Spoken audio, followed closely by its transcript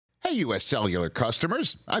Hey, U.S. Cellular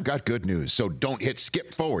customers, I've got good news, so don't hit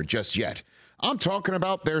skip forward just yet. I'm talking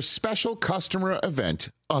about their special customer event,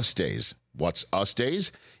 Us Days. What's Us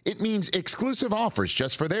Days? It means exclusive offers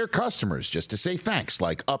just for their customers, just to say thanks,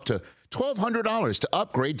 like up to $1,200 to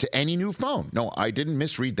upgrade to any new phone. No, I didn't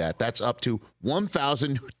misread that. That's up to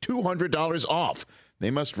 $1,200 off.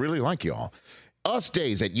 They must really like y'all. Us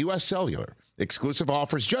Days at U.S. Cellular. Exclusive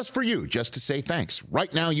offers just for you, just to say thanks.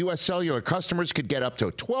 Right now, U.S. Cellular customers could get up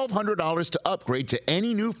to $1,200 to upgrade to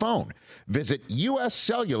any new phone. Visit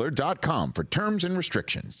uscellular.com for terms and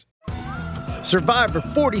restrictions. Survivor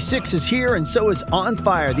 46 is here, and so is On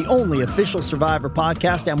Fire, the only official Survivor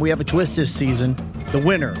podcast, and we have a twist this season. The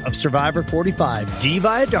winner of Survivor 45, Dee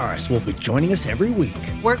Valladares, will be joining us every week.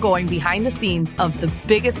 We're going behind the scenes of the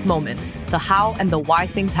biggest moments, the how and the why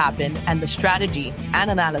things happen, and the strategy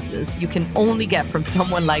and analysis you can only get from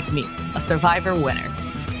someone like me, a Survivor winner.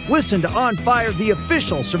 Listen to On Fire, the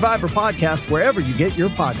official Survivor podcast, wherever you get your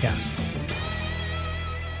podcast.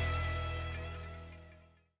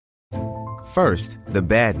 First, the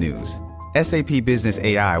bad news. SAP Business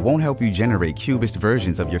AI won't help you generate cubist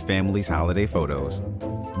versions of your family's holiday photos.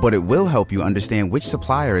 But it will help you understand which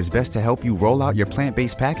supplier is best to help you roll out your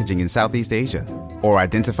plant-based packaging in Southeast Asia, or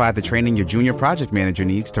identify the training your junior project manager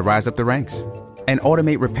needs to rise up the ranks, and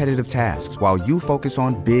automate repetitive tasks while you focus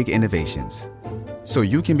on big innovations, so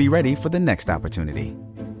you can be ready for the next opportunity.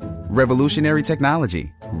 Revolutionary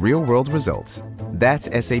technology, real-world results. That's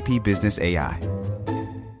SAP Business AI.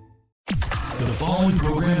 The following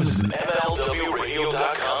program is an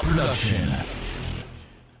MLWRadio.com production.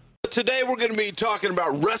 Today we're going to be talking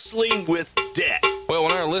about wrestling with debt. Well,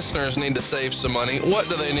 when our listeners need to save some money, what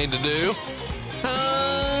do they need to do?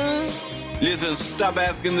 Listen, stop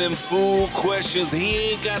asking them fool questions.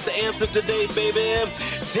 He ain't got the answer today, baby.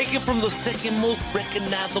 Take it from the second most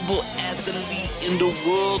recognizable athlete in the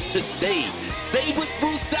world today.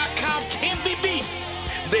 SaveWithBruce.com can be beat.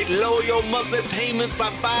 They lower your monthly payments by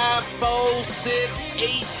 $5, $4, $6,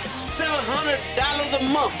 $8, $700 a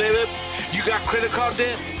month, baby. You got credit card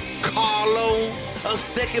debt, car loan, a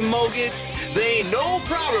second mortgage? There ain't no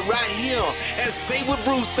problem right here at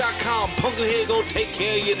SaveWithBruce.com. Pumpkinhead gonna take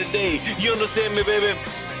care of you today. You understand me, baby?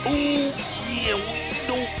 Ooh, yeah, we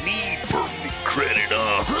don't need perfect credit,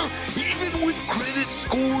 Even with credit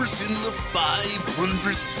scores in the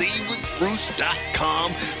 500,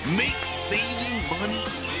 SaveWithBruce.com makes saving money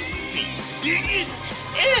easy. Dig it?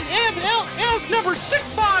 NMLS number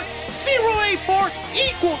 65084,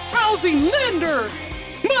 Equal Housing Lender.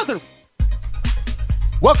 Mother.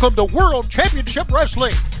 Welcome to World Championship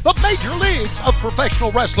Wrestling, the major leagues of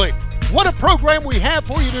professional wrestling. What a program we have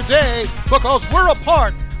for you today, because we're a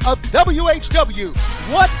part of WHW,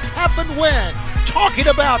 What Happened When, talking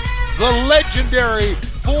about the legendary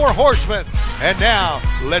Four Horsemen. And now,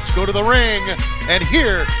 let's go to the ring, and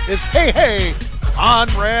here is Hey,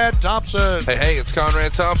 Conrad Thompson. Hey, it's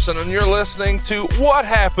Conrad Thompson, and you're listening to What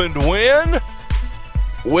Happened When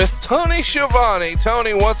with Tony Schiavone.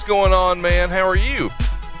 Tony, what's going on, man? How are you?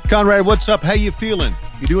 Conrad, what's up? How you feeling?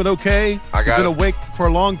 You doing okay? You've been awake for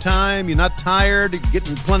a long time? You're not tired? You're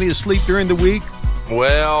getting plenty of sleep during the week?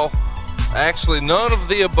 Well, actually, none of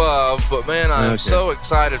the above, but man, I am so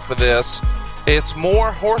excited for this. It's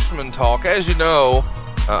more Horseman talk. As you know,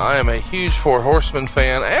 I am a huge Four Horsemen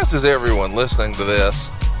fan, as is everyone listening to this.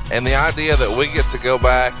 And the idea that we get to go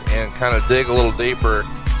back and kind of dig a little deeper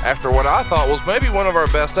after what I thought was maybe one of our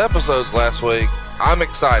best episodes last week, I'm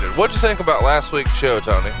excited. What'd you think about last week's show,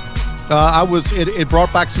 Tony? It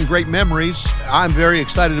brought back some great memories. I'm very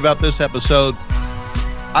excited about this episode.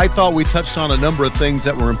 I thought we touched on a number of things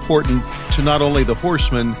that were important to not only the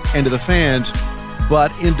Horsemen and to the fans,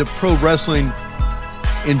 but into pro wrestling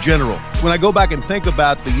in general. When I go back and think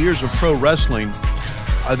about the years of pro wrestling,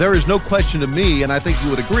 there is no question to me, and I think you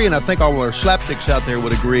would agree, and I think all our slapsticks out there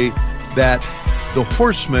would agree, that the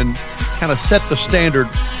Horsemen kind of set the standard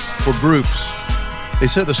for groups. They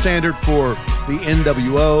set the standard for the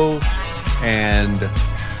NWO, and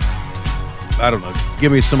I don't know,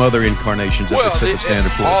 give me some other incarnations that they set the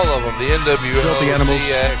standard for. All of them, the NWO, Filthy Animals.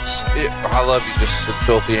 DX, I love you, just said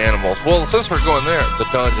Filthy Animals. Well, since we're going there, the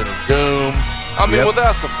Dungeon of Doom. I mean,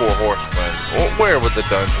 without the Four Horsemen, where would the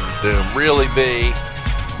Dungeon of Doom really be?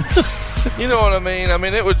 You know what I mean? I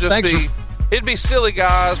mean, it would just it'd be silly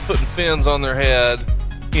guys putting fins on their head,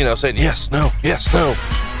 you know, saying yes, no, yes, no.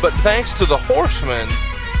 But thanks to the Horsemen,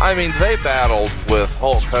 I mean, they battled with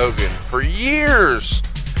Hulk Hogan for years.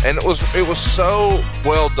 And it was so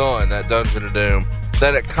well done, that Dungeon of Doom,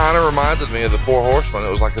 that it kind of reminded me of the Four Horsemen. It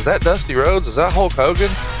was like, is that Dusty Rhodes? Is that Hulk Hogan?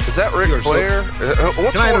 Is that Ric Flair?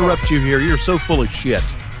 Can I interrupt you here? You're so full of shit.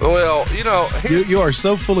 Well, you are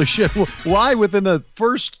so full of shit. Why, within the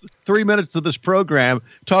first 3 minutes of this program,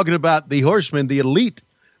 talking about the Horsemen, the elite,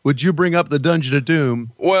 would you bring up the Dungeon of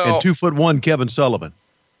Doom and 2'1" Kevin Sullivan?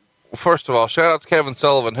 First of all, shout out to Kevin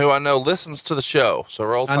Sullivan, who I know listens to the show. So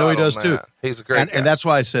roll tide. I know he does on too. That. He's a great guy. And that's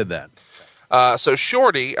why I said that. So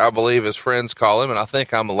Shorty, I believe his friends call him, and I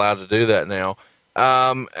think I'm allowed to do that now.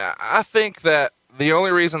 I think that the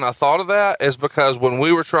only reason I thought of that is because when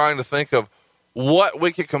we were trying to think of what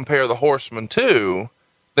we could compare the Horsemen to,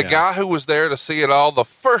 the guy who was there to see it all, the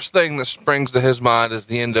first thing that springs to his mind is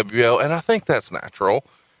the NWO, and I think that's natural.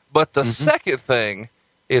 But the second thing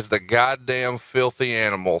is the goddamn filthy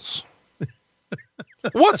animals.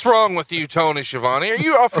 What's wrong with you, Tony Schiavone? Are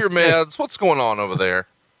you off your meds? What's going on over there?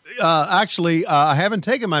 Actually, I haven't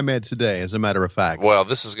taken my meds today, as a matter of fact. Well,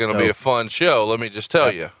 this is going to be a fun show. Let me just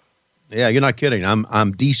tell you. Yeah, you're not kidding.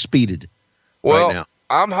 I'm de-speeded right now.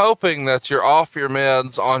 I'm hoping that you're off your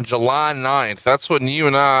meds on July 9th. That's when you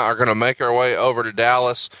and I are going to make our way over to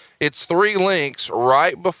Dallas. It's 3 links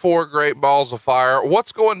right before Great Balls of Fire.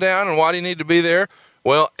 What's going down and why do you need to be there?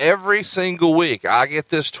 Well, every single week I get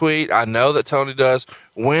this tweet. I know that Tony does.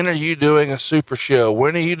 When are you doing a super show?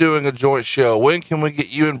 When are you doing a joint show? When can we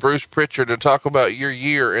get you and Bruce Pritchard to talk about your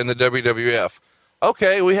year in the WWF?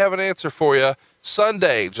 Okay, we have an answer for you.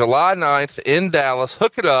 Sunday, July 9th in Dallas.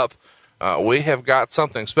 Hook it up. We have got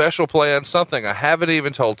something special planned, something I haven't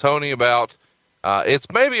even told Tony about. It's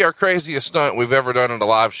maybe our craziest stunt we've ever done in a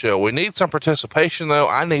live show. We need some participation, though.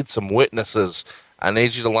 I need some witnesses. I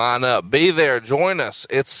need you to line up. Be there. Join us.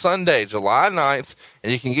 It's Sunday, July 9th,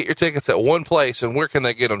 and you can get your tickets at one place. And where can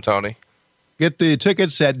they get them, Tony? Get the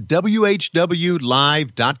tickets at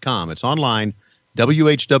whwlive.com. It's online,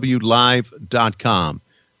 whwlive.com.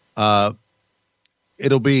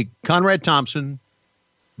 It'll be Conrad Thompson,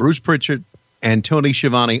 Bruce Pritchard, and Tony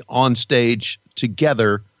Schiavone on stage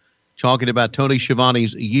together talking about Tony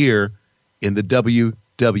Schiavone's year in the WWE.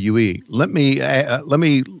 Let me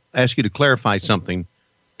ask you to clarify something,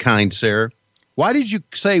 kind sir. Why did you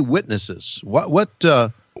say witnesses? Well,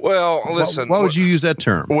 listen. Why would you use that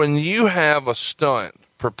term? When you have a stunt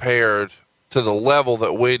prepared to the level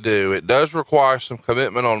that we do, it does require some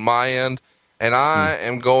commitment on my end, and I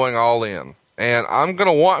am going all in. And I'm going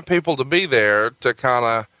to want people to be there to kind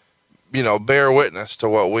of, bear witness to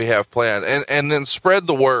what we have planned and then spread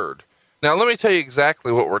the word. Now, let me tell you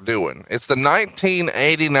exactly what we're doing. It's the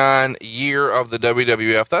 1989 year of the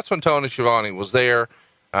WWF. That's when Tony Schiavone was there.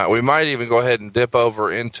 We might even go ahead and dip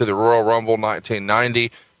over into the Royal Rumble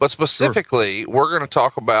 1990. But specifically, we're going to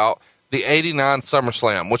talk about the 89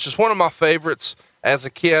 SummerSlam, which is one of my favorites. As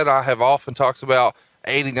a kid, I have often talked about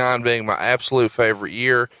 89 being my absolute favorite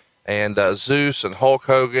year. And Zeus and Hulk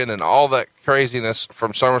Hogan and all that craziness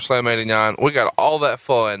from SummerSlam 89. We got all that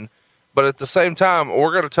fun. But at the same time,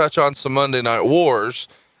 we're going to touch on some Monday Night Wars.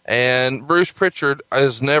 And Bruce Pritchard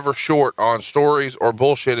is never short on stories or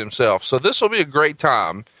bullshit himself. So this will be a great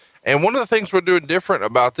time. And one of the things we're doing different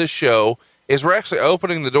about this show is we're actually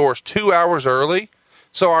opening the doors 2 hours early.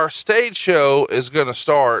 So our stage show is going to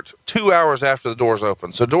start 2 hours after the doors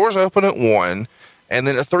open. So doors open at 1. And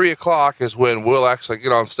then at 3 o'clock is when we'll actually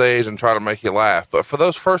get on stage and try to make you laugh. But for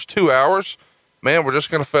those first 2 hours, man, we're just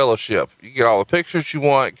going to fellowship. You get all the pictures you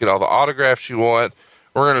want, get all the autographs you want.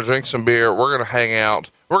 We're going to drink some beer. We're going to hang out.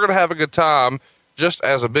 We're going to have a good time just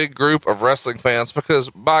as a big group of wrestling fans because,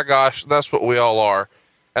 by gosh, that's what we all are.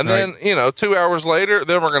 And then, 2 hours later,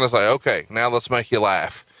 then we're going to say, okay, now let's make you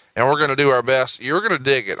laugh. And we're going to do our best. You're going to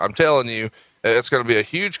dig it. I'm telling you. It's going to be a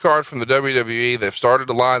huge card from the WWE. They've started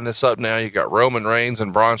to line this up now. You got Roman Reigns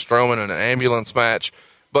and Braun Strowman in an ambulance match,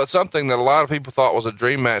 but something that a lot of people thought was a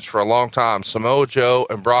dream match for a long time, Samoa Joe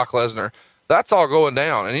and Brock Lesnar. That's all going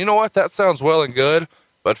down. And you know what? That sounds well and good,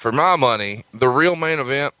 but for my money, the real main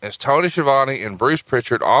event is Tony Schiavone and Bruce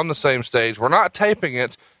Pritchard on the same stage. We're not taping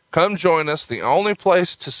it. Come join us. The only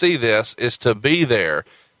place to see this is to be there.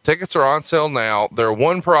 Tickets are on sale now. They're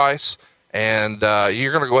one price. And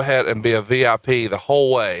you're going to go ahead and be a VIP the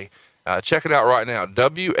whole way. Check it out right now,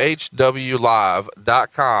 whwlive.com.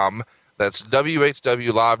 That's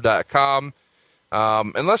whwlive.com.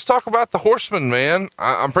 And let's talk about the Horsemen, man.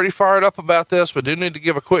 I'm pretty fired up about this. We do need to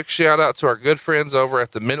give a quick shout-out to our good friends over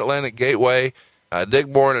at the Mid-Atlantic Gateway. Dick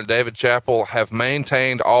Bourne and David Chappell have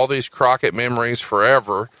maintained all these Crockett memories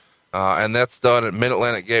forever, and that's done at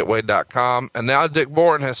midatlanticgateway.com. And now Dick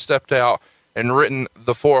Bourne has stepped out and written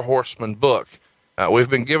the Four Horsemen book. We've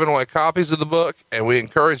been giving away copies of the book, and we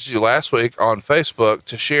encouraged you last week on Facebook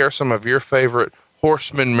to share some of your favorite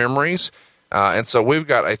Horsemen memories. And so we've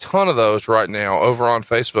got a ton of those right now over on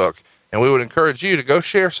Facebook, and we would encourage you to go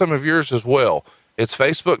share some of yours as well. It's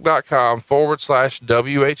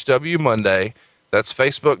facebook.com/WHW Monday. That's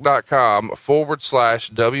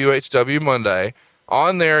facebook.com/WHW Monday.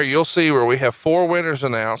 On there, you'll see where we have 4 winners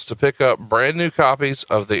announced to pick up brand new copies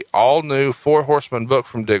of the all new 4 Horsemen book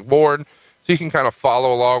from Dick Ward. So you can kind of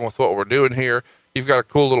follow along with what we're doing here. You've got a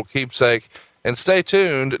cool little keepsake. And stay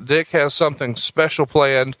tuned. Dick has something special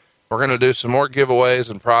planned. We're going to do some more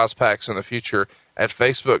giveaways and prize packs in the future at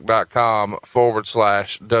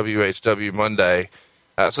facebook.com/WHW Monday.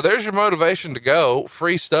 So there's your motivation to go.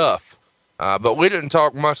 Free stuff. But we didn't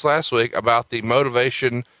talk much last week about the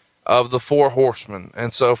motivation of the 4 Horsemen.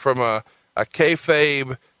 And so from a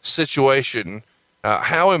kayfabe situation,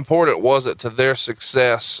 how important was it to their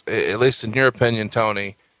success, at least in your opinion,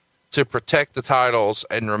 Tony, to protect the titles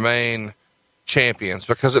and remain champions?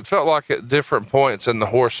 Because it felt like at different points in the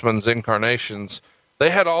Horsemen's incarnations,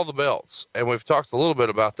 they had all the belts. And we've talked a little bit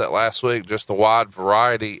about that last week, just the wide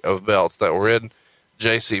variety of belts that were in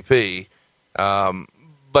JCP.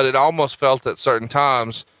 But it almost felt at certain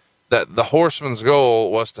times that the Horsemen's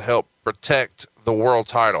goal was to help protect the world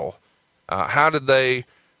title. How did they,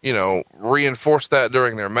 reinforce that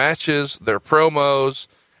during their matches, their promos,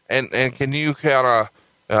 and can you kind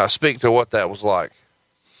of speak to what that was like?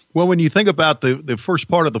 Well, when you think about the first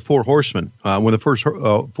part of the 4 Horsemen, when the first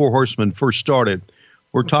 4 Horsemen first started,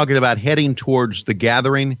 we're talking about heading towards the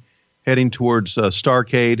Gathering, heading towards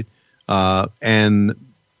Starrcade, and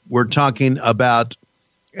we're talking about,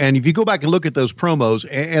 and if you go back and look at those promos,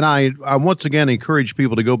 and I once again encourage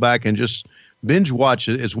people to go back and just binge watch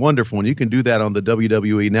it. It's wonderful, and you can do that on the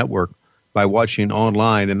WWE Network by watching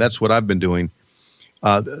online, and that's what I've been doing.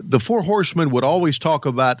 The 4 Horsemen would always talk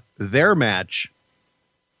about their match,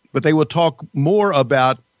 but they would talk more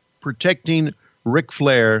about protecting Ric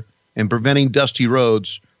Flair and preventing Dusty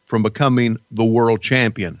Rhodes from becoming the world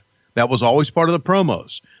champion. That was always part of the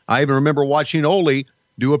promos. I even remember watching Ole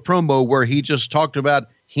do a promo where he just talked about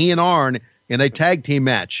he and Arn in a tag team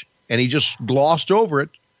match, and he just glossed over it,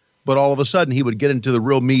 but all of a sudden he would get into the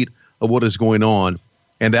real meat of what is going on,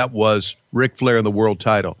 and that was Ric Flair and the world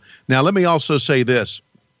title. Now, let me also say this.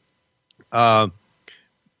 It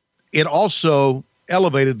also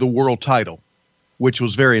elevated the world title, which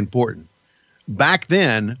was very important. Back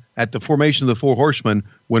then, at the formation of the 4 Horsemen,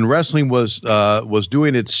 when wrestling was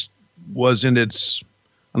in its,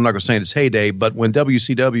 I'm not going to say in its heyday, but when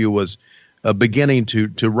WCW was beginning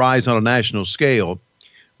to rise on a national scale,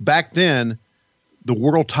 back then, the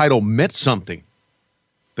world title meant something.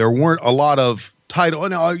 There weren't a lot of title.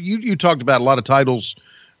 Now, you talked about a lot of titles,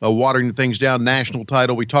 watering things down, national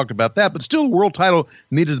title. We talked about that, but still the world title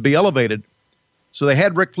needed to be elevated. So they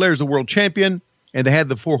had Ric Flair as the world champion, and they had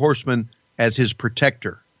the 4 Horsemen as his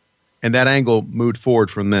protector. And that angle moved forward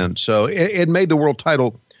from then. So it made the world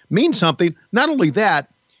title mean something. Not only that,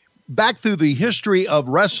 back through the history of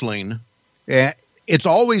wrestling, it's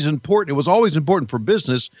always important. It was always important for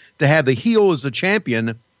business to have the heel as the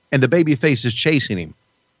champion and the babyface is chasing him.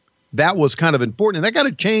 That was kind of important. And that kind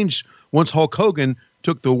of changed once Hulk Hogan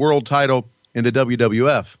took the world title in the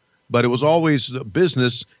WWF. But it was always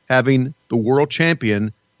business having the world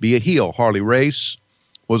champion be a heel. Harley Race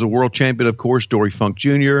was a world champion, of course. Dory Funk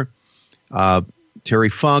Jr., Terry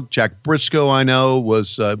Funk, Jack Briscoe, I know,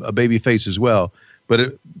 was a babyface as well.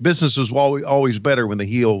 But business was always better when the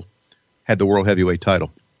heel had the world heavyweight title.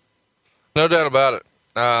 No doubt about it.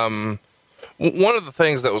 One of the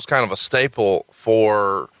things that was kind of a staple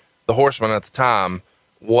for the Horsemen at the time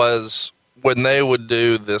was when they would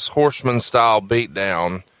do this Horseman style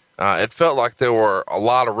beatdown. It felt like there were a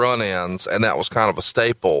lot of run-ins, and that was kind of a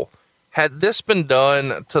staple. Had this been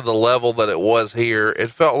done to the level that it was here,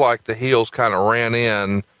 it felt like the heels kind of ran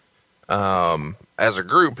in as a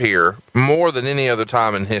group here more than any other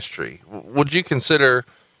time in history. Would you consider,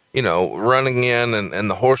 running in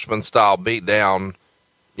and the Horseman style beatdown,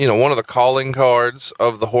 one of the calling cards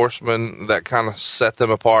of the Horsemen that kind of set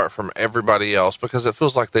them apart from everybody else? Because it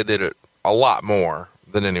feels like they did it a lot more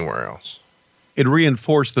than anywhere else. It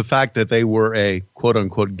reinforced the fact that they were a quote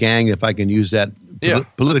unquote gang, if I can use that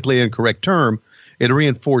politically incorrect term. It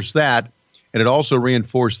reinforced that. And it also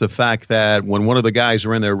reinforced the fact that when one of the guys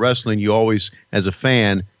are in there wrestling, you always, as a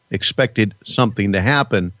fan, expected something to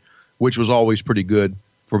happen, which was always pretty good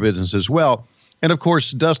for business as well. And of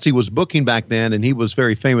course, Dusty was booking back then, and he was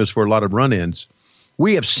very famous for a lot of run-ins.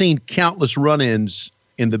 We have seen countless run-ins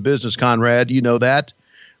in the business, Conrad. You know that.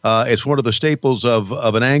 It's one of the staples of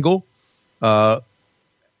an angle.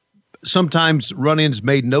 Sometimes run-ins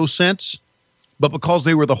made no sense, but because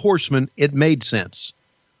they were the Horsemen, it made sense.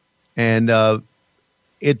 And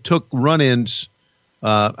it took run-ins,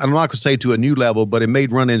 I'm not going to say to a new level, but it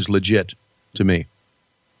made run-ins legit to me.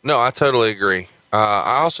 No, I totally agree.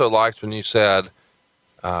 I also liked when you said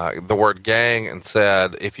the word gang and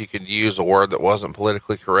said if you could use a word that wasn't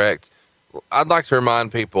politically correct. I'd like to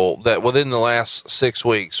remind people that within the last 6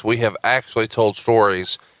 weeks, we have actually told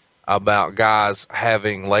stories about guys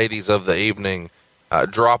having ladies of the evening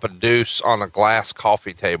drop a deuce on a glass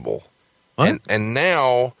coffee table. And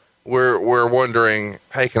now we're wondering,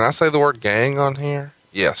 hey, can I say the word gang on here?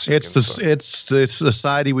 Yes. It's the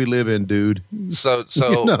society we live in, dude. So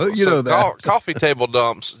you know that. Coffee table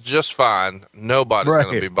dumps just fine. Nobody's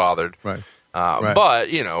going to be bothered. Right. But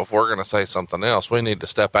if we're going to say something else, we need to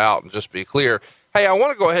step out and just be clear. Hey, I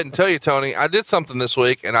want to go ahead and tell you, Tony, I did something this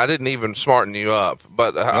week and I didn't even smarten you up,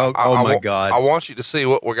 but my God. I want you to see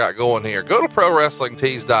what we got going here. Go to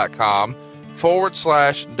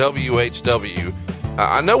ProWrestlingTees.com/WHW.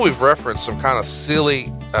 I know we've referenced some kind of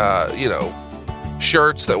silly,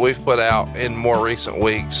 shirts that we've put out in more recent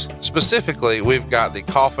weeks. Specifically, we've got the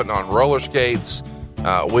coffin on roller skates.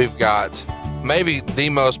 We've got maybe the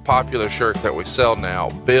most popular shirt that we sell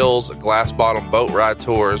now, Bill's Glass Bottom Boat Ride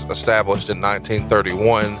Tours, established in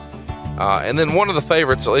 1931. And then one of the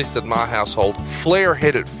favorites, at least in my household, Flair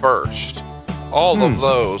Hit It First. All of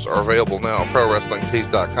those are available now at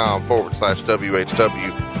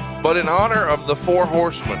ProWrestlingTees.com/WHW. But in honor of the Four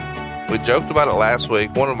Horsemen, we joked about it last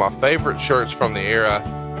week. One of my favorite shirts from the era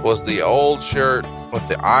was the old shirt with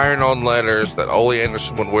the iron-on letters that Ole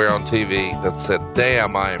Anderson would wear on TV that said,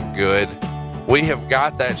 "Damn, I am good." We have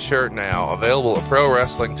got that shirt now available at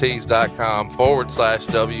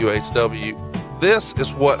ProWrestlingTees.com/WHW. This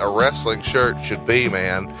is what a wrestling shirt should be,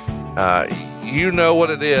 man. You know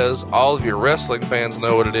what it is. All of your wrestling fans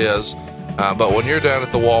know what it is. But when you're down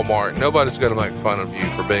at the Walmart, nobody's going to make fun of you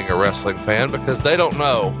for being a wrestling fan because they don't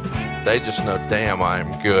know. They just know, damn, I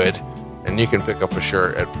am good. And you can pick up a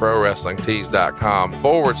shirt at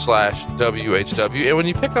ProWrestlingTees.com/WHW. And when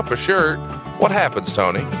you pick up a shirt, what happens,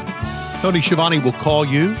 Tony? Tony Schiavone will call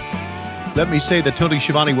you. Let me say that Tony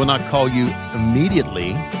Schiavone will not call you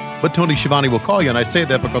immediately, but Tony Schiavone will call you. And I say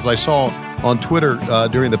that because I saw on Twitter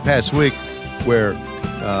during the past week where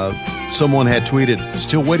someone had tweeted,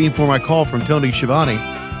 "Still waiting for my call from Tony Schiavone."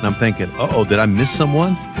 And I'm thinking, uh-oh, did I miss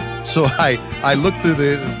someone? So I looked through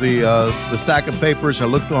the stack of papers. I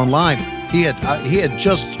looked online. He had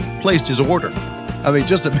just placed his order. I mean,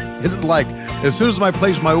 it's like as soon as I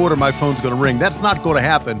place my order, my phone's going to ring. That's not going to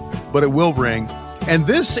happen, but it will ring. And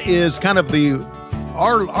this is kind of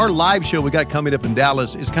our live show we got coming up in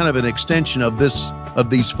Dallas is kind of an extension of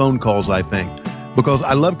these phone calls, I think, because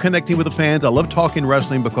I love connecting with the fans. I love talking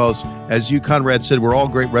wrestling because, as you, Conrad, said, we're all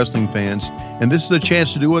great wrestling fans, and this is a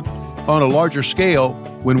chance to do it on a larger scale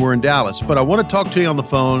when we're in Dallas. But I want to talk to you on the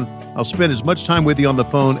phone. I'll spend as much time with you on the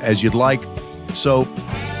phone as you'd like. So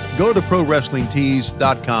go to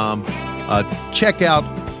ProWrestlingTees.com. Check out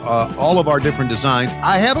all of our different designs.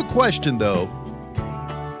 I have a question, though.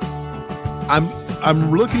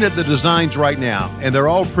 I'm looking at the designs right now, and they're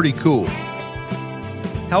all pretty cool.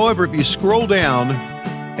 However, if you scroll down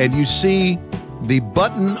and you see the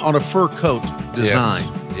button on a fur coat design.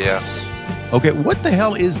 Yes. Okay, what the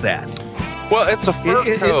hell is that? Well, it's a fur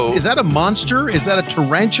coat. Is that a monster? Is that a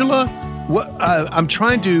tarantula? What? I'm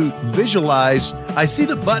trying to visualize. I see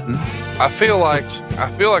the button. I feel like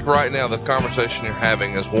right now the conversation you're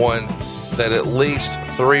having is one that at least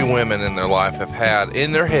 3 women in their life have had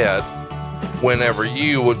in their head whenever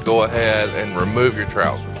you would go ahead and remove your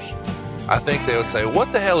trousers. I think they would say,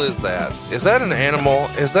 what the hell is that? Is that an animal?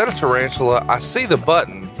 Is that a tarantula? I see the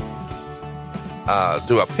button.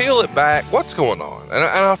 Do I peel it back? What's going on? And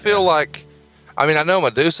I feel like, I know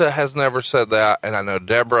Medusa has never said that, and I know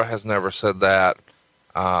Deborah has never said that,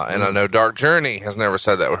 and I know Dark Journey has never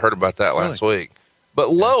said that. We heard about that last week.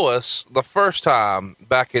 But Lois, the first time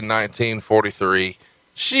back in 1943,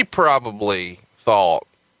 she probably thought,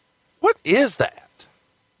 what is that?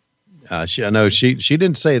 I know she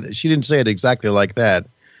didn't say that. She didn't say it exactly like that.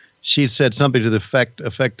 She said something to the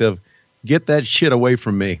effect of, "Get that shit away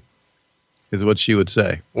from me," is what she would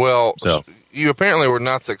say. Well, so you apparently were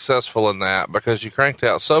not successful in that because you cranked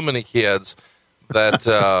out so many kids that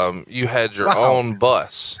you had your own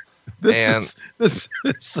bus. This is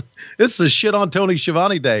a shit on Tony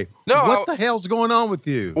Schiavone day. No, what the hell's going on with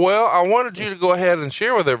you? Well, I wanted you to go ahead and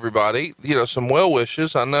share with everybody, some well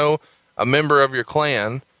wishes. I know a member of your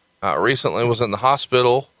clan recently was in the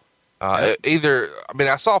hospital. I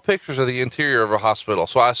saw pictures of the interior of a hospital,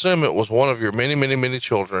 so I assume it was one of your many, many, many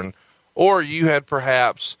children, or you had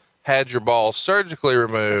perhaps had your balls surgically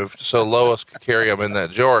removed so Lois could carry them in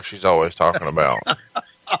that jar she's always talking about.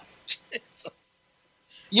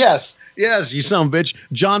 Yes, you son of a bitch.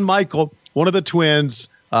 John Michael, one of the twins,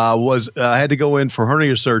 had to go in for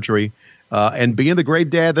hernia surgery, And being the great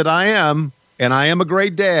dad that I am, and I am a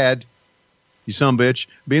great dad, you son of a bitch,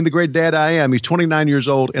 being the great dad I am, he's 29 years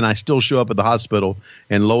old, and I still show up at the hospital,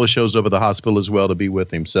 and Lois shows up at the hospital as well to be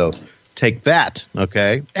with him. So take that,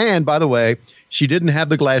 okay? And by the way, she didn't have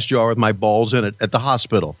the glass jar with my balls in it at the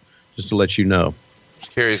hospital, just to let you know.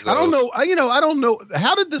 I don't know. I don't know.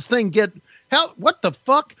 How did this thing get, what the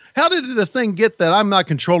fuck? How did this thing get that I'm not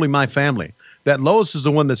controlling my family? That Lois is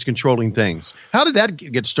the one that's controlling things. How did that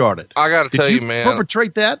get started? I got to tell you, man.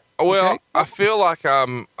 Perpetrate that? Well, okay. I feel like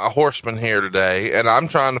I'm a horseman here today, and I'm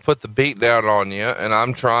trying to put the beat down on you, and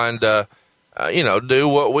I'm trying to, do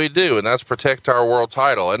what we do, and that's protect our world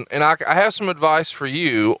title. And I have some advice for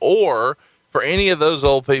you, or for any of those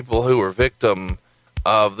old people who were victim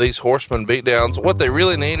of these horseman beatdowns. What they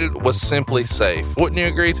really needed was Simply Safe. Wouldn't you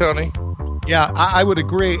agree, Tony? Yeah, I would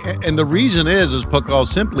agree. And the reason is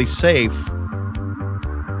because Simply Safe,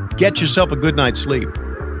 get yourself a good night's sleep.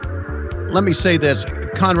 Let me say this,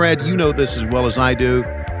 Conrad, you know this as well as I do,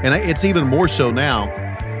 and it's even more so now.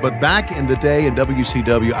 But back in the day in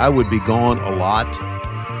WCW, I would be gone a lot,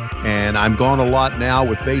 and I'm gone a lot now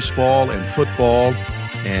with baseball and football,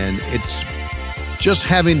 and it's just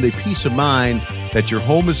having the peace of mind that your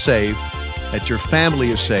home is safe, that your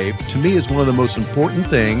family is safe, to me is one of the most important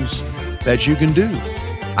things that you can do.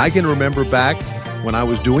 I can remember back when I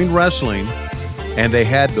was doing wrestling, and they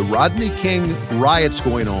had the Rodney King riots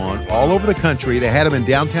going on all over the country. They had them in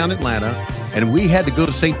downtown Atlanta, and we had to go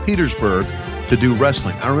to St. Petersburg to do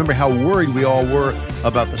wrestling. I remember how worried we all were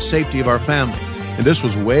about the safety of our family. And this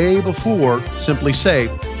was way before Simply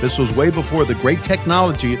Safe. This was way before the great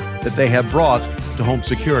technology that they have brought to home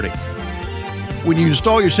security. When you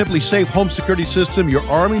install your Simply Safe home security system, you're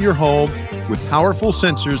arming your home with powerful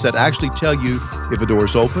sensors that actually tell you if a door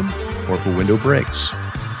is open or if a window breaks.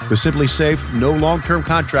 With Simply Safe, no long-term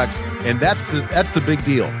contracts, and that's the big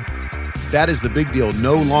deal. That is the big deal.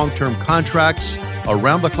 No long-term contracts.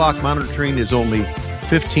 Around-the-clock monitoring is only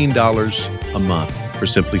 $15 a month for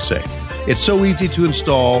Simply Safe. It's so easy to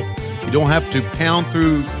install. You don't have to pound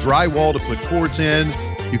through drywall to put cords in.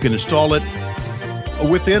 You can install it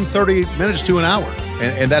within 30 minutes to an hour,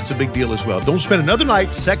 and that's a big deal as well. Don't spend another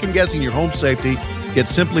night second-guessing your home safety. Get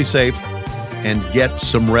Simply Safe and get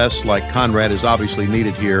some rest like Conrad is obviously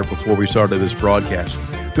needed here before we started this broadcast.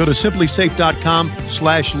 Go to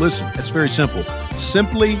simplysafe.com/listen. That's very simple.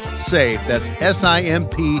 Simply Safe, that's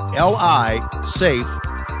SIMPLI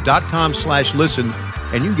safe.com/listen,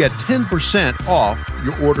 and you get 10% off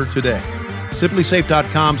your order today.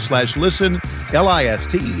 Simplysafe.com/listen, LISTEN,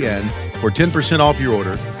 for 10% off your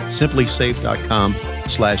order.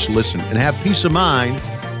 Simplysafe.com/listen, and have peace of mind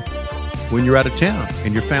when you're out of town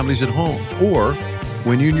and your family's at home, or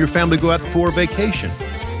when you and your family go out for a vacation.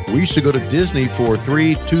 We used to go to Disney for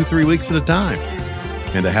 3 weeks at a time,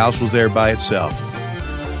 and the house was there by itself.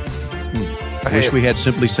 I wish we had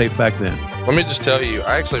Simply Safe back then. Let me just tell you,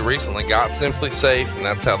 I actually recently got Simply Safe, and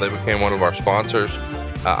that's how they became one of our sponsors.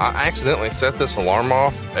 I accidentally set this alarm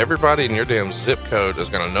off. Everybody in your damn zip code is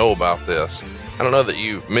going to know about this. I don't know that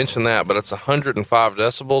you mentioned that, but it's 105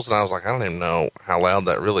 decibels, and I was like, I don't even know how loud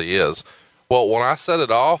that really is. Well, when I set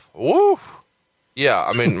it off, woo! Yeah,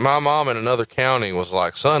 I mean, my mom in another county was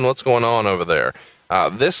like, son, what's going on over there?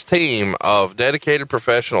 This team of dedicated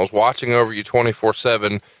professionals watching over you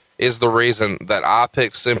 24/7 is the reason that I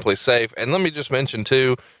picked Simply Safe. And let me just mention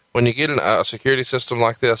too, when you get a security system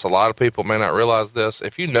like this, a lot of people may not realize this.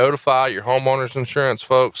 If you notify your homeowner's insurance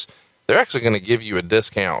folks, they're actually going to give you a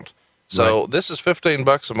discount. So This is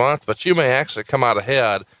 $15 a month, but you may actually come out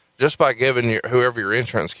ahead just by giving whoever your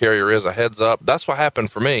insurance carrier is a heads up. That's what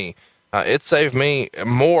happened for me. It saved me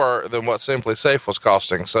more than what Simply Safe was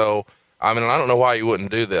costing. So, I mean, I don't know why you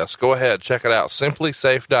wouldn't do this. Go ahead, check it out.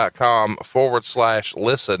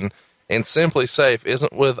 Simplysafe.com/listen. And Simply Safe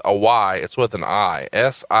isn't with a Y, it's with an I.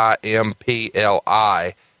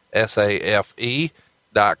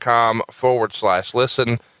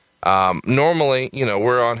 SIMPLISAFE.com/listen. Normally,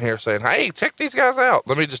 we're on here saying, hey, check these guys out.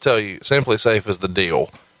 Let me just tell you, Simply Safe is the deal.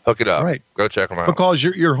 Hook it up. Right. Go check them out. Because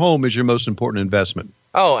your home is your most important investment.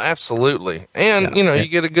 Oh, absolutely. And, you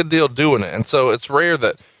get a good deal doing it. And so it's rare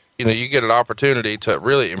that, you get an opportunity to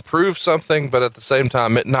really improve something, but at the same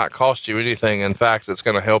time, it not cost you anything. In fact, it's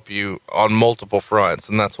going to help you on multiple fronts.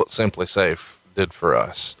 And that's what Simply Safe did for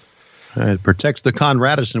us. It protects the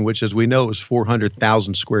Conradison, which, as we know, is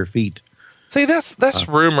 400,000 square feet. See, that's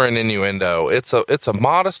rumor and innuendo. It's a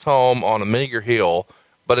modest home on a meager hill,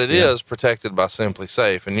 but it is protected by Simply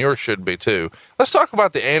Safe, and yours should be too. Let's talk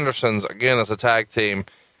about the Andersons again as a tag team.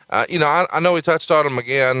 I know we touched on them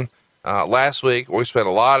again last week. We spent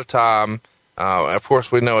a lot of time. Of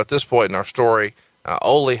course, we know at this point in our story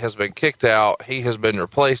Ole has been kicked out. He has been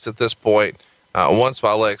replaced at this point, once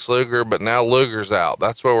by Lex Luger, but now Luger's out.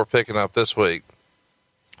 That's where we're picking up this week.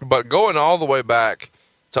 But going all the way back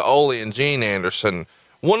to Ole and Gene Anderson,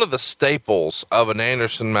 one of the staples of an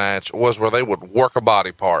Anderson match was where they would work a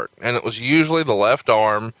body part, and it was usually the left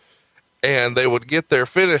arm, and they would get their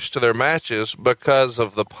finish to their matches because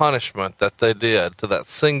of the punishment that they did to that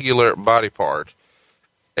singular body part.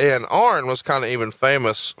 And Arn was kind of even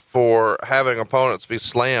famous for having opponents be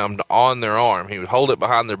slammed on their arm. He would hold it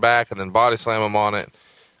behind their back and then body slam them on it.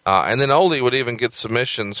 And then Ole would even get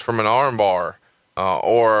submissions from an arm bar,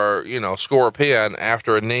 or, score a pin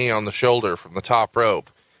after a knee on the shoulder from the top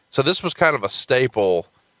rope. So this was kind of a staple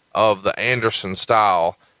of the Anderson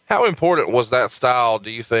style. How important was that style,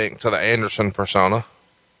 do you think, to the Anderson persona?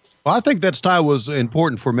 Well, I think that style was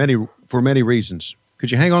important for many reasons.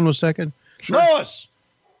 Could you hang on a second? Sure. Lois,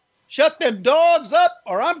 shut them dogs up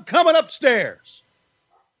or I'm coming upstairs.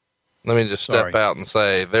 Let me just step out and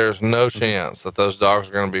say there's no chance that those dogs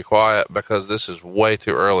are going to be quiet, because this is way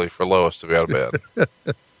too early for Lois to be out of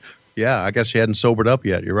bed. Yeah, I guess she hadn't sobered up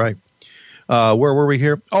yet. You're right. Where were we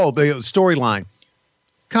here? Oh, the storyline.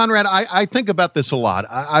 Conrad, I think about this a lot.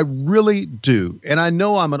 I really do. And I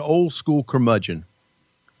know I'm an old school curmudgeon,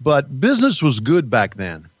 but business was good back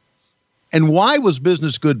then. And why was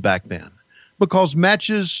business good back then? Because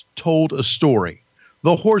matches told a story.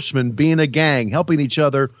 The Horsemen being a gang, helping each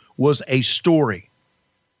other, was a story.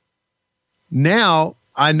 Now,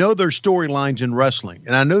 I know there's storylines in wrestling,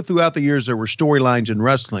 and I know throughout the years there were storylines in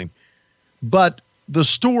wrestling, but the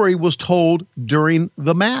story was told during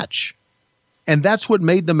the match. And that's what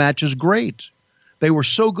made the matches great. They were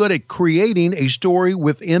so good at creating a story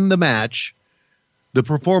within the match. The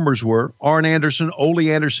performers were Arn Anderson, Ole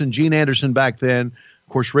Anderson, Gene Anderson back then,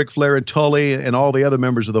 of course, Ric Flair and Tully and all the other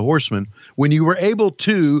members of the Horsemen. When you were able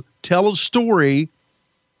to tell a story,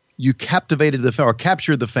 you captured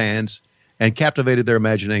the fans and captivated their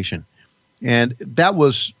imagination. And that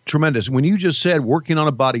was tremendous. When you just said working on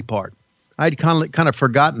a body part, I'd kind of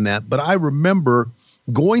forgotten that, but I remember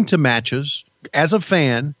going to matches as a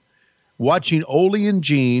fan, watching Ole and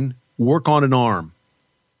Gene work on an arm.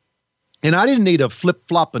 And I didn't need a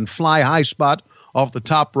flip-flop and fly high spot off the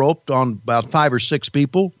top rope on about 5 or 6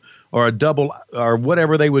 people, or a double, or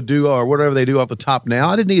whatever they would do, or whatever they do off the top now.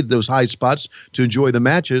 I didn't need those high spots to enjoy the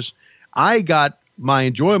matches. I got my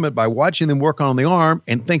enjoyment by watching them work on the arm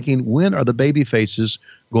and thinking, when are the baby faces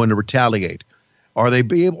going to retaliate? Will they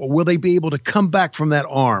be able to come back from that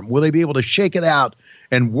arm? Will they be able to shake it out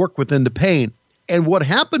and work within the pain? And what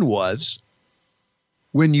happened was,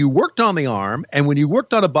 when you worked on the arm and when you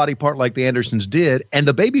worked on a body part like the Andersons did, and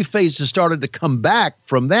the baby faces started to come back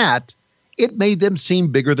from that, it made them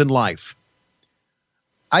seem bigger than life.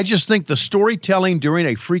 I just think the storytelling during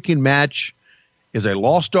a freaking match is a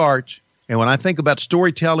lost art. And when I think about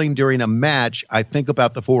storytelling during a match, I think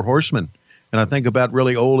about the Four Horsemen. And I think about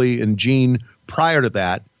really Ole and Gene prior to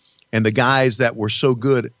that, and the guys that were so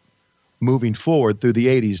good moving forward through the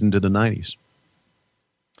 80s into the 90s.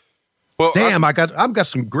 Well, damn, I've got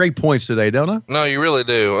some great points today, don't I? No, you really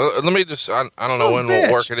do. Let me just, I don't know when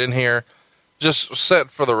we'll work it in here. Just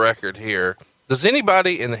set for the record here. Does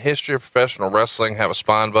anybody in the history of professional wrestling have a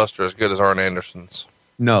spine buster as good as Arn Anderson's?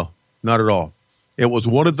 No, not at all. It was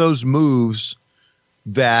one of those moves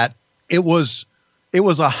that it was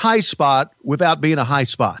a high spot without being a high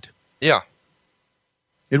spot. Yeah.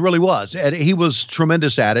 It really was. And he was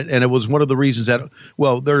tremendous at it. And it was one of the reasons that,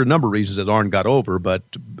 well, there are a number of reasons that Arn got over, but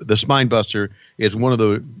the spine buster is one of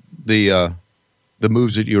the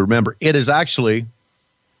moves that you remember. It is actually,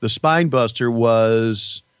 the spine buster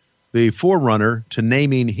was the forerunner to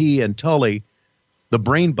naming he and Tully the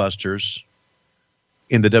brain busters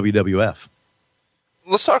in the WWF.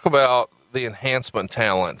 Let's talk about the enhancement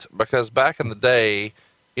talent, because back in the day,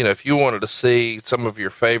 if you wanted to see some of your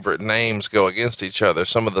favorite names go against each other,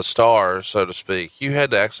 some of the stars, so to speak, you had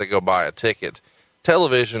to actually go buy a ticket.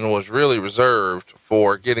 Television was really reserved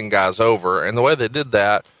for getting guys over, and the way they did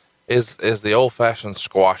that is the old-fashioned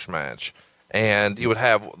squash match. And you would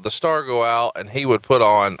have the star go out, and he would put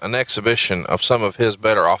on an exhibition of some of his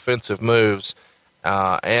better offensive moves.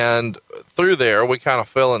 And through there, we kind of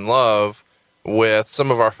fell in love with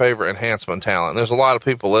some of our favorite enhancement talent. There's a lot of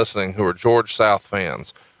people listening who are George South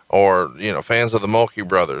fans, or, fans of the Mulkey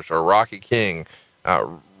Brothers or Rocky King,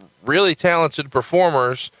 really talented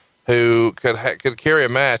performers who could carry a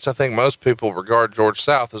match. I think most people regard George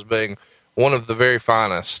South as being one of the very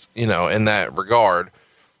finest, in that regard.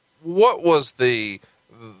 What was the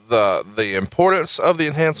importance of the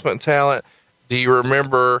enhancement talent? Do you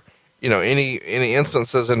remember, any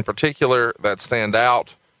instances in particular that stand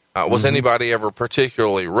out? Was anybody ever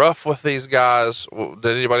particularly rough with these guys?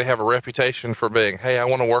 Did anybody have a reputation for being, hey, I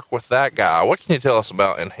want to work with that guy? What can you tell us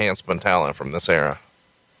about enhancement talent from this era?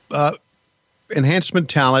 Enhancement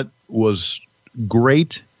talent was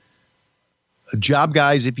great. Job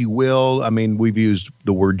guys, if you will. I mean, we've used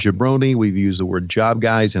the word jabroni. We've used the word job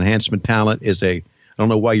guys. Enhancement talent is I don't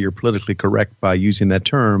know why you're politically correct by using that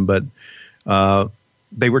term, but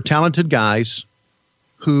they were talented guys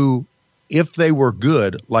who, if they were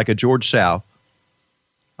good, like a George South,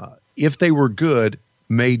 if they were good,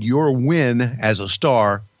 made your win as a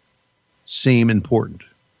star seem important.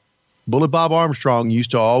 Bullet Bob Armstrong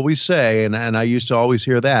used to always say, and I used to always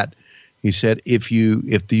hear that, he said, if you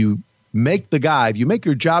make the guy, if you make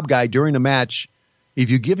your job guy during a match, if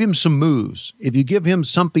you give him some moves, if you give him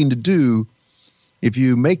something to do, if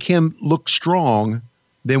you make him look strong,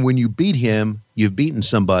 then when you beat him, you've beaten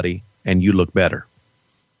somebody and you look better.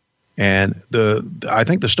 And I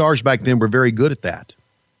think the stars back then were very good at that,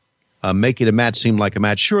 making a match seem like a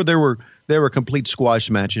match. Sure, there were complete squash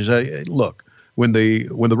matches. Look, when the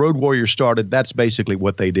Road Warriors started, that's basically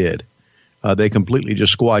what they did. They completely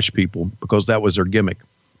just squashed people because that was their gimmick.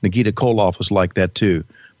 Nikita Koloff was like that too.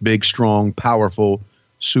 Big, strong, powerful,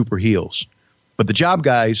 super heels. But the job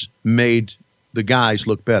guys made the guys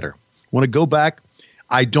look better. Want to go back?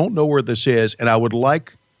 I don't know where this is, and I would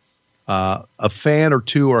like a fan or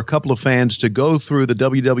two or a couple of fans to go through the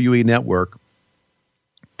WWE Network,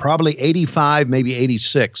 probably 85, maybe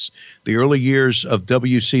 86, the early years of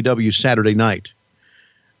WCW Saturday Night,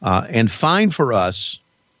 and find for us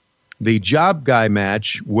the job guy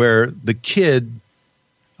match where the kid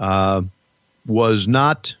did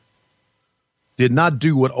not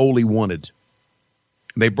do what Ole wanted.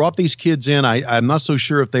 They brought these kids in. I'm not so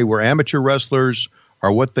sure if they were amateur wrestlers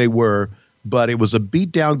or what they were, but it was a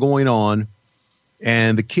beatdown going on,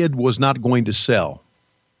 and the kid was not going to sell.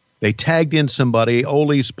 They tagged in somebody,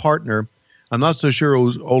 Ole's partner. I'm not so sure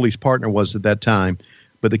who Ole's partner was at that time,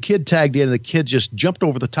 but the kid tagged in, and the kid just jumped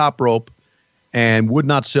over the top rope and would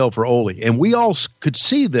not sell for Ole. And we all could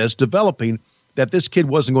see this developing, that this kid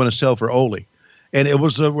wasn't going to sell for Ole. And there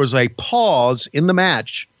was a pause in the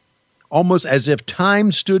match, almost as if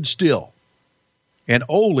time stood still. And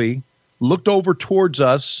Ole looked over towards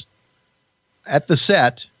us at the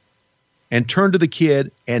set and turned to the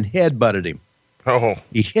kid and headbutted him. Oh.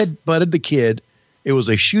 He headbutted the kid. It was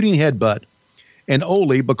a shooting headbutt. And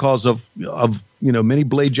Ole, because of many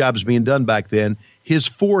blade jobs being done back then, his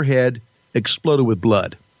forehead exploded with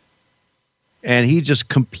blood. And he just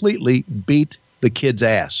completely beat the kid's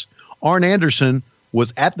ass. Arn Anderson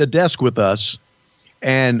was at the desk with us,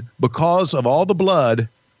 and because of all the blood,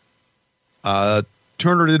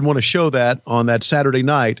 Turner didn't want to show that on that Saturday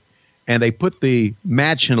night, and they put the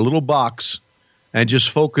match in a little box and just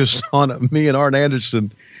focused on me and Arn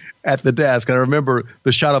Anderson at the desk. And I remember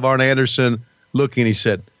the shot of Arn Anderson looking, he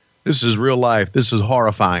said, "This is real life. This is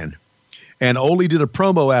horrifying." And Ole did a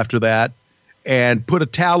promo after that and put a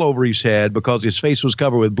towel over his head because his face was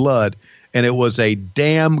covered with blood, and it was a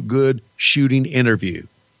damn good shooting interview.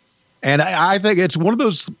 And I think it's one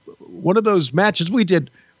of those matches. We did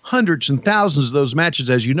hundreds and thousands of those matches,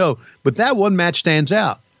 as you know, but that one match stands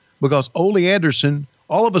out because Ole Anderson,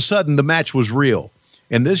 all of a sudden the match was real.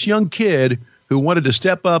 And this young kid who wanted to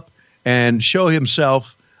step up and show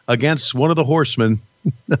himself against one of the Horsemen,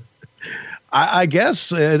 I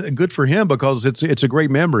guess good for him because it's a great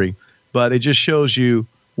memory, but it just shows you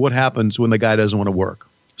what happens when the guy doesn't want to work.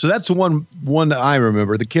 So that's the one I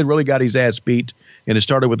remember. The kid really got his ass beat, and it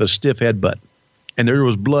started with a stiff headbutt, and there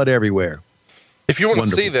was blood everywhere. If you want to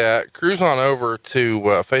see that, cruise on over to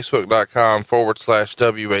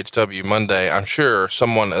facebook.com/WHW Monday. I'm sure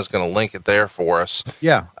someone is going to link it there for us.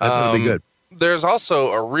 Yeah, that's going to be good. There's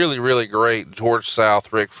also a really, really great George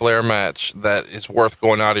South Ric Flair match that is worth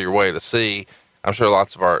going out of your way to see. I'm sure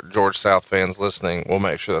lots of our George South fans listening will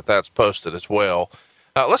make sure that that's posted as well.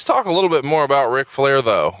 Let's talk a little bit more about Ric Flair,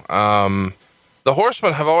 though. The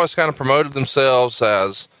Horsemen have always kind of promoted themselves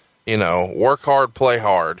as, work hard, play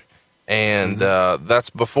hard. And that's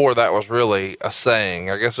before that was really a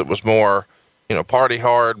saying. I guess it was more, party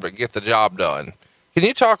hard, but get the job done. Can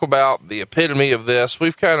you talk about the epitome of this?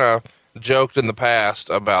 We've kind of joked in the past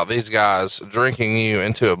about these guys drinking you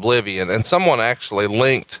into oblivion. And someone actually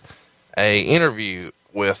linked a interview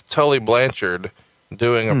with Tully Blanchard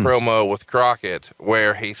doing a promo with Crockett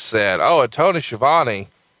where he said, "Oh, and Tony Schiavone,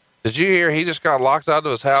 did you hear he just got locked out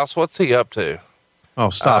of his house? What's he up to?" Oh,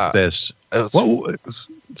 stop this.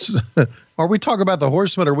 Are we talking about the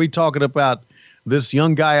Horsemen, or are we talking about this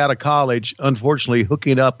young guy out of college, unfortunately,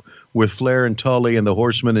 hooking up with Flair and Tully and the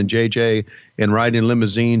Horsemen and JJ and riding in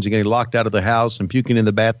limousines and getting locked out of the house and puking in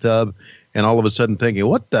the bathtub and all of a sudden thinking,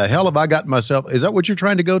 what the hell have I gotten myself? Is that what you're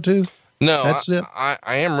trying to go to? No, That's it. I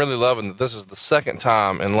am really loving that this is the second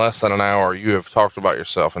time in less than an hour you have talked about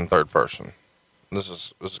yourself in third person. This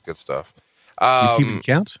is good stuff. You keeping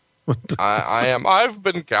count? I am. I've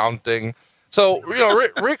been counting. So,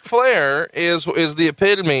 Ric Flair is the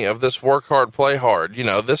epitome of this work hard, play hard.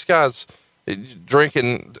 This guy's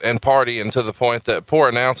drinking and partying to the point that poor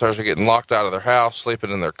announcers are getting locked out of their house,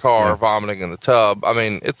 sleeping in their car, vomiting in the tub. I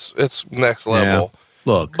mean, it's next level. Yeah.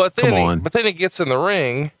 Look, but then he gets in the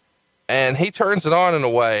ring and he turns it on in a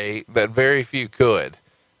way that very few could.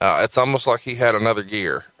 It's almost like he had another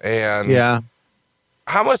gear. And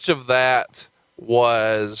how much of that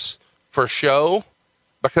was for show?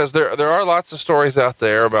 Because there are lots of stories out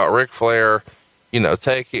there about Ric Flair,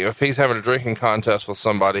 if he's having a drinking contest with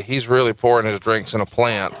somebody, he's really pouring his drinks in a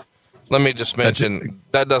plant. Let me just mention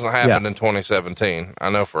that doesn't happen in 2017. I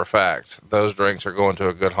know for a fact those drinks are going to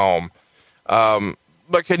a good home.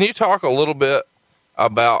 But can you talk a little bit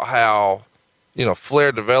about how,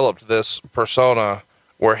 Flair developed this persona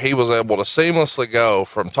where he was able to seamlessly go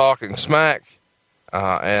from talking smack,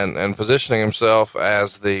 and positioning himself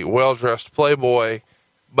as the well-dressed playboy,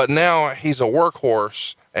 but now he's a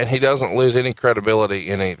workhorse and he doesn't lose any credibility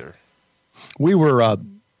in either. We were, a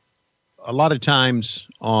lot of times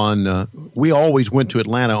we always went to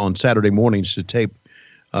Atlanta on Saturday mornings to tape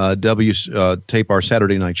our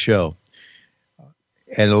Saturday night show.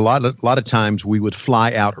 And a lot of times we would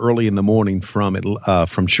fly out early in the morning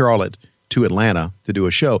from Charlotte to Atlanta to do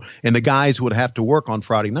a show. And the guys would have to work on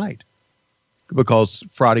Friday night because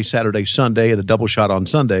Friday, Saturday, Sunday, and a double shot on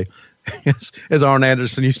Sunday, as Arn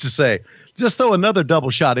Anderson used to say, just throw another double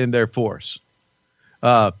shot in there for us.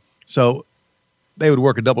 So they would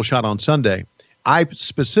work a double shot on Sunday. I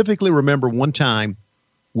specifically remember one time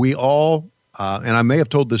we all, and I may have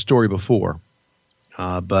told this story before,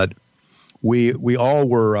 but we all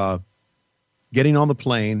were getting on the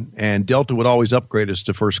plane, and Delta would always upgrade us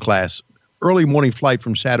to first class. Early morning flight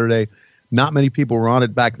from Saturday. Not many people were on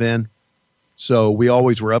it back then, so we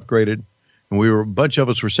always were upgraded. And a bunch of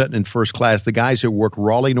us were sitting in first class. The guys that worked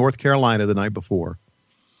Raleigh, North Carolina the night before.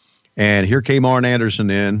 And here came Arn Anderson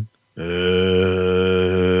in,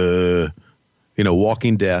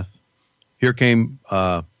 Walking Death. Here came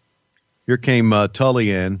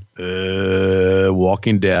Tully in,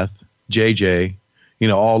 Walking Death. JJ,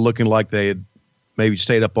 all looking like they had maybe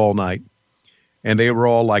stayed up all night. And they were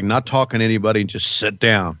all like not talking to anybody and just sit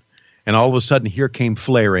down. And all of a sudden, here came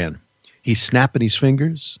Flair in. He's snapping his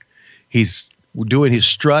fingers. He's doing his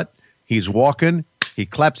strut. He's walking. He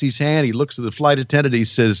claps his hand. He looks at the flight attendant. He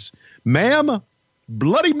says, "Ma'am,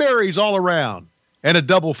 Bloody Marys all around and a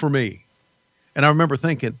double for me." And I remember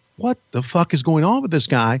thinking, what the fuck is going on with this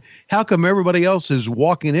guy? How come everybody else is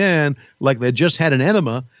walking in like they just had an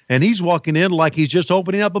enema and he's walking in like he's just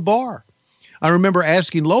opening up a bar? I remember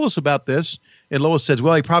asking Lois about this, and Lois says,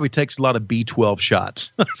 well, he probably takes a lot of B12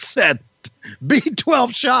 shots. I said,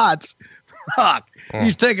 B12 shots? Fuck.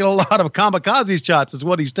 He's taking a lot of kamikaze shots is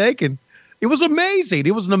what he's taking. It was amazing.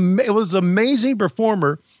 It was an amazing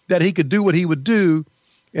performer that he could do what he would do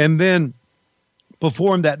and then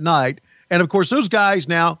perform that night. And, of course, those guys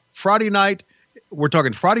now, Friday night, we're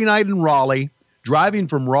talking Friday night in Raleigh, driving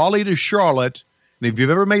from Raleigh to Charlotte. And if you've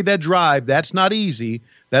ever made that drive, that's not easy.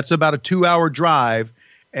 That's about a 2-hour drive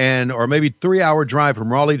or maybe 3-hour drive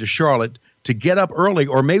from Raleigh to Charlotte to get up early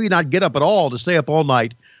or maybe not get up at all to stay up all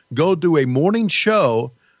night, go do a morning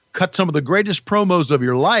show, cut some of the greatest promos of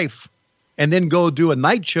your life, and then go do a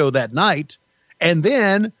night show that night. And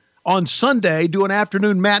then on Sunday, do an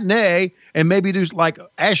afternoon matinee and maybe do like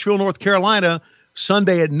Asheville, North Carolina,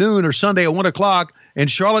 Sunday at noon or Sunday at 1 o'clock, and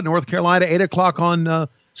Charlotte, North Carolina, 8 o'clock on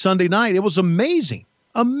Sunday night. It was amazing.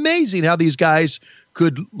 Amazing how these guys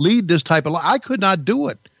could lead this type of life. I could not do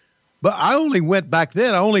it. But I only went back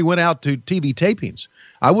then. I only went out to TV tapings.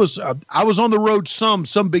 I was on the road some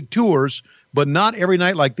big tours, but not every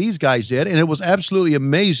night like these guys did. And it was absolutely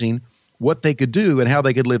amazing what they could do and how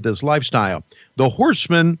they could live this lifestyle. The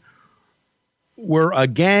Horsemen were a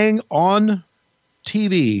gang on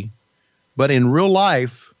TV, but in real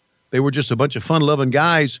life, they were just a bunch of fun-loving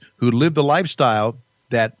guys who lived the lifestyle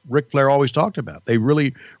that Ric Flair always talked about. They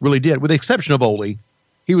really, really did, with the exception of Ole.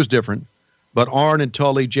 He was different. But Arn and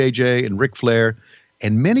Tully, JJ, and Ric Flair,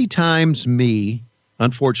 and many times me,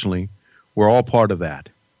 unfortunately, were all part of that.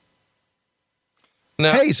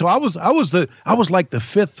 Now, hey, so I was like the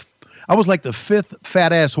fifth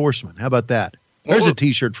fat ass horseman. How about that? There's a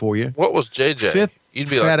T-shirt for you. What was JJ? You'd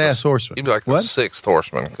be fat like ass horseman. You'd be like the sixth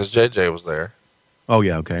horseman because JJ was there. Oh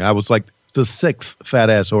yeah, okay. I was like the sixth fat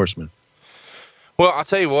ass horseman. Well, I'll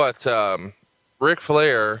tell you what, Ric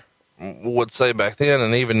Flair would say back then,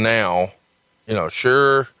 and even now,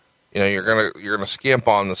 sure, you're gonna skimp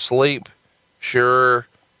on the sleep. Sure,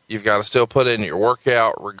 you've got to still put in your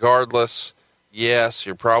workout regardless. Yes,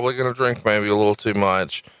 you're probably going to drink maybe a little too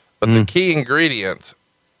much, but the key ingredient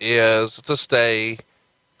is to stay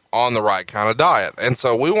on the right kind of diet. And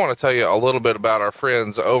so we want to tell you a little bit about our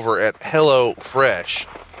friends over at HelloFresh.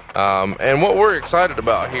 And what we're excited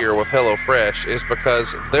about here with HelloFresh is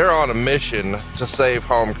because they're on a mission to save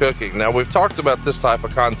home cooking. Now, we've talked about this type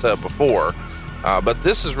of concept before, but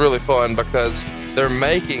this is really fun because they're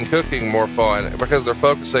making cooking more fun because they're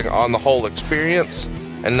focusing on the whole experience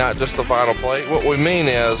and not just the final plate. What we mean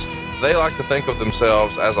is they like to think of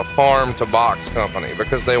themselves as a farm to box company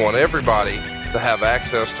because they want everybody to have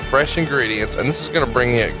access to fresh ingredients, and this is going to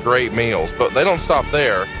bring you great meals. But they don't stop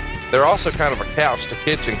there. They're also kind of a couch to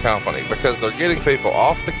kitchen company because they're getting people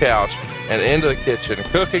off the couch and into the kitchen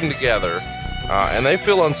cooking together, and they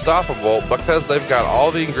feel unstoppable because they've got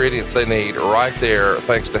all the ingredients they need right there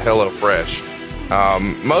thanks to HelloFresh.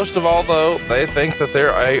 Most of all, though, they think that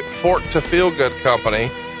they're a fork to feel good company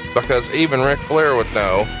because even Ric Flair would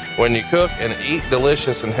know when you cook and eat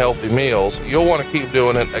delicious and healthy meals, you'll want to keep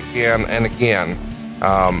doing it again and again.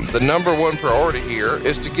 The number one priority here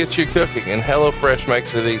is to get you cooking, and HelloFresh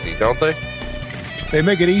makes it easy, don't they? They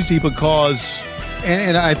make it easy because,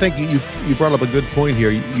 and I think you brought up a good point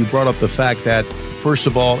here. You brought up the fact that, first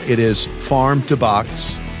of all, it is farm to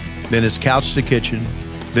box, then it's couch to kitchen,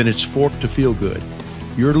 then it's fork to feel good.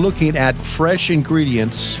 You're looking at fresh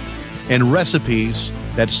ingredients and recipes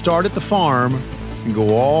that start at the farm and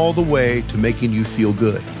go all the way to making you feel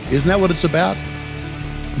good. Isn't that what it's about?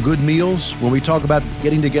 Good meals. When we talk about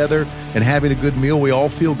getting together and having a good meal, we all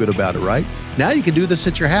feel good about it, right? Now you can do this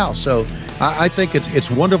at your house. So I think it's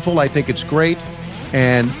wonderful. I think it's great.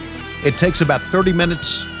 And it takes about 30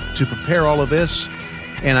 minutes to prepare all of this.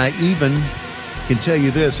 And I even can tell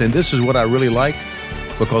you this, and this is what I really like,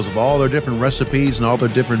 because of all their different recipes and all their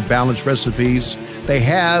different balanced recipes. They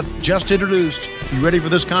have just introduced, you ready for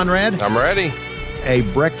this, Conrad? I'm ready. A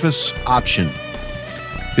breakfast option.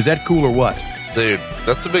 Is that cool or what? Dude,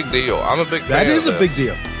 that's a big deal. I'm a big fan That is of a big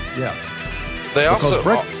deal. Yeah. They because also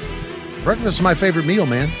breakfast is my favorite meal,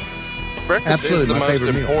 man. Breakfast Absolutely is the my most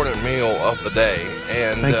favorite important meal of the day.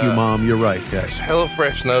 And thank you, Mom. You're right. Yes.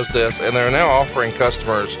 HelloFresh knows this, and they're now offering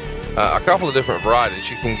customers a couple of different varieties.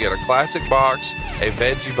 You can get a classic box, a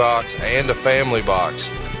veggie box, and a family box.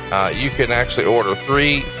 You can actually order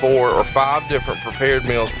 3, 4, or 5 different prepared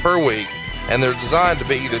meals per week, and they're designed to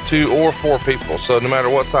be either 2 or 4 people. So no matter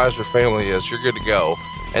what size your family is, you're good to go.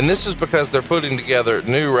 And this is because they're putting together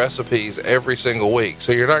new recipes every single week.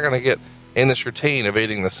 So you're not going to get in this routine of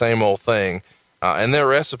eating the same old thing. And their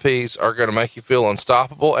recipes are going to make you feel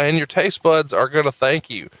unstoppable, and your taste buds are going to thank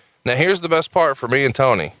you. Now, here's the best part for me and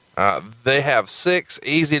Tony. They have 6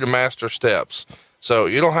 easy to master steps. So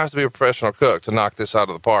you don't have to be a professional cook to knock this out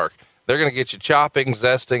of the park. They're going to get you chopping,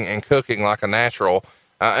 zesting, and cooking like a natural.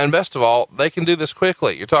 And best of all, they can do this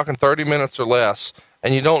quickly. You're talking 30 minutes or less,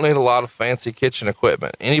 and you don't need a lot of fancy kitchen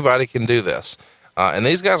equipment. Anybody can do this. And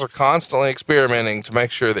these guys are constantly experimenting to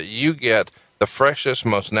make sure that you get the freshest,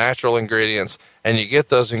 most natural ingredients, and you get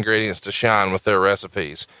those ingredients to shine with their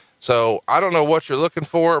recipes. So I don't know what you're looking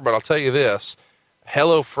for, but I'll tell you this.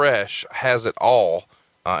 HelloFresh has it all,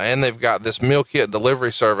 and they've got this meal kit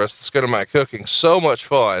delivery service that's going to make cooking so much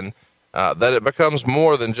fun that it becomes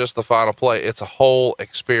more than just the final plate. It's a whole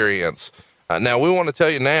experience. Now, we want to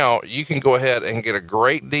tell you now, you can go ahead and get a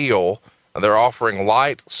great deal. They're offering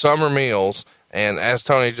light summer meals, and as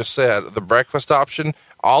Tony just said, the breakfast option,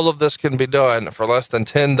 all of this can be done for less than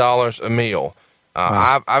 $10 a meal.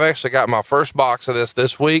 I've actually got my first box of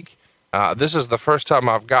this week. This is the first time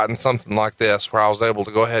I've gotten something like this where I was able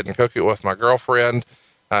to go ahead and cook it with my girlfriend.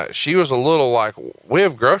 She was a little like, we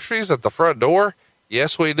have groceries at the front door?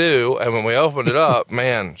 Yes, we do. And when we opened it up,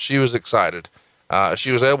 man, she was excited.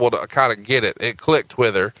 She was able to kind of get it. It clicked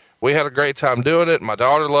with her. We had a great time doing it. My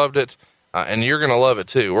daughter loved it. And you're going to love it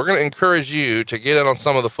too. We're going to encourage you to get in on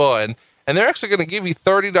some of the fun. And they're actually going to give you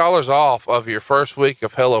 $30 off of your first week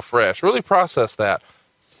of HelloFresh. Really process that.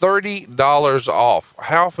 $30 off.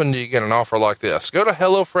 How often do you get an offer like this? Go to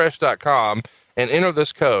HelloFresh.com and enter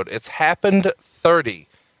this code. It's happened30.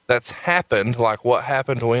 That's happened, like what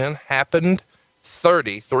happened when? Happened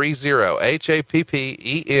 30, 30,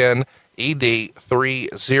 HAPPENED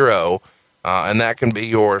 30. And that can be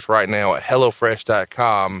yours right now at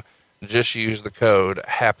HelloFresh.com. Just use the code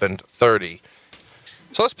happened30.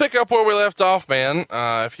 So let's pick up where we left off, man.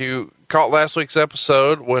 If you caught last week's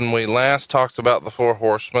episode, when we last talked about the Four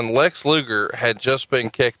Horsemen, Lex Luger had just been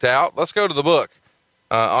kicked out. Let's go to the book.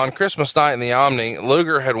 On Christmas night in the Omni,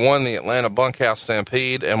 Luger had won the Atlanta Bunkhouse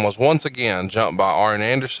Stampede and was once again jumped by Arn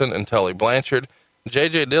Anderson and Tully Blanchard.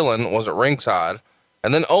 J.J. Dillon was at ringside.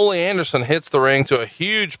 And then Ole Anderson hits the ring to a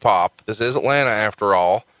huge pop. This is Atlanta after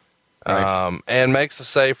all. Right. And makes the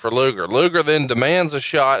save for Luger. Luger then demands a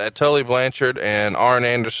shot at Tully Blanchard and Arn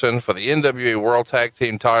Anderson for the NWA World Tag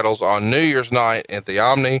Team titles on New Year's night at the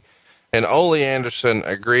Omni. And Ole Anderson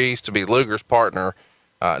agrees to be Luger's partner.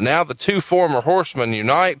 Now the two former Horsemen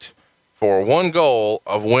unite for one goal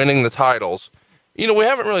of winning the titles. You know, we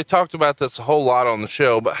haven't really talked about this a whole lot on the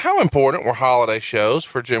show, but how important were holiday shows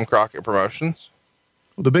for Jim Crockett Promotions?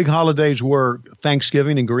 Well, the big holidays were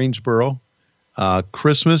Thanksgiving in Greensboro,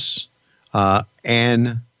 Christmas,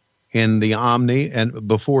 and in the Omni. And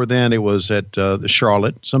before then it was at the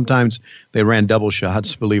Charlotte. Sometimes they ran double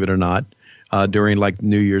shots, believe it or not. During like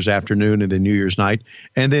New Year's afternoon and then New Year's night,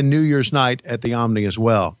 and then New Year's night at the Omni as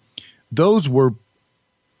well. Those were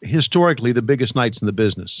historically the biggest nights in the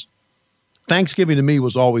business. Thanksgiving to me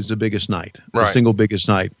was always the biggest night, right. The single biggest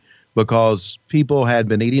night, because people had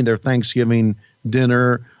been eating their Thanksgiving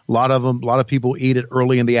dinner. A lot of people eat it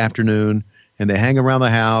early in the afternoon and they hang around the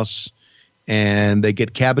house and they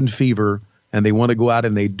get cabin fever and they want to go out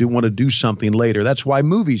and they do want to do something later. That's why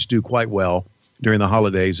movies do quite well during the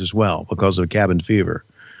holidays as well, because of cabin fever.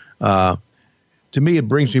 To me, it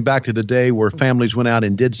brings me back to the day where families went out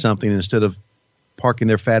and did something instead of parking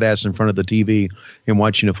their fat ass in front of the TV and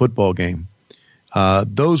watching a football game.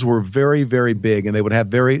 Those were very, very big, and they would have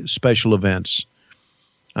very special events.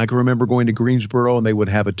 I can remember going to Greensboro, and they would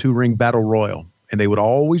have a 2-ring battle royal, and they would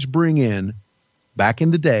always bring in, back in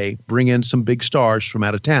the day, some big stars from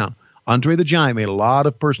out of town. Andre the Giant made a lot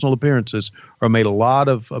of personal appearances, or made a lot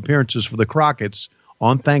of appearances for the Crockett's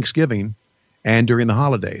on Thanksgiving and during the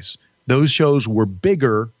holidays. Those shows were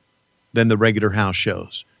bigger than the regular house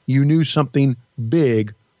shows. You knew something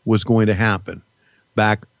big was going to happen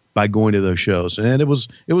back by going to those shows. And it was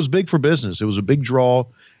big for business. It was a big draw.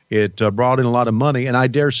 It brought in a lot of money. And I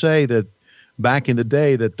dare say that back in the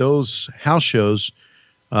day that those house shows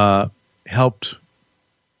helped,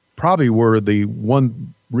 probably were the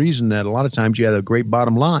one reason that a lot of times you had a great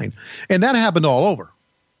bottom line. And that happened all over,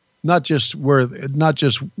 not just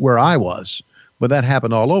where I was, but that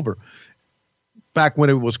happened all over. Back when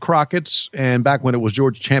it was Crockett's and back when it was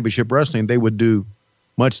Georgia Championship Wrestling, they would do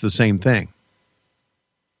much the same thing.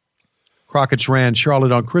 Crockett's ran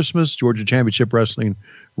Charlotte on Christmas. Georgia Championship Wrestling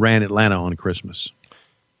ran Atlanta on Christmas.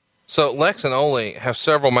 So Lex and Ole have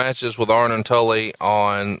several matches with Arn and Tully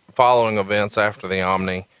on following events after the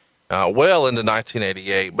Omni, well into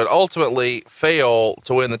 1988, but ultimately fail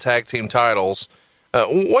to win the tag team titles.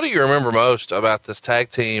 What do you remember most about this tag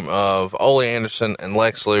team of Ole Anderson and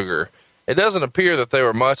Lex Luger? It doesn't appear that they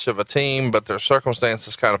were much of a team, but their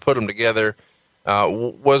circumstances kind of put them together.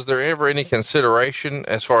 Was there ever any consideration,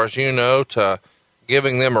 as far as you know, to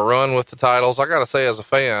giving them a run with the titles? I got to say, as a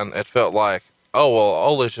fan, it felt like, oh, well,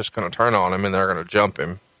 Ole's just going to turn on him and they're going to jump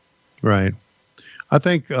him. Right. I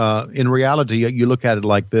think in reality, you look at it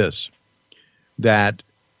like this, that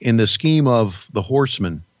in the scheme of the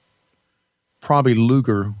Horsemen, probably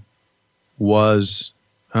Luger was,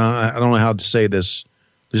 I don't know how to say this.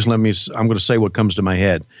 I'm going to say what comes to my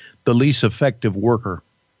head. The least effective worker.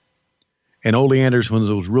 And Ole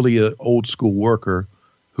Anderson was really an old school worker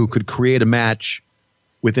who could create a match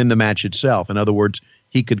within the match itself. In other words,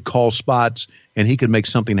 he could call spots and he could make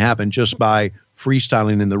something happen just by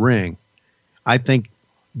freestyling in the ring. I think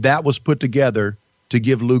that was put together to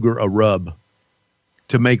give Luger a rub,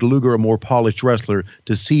 to make Luger a more polished wrestler,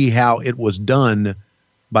 to see how it was done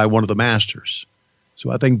by one of the masters.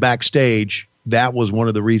 So I think backstage, that was one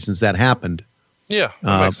of the reasons that happened. Yeah,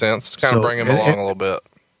 that makes sense. Kind of bring him along a little bit.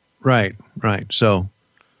 Right. So,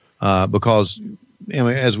 because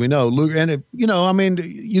as we know, Luger, and you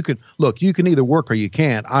can either work or you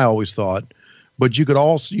can't. I always thought, but you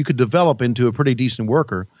could develop into a pretty decent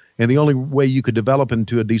worker. And the only way you could develop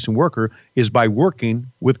into a decent worker is by working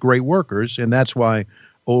with great workers. And that's why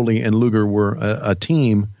Ole and Luger were a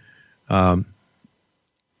team.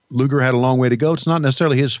 Luger had a long way to go. It's not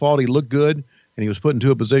necessarily his fault. He looked good, and he was put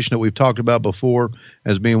into a position that we've talked about before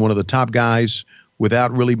as being one of the top guys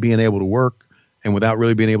without really being able to work and without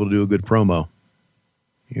really being able to do a good promo.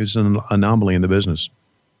 He was an anomaly in the business.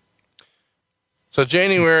 So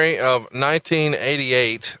January of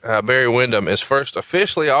 1988, Barry Windham is first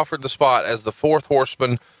officially offered the spot as the fourth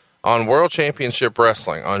Horseman on World Championship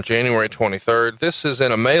Wrestling on January 23rd. This is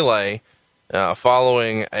in a melee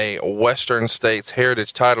following a Western States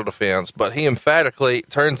Heritage title defense, but he emphatically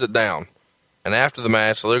turns it down. And after the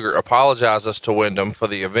match, Luger apologizes to Wyndham for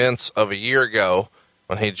the events of a year ago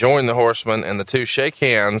when he joined the Horsemen, and the two shake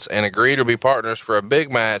hands and agree to be partners for a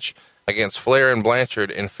big match against Flair and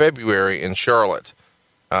Blanchard in February in Charlotte.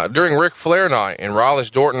 During Ric Flair night in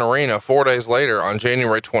Raleigh's Dorton Arena 4 days later on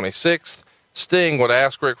January 26th, Sting would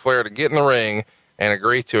ask Ric Flair to get in the ring and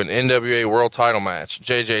agree to an NWA World title match.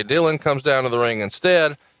 J.J. Dillon comes down to the ring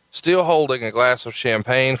instead, still holding a glass of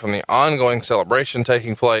champagne from the ongoing celebration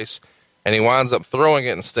taking place, and he winds up throwing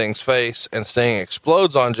it in Sting's face, and Sting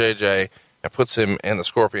explodes on JJ and puts him in the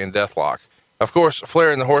Scorpion Deathlock. Of course,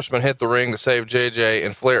 Flair and the Horsemen hit the ring to save JJ,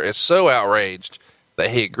 and Flair is so outraged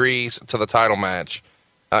that he agrees to the title match.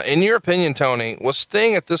 In your opinion, Tony, was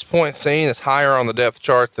Sting at this point seen as higher on the depth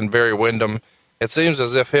chart than Barry Windham? It seems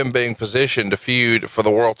as if him being positioned to feud for the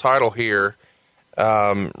world title here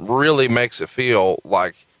really makes it feel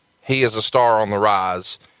like he is a star on the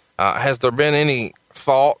rise. Has there been any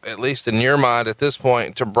thought, at least in your mind at this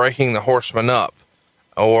point, to breaking the Horsemen up?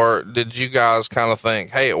 Or did you guys kind of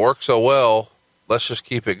think, hey, it works so well, let's just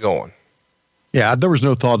keep it going? Yeah, there was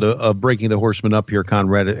no thought of breaking the Horsemen up here,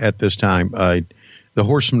 Conrad, at this time. The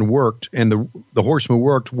Horsemen worked, and the Horsemen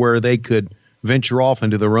worked where they could venture off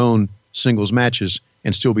into their own singles matches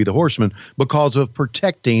and still be the Horsemen because of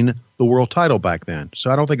protecting the world title back then.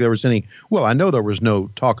 So I don't think there was I know there was no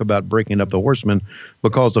talk about breaking up the Horsemen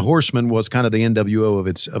because the Horsemen was kind of the NWO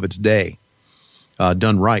of its day,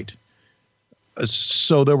 done right.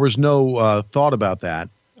 So there was no thought about that.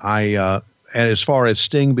 And as far as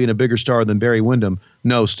Sting being a bigger star than Barry Windham,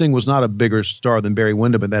 no, Sting was not a bigger star than Barry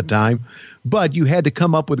Windham at that time, but you had to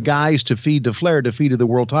come up with guys to feed to Flair to feed to the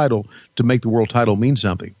world title to make the world title mean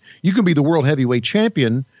something. You can be the world heavyweight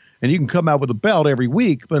champion and you can come out with a belt every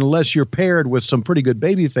week, but unless you're paired with some pretty good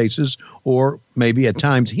baby faces or maybe at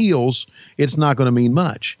times heels, it's not going to mean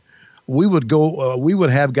much. We would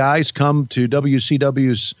have guys come to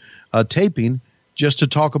WCW's taping just to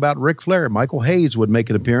talk about Ric Flair. Michael Hayes would make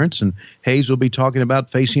an appearance, and Hayes would be talking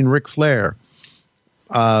about facing Ric Flair.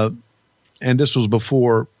 And this was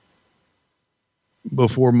before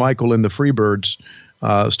Michael and the Freebirds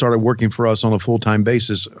started working for us on a full-time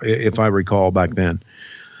basis, if I recall back then.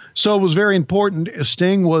 So it was very important.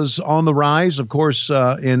 Sting was on the rise, of course,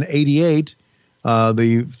 in '88,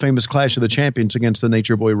 the famous Clash of the Champions against the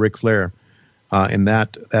Nature Boy Ric Flair in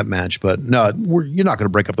that match. But no, you're not going to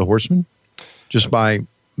break up the Horsemen just by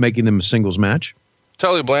making them a singles match.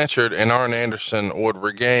 Tully Blanchard and Arn Anderson would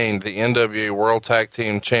regain the NWA World Tag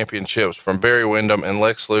Team Championships from Barry Windham and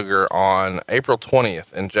Lex Luger on April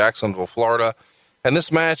 20th in Jacksonville, Florida. And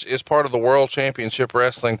this match is part of the World Championship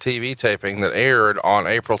Wrestling TV taping that aired on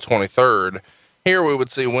April 23rd. Here we would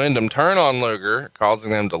see Windham turn on Luger,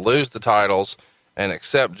 causing them to lose the titles and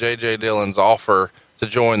accept J.J. Dillon's offer to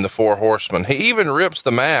join the Four Horsemen. He even rips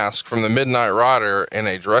the mask from the Midnight Rider in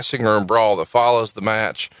a dressing room brawl that follows the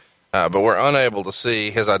match, but we're unable to see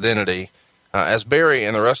his identity. As Barry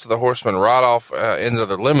and the rest of the Horsemen ride off into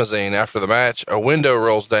the limousine after the match, a window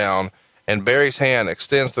rolls down, and Barry's hand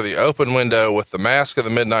extends through the open window with the mask of the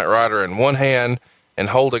Midnight Rider in one hand and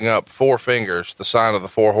holding up 4 fingers, the sign of the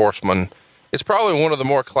Four Horsemen. It's probably one of the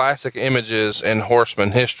more classic images in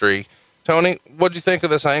Horseman history. Tony, what did you think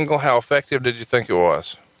of this angle? How effective did you think it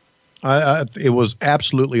was? It was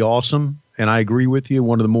absolutely awesome, and I agree with you.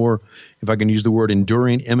 One of the more, if I can use the word,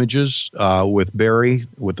 enduring images with Barry,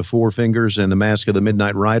 with the 4 fingers and the mask of the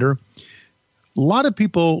Midnight Rider. A lot of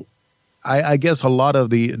people, I guess a lot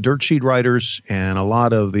of the dirt sheet writers and a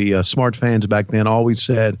lot of the smart fans back then always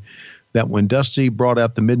said that when Dusty brought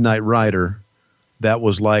out the Midnight Rider, that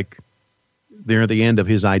was like near the end of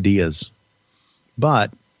his ideas.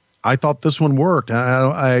 But I thought this one worked.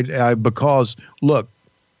 Because look,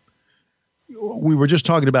 we were just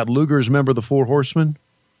talking about Luger as member of the Four Horsemen,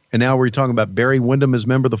 and now we're talking about Barry Windham as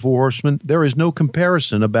member of the Four Horsemen. There is no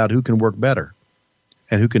comparison about who can work better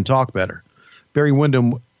and who can talk better. Barry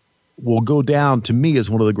Windham will go down to me as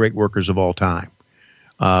one of the great workers of all time.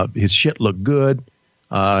 His shit looked good.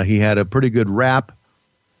 He had a pretty good rap,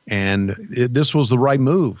 and this was the right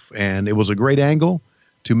move, and it was a great angle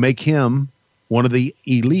to make him one of the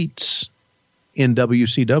elites in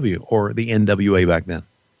WCW, or the NWA back then.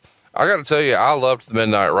 I got to tell you, I loved the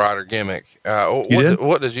Midnight Rider gimmick.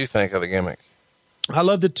 What did you think of the gimmick? I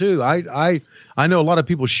loved it too. I know a lot of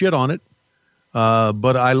people shit on it,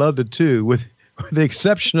 but I loved it too, with the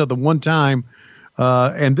exception of the one time.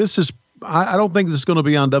 And this is, I don't think this is going to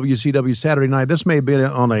be on WCW Saturday night. This may have been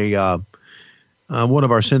on a one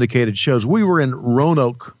of our syndicated shows. We were in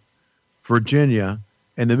Roanoke, Virginia,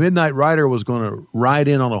 and the Midnight Rider was going to ride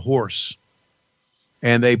in on a horse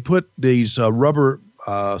and they put these rubber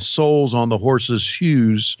soles on the horse's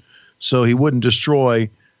shoes so he wouldn't destroy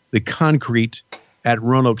the concrete at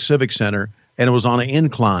Roanoke Civic Center, and it was on an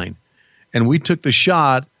incline. And we took the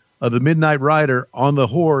shot of the Midnight Rider on the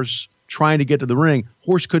horse trying to get to the ring.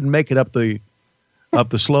 Horse couldn't make it up the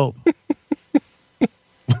slope.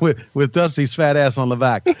 with Dusty's fat ass on the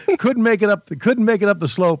back. Couldn't make it up the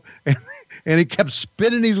slope, and he kept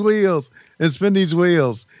spinning these wheels.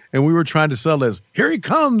 And we were trying to sell this. Here he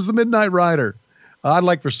comes, the Midnight Rider. I'd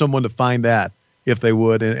like for someone to find that, if they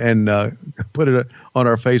would, and put it on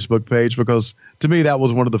our Facebook page, because to me that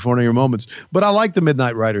was one of the funnier moments. But I like the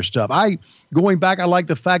Midnight Rider stuff. Going back, I like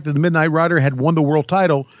the fact that the Midnight Rider had won the world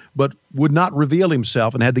title, but would not reveal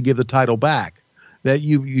himself and had to give the title back. That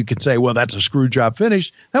you could say, well, that's a screw job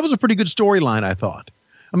finish. That was a pretty good storyline, I thought.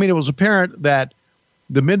 I mean, it was apparent that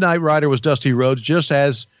the Midnight Rider was Dusty Rhodes, just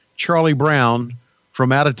as Charlie Brown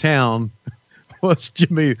from out of town was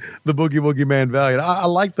Jimmy the Boogie Woogie Man Valiant. I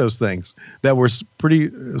like those things that were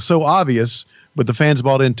so obvious, but the fans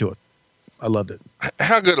bought into it. I loved it.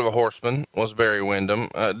 How good of a horseman was Barry Windham?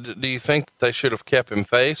 Do you think that they should have kept him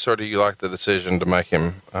face, or do you like the decision to make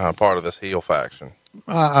him part of this heel faction?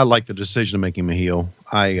 I like the decision to make him a heel.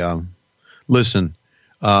 Listen,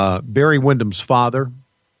 Barry Windham's father,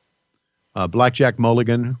 Blackjack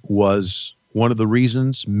Mulligan, was one of the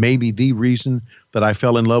reasons, maybe the reason, that I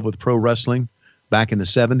fell in love with pro wrestling back in the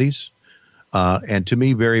 70s. And to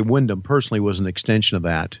me, Barry Windham personally was an extension of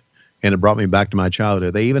that. And it brought me back to my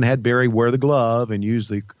childhood. They even had Barry wear the glove and use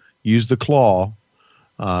the claw.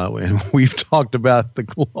 And we've talked about the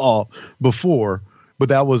claw before, but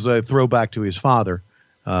that was a throwback to his father.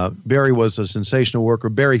 Barry was a sensational worker.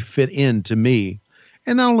 Barry fit in to me.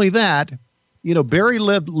 And not only that, Barry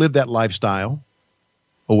lived that lifestyle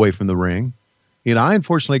away from the ring. I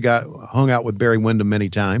unfortunately hung out with Barry Windham many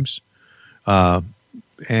times. So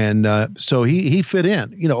he fit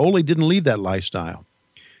in. Ole didn't leave that lifestyle.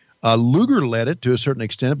 Luger led it to a certain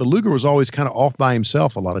extent, but Luger was always kind of off by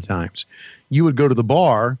himself a lot of times. You would go to the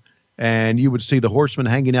bar and you would see the Horsemen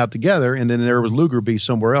hanging out together, and then there was Luger be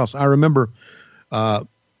somewhere else. I remember, I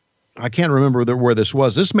can't remember where this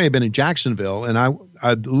was. This may have been in Jacksonville,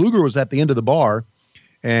 and Luger was at the end of the bar,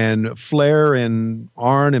 and Flair and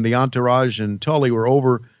Arn and the Entourage and Tully were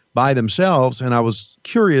over by themselves, and I was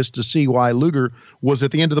curious to see why Luger was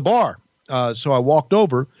at the end of the bar. So I walked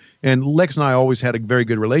over, and Lex and I always had a very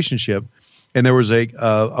good relationship, and there was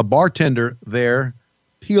a bartender there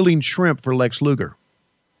peeling shrimp for Lex Luger.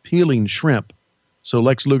 Peeling shrimp. So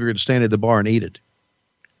Lex Luger could stand at the bar and eat it.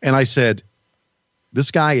 And I said, this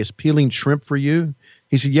guy is peeling shrimp for you?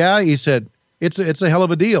 He said, yeah. He said, it's a hell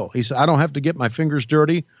of a deal. He said, I don't have to get my fingers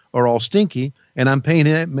dirty or all stinky, and I'm paying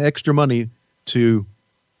him extra money to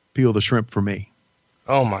peel the shrimp for me.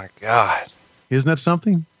 Oh, my God. Isn't that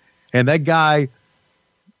something? And that guy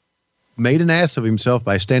made an ass of himself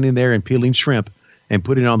by standing there and peeling shrimp and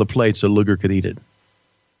putting it on the plate so Luger could eat it.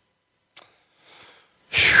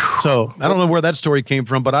 So I don't know where that story came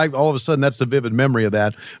from, but all of a sudden that's a vivid memory of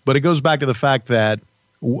that. But it goes back to the fact that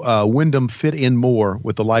Windham fit in more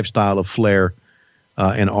with the lifestyle of Flair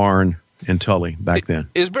and Arn and Tully back then.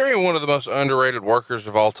 Is Barry one of the most underrated workers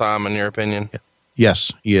of all time, in your opinion?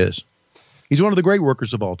 Yes, he is. He's one of the great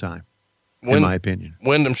workers of all time. In my opinion.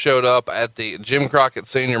 Windham showed up at the Jim Crockett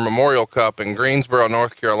Sr. Memorial Cup in Greensboro,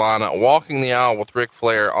 North Carolina, walking the aisle with Ric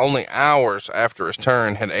Flair only hours after his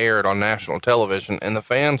turn had aired on national television, and the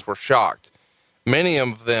fans were shocked. Many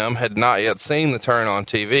of them had not yet seen the turn on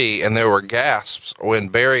TV, and there were gasps when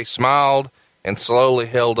Barry smiled and slowly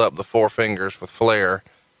held up the four fingers with Flair.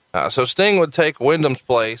 So Sting would take Windham's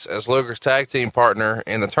place as Luger's tag team partner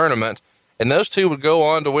in the tournament, and those two would go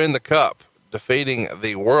on to win the cup, defeating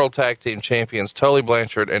the World Tag Team Champions Tully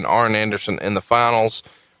Blanchard and Arn Anderson in the finals.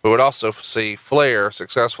 We would also see Flair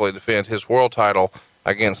successfully defend his world title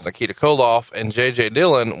against Nikita Koloff, and J.J.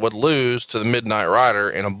 Dillon would lose to the Midnight Rider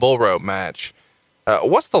in a bull rope match.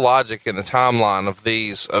 What's the logic in the timeline of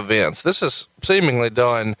these events? This is seemingly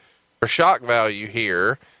done for shock value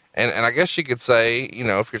here, and I guess you could say,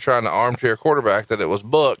 if you're trying to armchair quarterback, that it was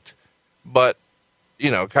booked, but,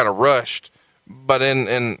 kind of rushed. But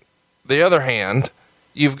in the other hand,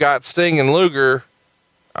 you've got Sting and Luger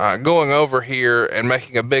going over here and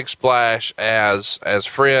making a big splash as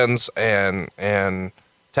friends and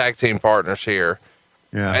tag team partners here.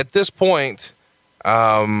 Yeah. At this point,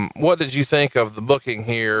 what did you think of the booking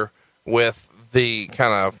here with the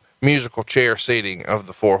kind of musical chair seating of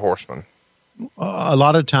the Four Horsemen? A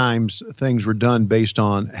lot of times things were done based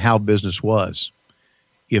on how business was.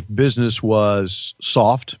 If business was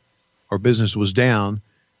soft or business was down,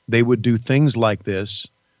 they would do things like this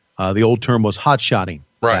The old term was hot-shotting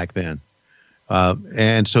back then.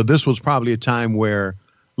 And so this was probably a time where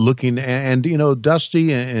looking, and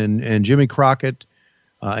Dusty and Jimmy Crockett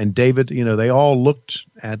and David, they all looked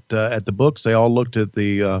at the books. They all looked at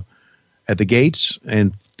the gates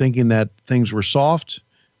and thinking that things were soft.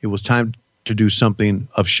 It was time to do something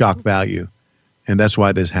of shock value. And that's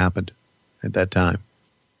why this happened at that time.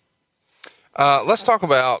 Let's talk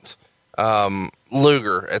about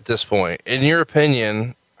Luger at this point. In your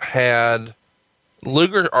opinion, had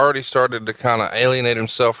Luger already started to kind of alienate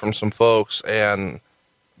himself from some folks? And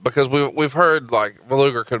because we've heard like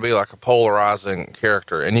Luger could be like a polarizing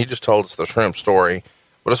character, and you just told us the shrimp story.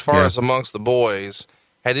 But as far as amongst the boys,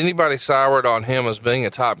 had anybody soured on him as being a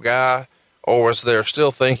top guy, or was there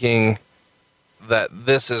still thinking that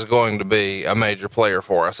this is going to be a major player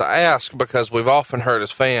for us? I ask because we've often heard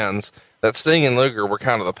as fans that Sting and Luger were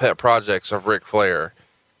kind of the pet projects of Ric Flair.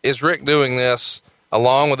 Is Rick doing this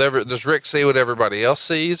along with does Rick see what everybody else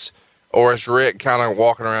sees? Or is Rick kind of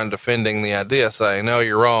walking around defending the idea, saying, no,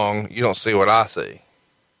 you're wrong, you don't see what I see?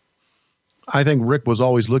 I think Rick was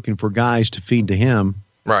always looking for guys to feed to him.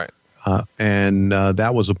 Right. And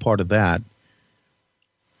that was a part of that.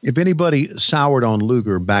 If anybody soured on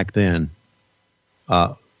Luger back then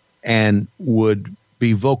and would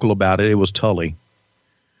be vocal about it, it was Tully.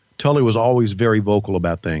 Tully was always very vocal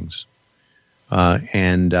about things.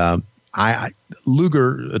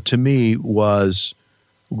 Luger, to me, was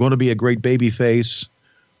going to be a great baby face.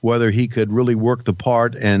 Whether he could really work the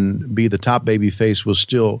part and be the top baby face was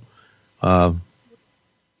still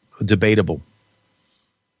debatable.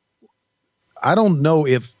 I don't know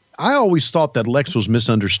if I always thought that Lex was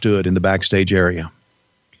misunderstood in the backstage area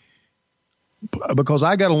because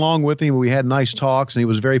I got along with him. We had nice talks and he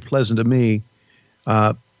was very pleasant to me.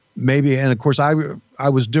 Maybe. And of course I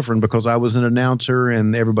was different because I was an announcer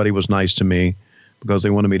and everybody was nice to me because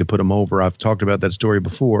they wanted me to put him over. I've talked about that story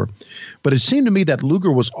before, but it seemed to me that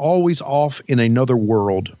Luger was always off in another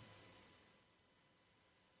world.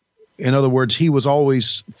 In other words, he was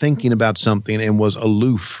always thinking about something and was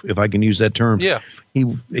aloof, if I can use that term. Yeah.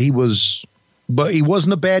 He was, but he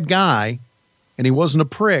wasn't a bad guy and he wasn't a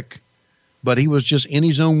prick, but he was just in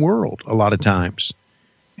his own world a lot of times.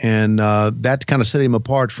 And that kind of set him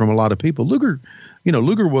apart from a lot of people. Luger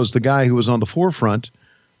was the guy who was on the forefront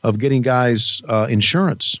of getting guys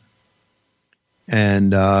insurance.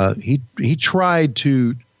 And he tried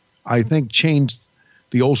to, I think, change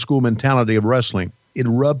the old school mentality of wrestling. It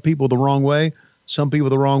rubbed people the wrong way, some people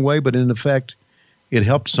the wrong way, but in effect, it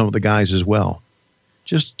helped some of the guys as well.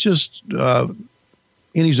 Just in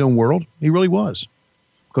his own world, he really was.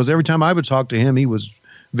 Because every time I would talk to him, he was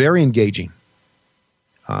very engaging.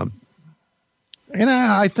 And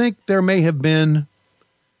I think there may have been,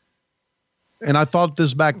 and I thought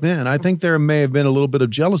this back then, I think there may have been a little bit of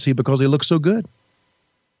jealousy because he looked so good.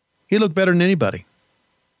 He looked better than anybody.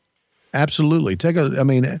 Absolutely.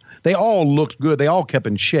 They all looked good. They all kept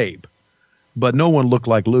in shape, but no one looked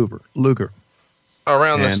like Luger.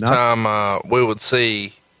 Around this time, we would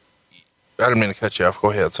see, I didn't mean to cut you off.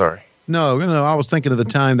 Go ahead. Sorry. No, I was thinking of the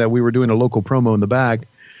time that we were doing a local promo in the back.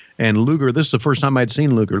 And Luger, this is the first time I'd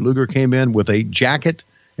seen Luger. Luger came in with a jacket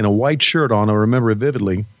and a white shirt on. I remember it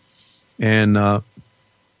vividly. And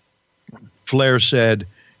Flair said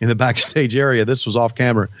in the backstage area, this was off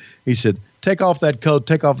camera, he said, take off that coat,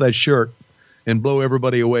 take off that shirt, and blow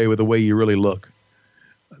everybody away with the way you really look.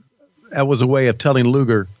 That was a way of telling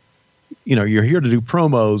Luger, you're here to do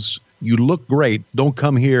promos. You look great. Don't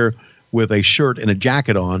come here with a shirt and a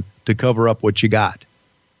jacket on to cover up what you got.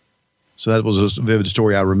 So that was a vivid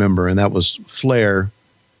story I remember, and that was Flair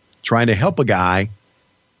trying to help a guy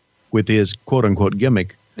with his quote-unquote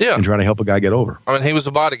gimmick and trying to help a guy get over. I mean, he was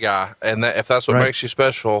a body guy, and if that's what makes you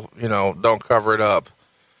special, don't cover it up.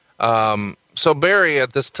 So Barry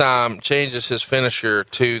at this time changes his finisher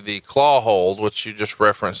to the claw hold, which you just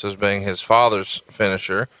referenced as being his father's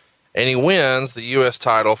finisher, and he wins the U.S.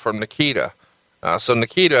 title from Nikita. So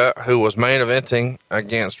Nikita, who was main eventing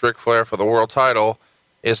against Ric Flair for the world title,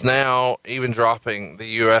 is now even dropping the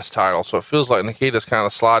U.S. title. So it feels like Nikita's kind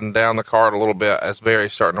of sliding down the card a little bit as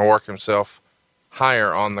Barry's starting to work himself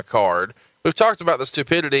higher on the card. We've talked about the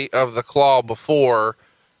stupidity of the claw before,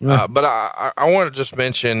 but I want to just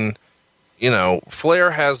mention,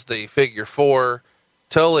 Flair has the figure four,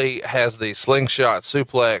 Tully has the slingshot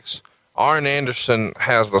suplex, Arn Anderson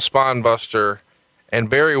has the spine buster, and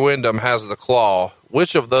Barry Windham has the claw.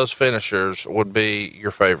 Which of those finishers would be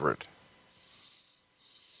your favorite?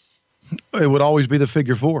 It would always be the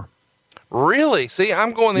figure four. Really? See,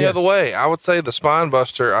 I'm going the other way. I would say the spine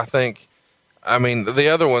buster, I think, I mean, the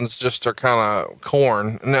other ones just are kind of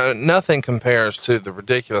corn. No, nothing compares to the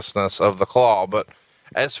ridiculousness of the claw, but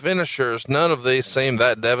as finishers, none of these seem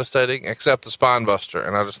that devastating except the spine buster.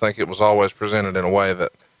 And I just think it was always presented in a way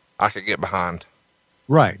that I could get behind.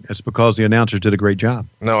 Right. That's because the announcers did a great job.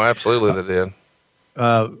 No, absolutely they did.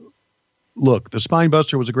 Look, the spine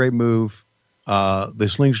buster was a great move. The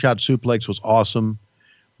slingshot suplex was awesome.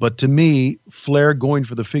 But to me, Flair going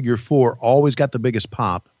for the figure four always got the biggest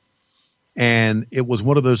pop. And it was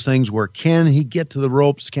one of those things where, can he get to the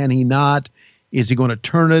ropes? Can he not? Is he going to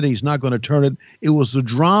turn it? He's not going to turn it. It was the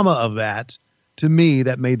drama of that, to me,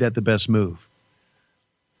 that made that the best move.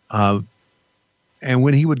 And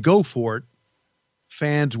when he would go for it,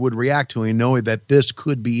 fans would react to him knowing that this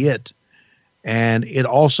could be it. And it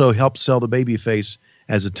also helped sell the babyface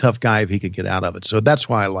as a tough guy if he could get out of it. So that's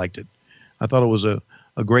why I liked it. I thought it was a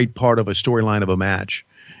great part of a storyline of a match.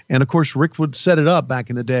 And, of course, Rick would set it up back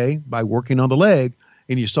in the day by working on the leg,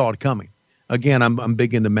 and you saw it coming. Again, I'm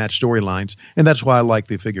big into match storylines, and that's why I like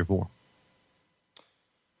the figure four.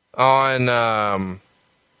 On the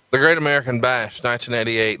Great American Bash,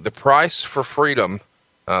 1988, The Price for Freedom,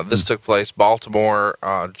 this took place Baltimore,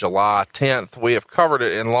 July 10th. We have covered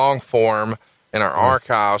it in long form in our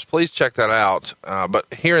archives. Please check that out. But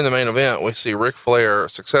here in the main event, we see Ric Flair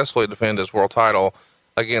successfully defend his world title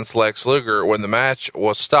against Lex Luger when the match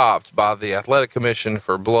was stopped by the Athletic Commission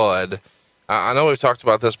for blood. I know we've talked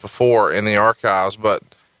about this before in the archives, but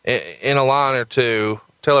in a line or two,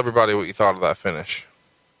 tell everybody what you thought of that finish.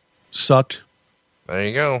 Sucked. There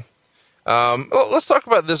you go. Let's talk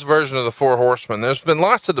about this version of the Four Horsemen. There's been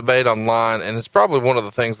lots of debate online, and it's probably one of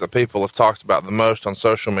the things that people have talked about the most on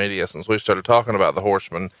social media since we started talking about the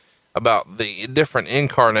Horsemen, about the different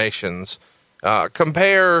incarnations.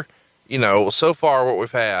 Compare, so far what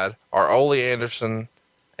we've had are Ole Anderson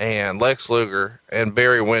and Lex Luger and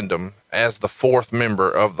Barry Windham as the fourth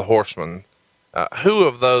member of the Horsemen. Who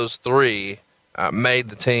of those three made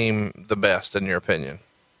the team the best, in your opinion?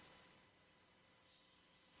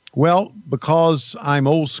 Well, because I'm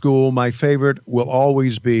old school, my favorite will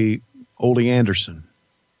always be Ole Anderson.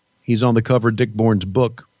 He's on the cover of Dick Bourne's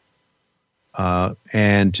book.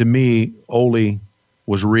 And to me, Ole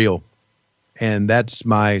was real. And that's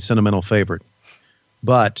my sentimental favorite.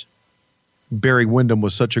 But Barry Windham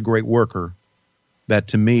was such a great worker that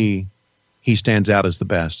to me, he stands out as the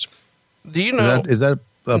best. Do you know? Is that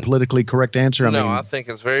a politically correct answer? I think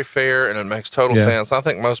it's very fair and it makes total sense. I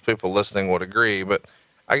think most people listening would agree, but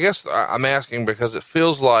I guess I'm asking because it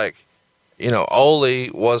feels like, Ole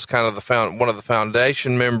was kind of one of the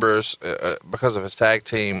foundation members because of his tag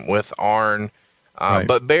team with Arn. Right.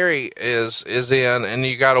 But Barry is in, and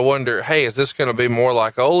you got to wonder, hey, is this going to be more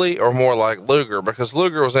like Ole or more like Luger? Because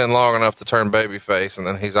Luger was in long enough to turn babyface, and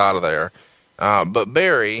then he's out of there. But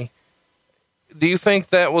Barry, do you think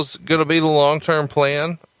that was going to be the long-term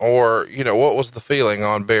plan? Or, what was the feeling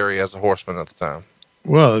on Barry as a Horseman at the time?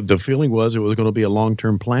 Well, the feeling was it was going to be a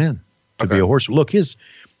long-term plan to be a Horseman. Look,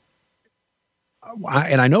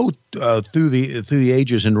 I know through the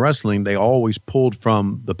ages in wrestling, they always pulled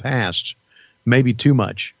from the past, maybe too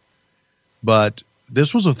much. But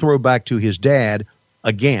this was a throwback to his dad,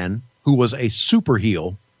 again, who was a super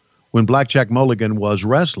heel when Blackjack Mulligan was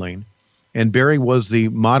wrestling, and Barry was the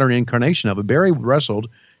modern incarnation of it. Barry wrestled,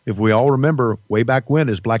 if we all remember, way back when,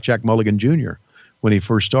 as Blackjack Mulligan Jr. when he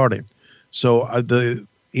first started. So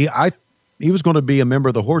he was going to be a member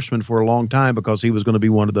of the Horsemen for a long time because he was going to be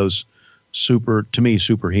one of those super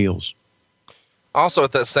heels. Also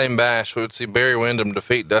at that same bash, we would see Barry Windham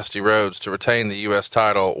defeat Dusty Rhodes to retain the U.S.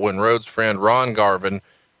 title when Rhodes' friend Ron Garvin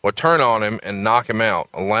would turn on him and knock him out,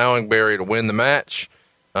 allowing Barry to win the match.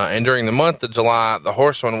 And during the month of July, the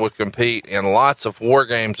Horsemen would compete in lots of War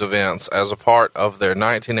Games events as a part of their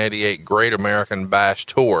 1988 Great American Bash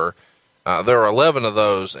Tour. There are 11 of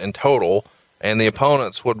those in total, and the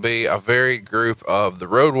opponents would be a varied group of the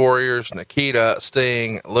Road Warriors, Nikita,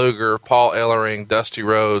 Sting, Luger, Paul Ellering, Dusty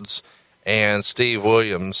Rhodes, and Steve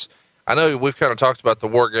Williams. I know we've kind of talked about the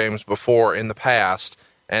War Games before in the past,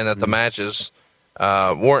 and that the matches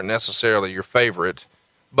weren't necessarily your favorite.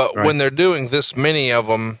 But when they're doing this many of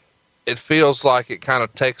them, it feels like it kind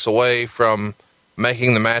of takes away from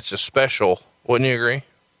making the matches special. Wouldn't you agree?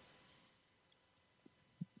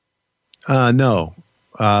 No.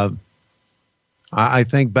 I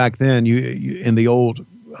think back then, you in the old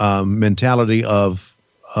mentality of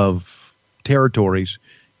territories,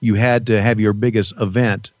 you had to have your biggest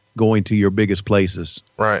event going to your biggest places.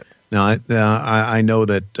 Right. Now, I know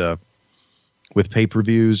that with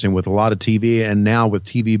pay-per-views and with a lot of TV, and now with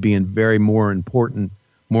TV being more important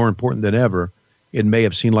than ever, it may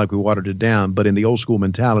have seemed like we watered it down. But in the old school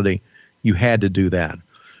mentality, You had to do that.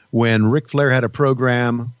 When Ric Flair had a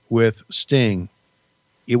program with Sting,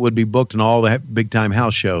 it would be booked in all the big-time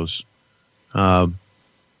house shows.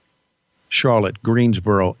 Charlotte,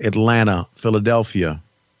 Greensboro, Atlanta, Philadelphia,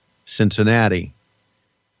 Cincinnati,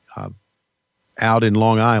 out in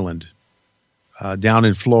Long Island, down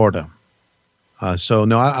in Florida. So,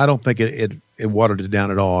 no, I don't think it watered it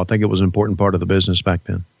down at all. I think it was an important part of the business back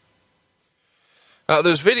then.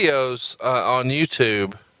 There's videos on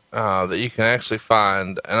YouTube that you can actually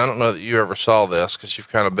find, and I don't know that you ever saw this because you've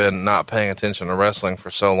kind of been not paying attention to wrestling for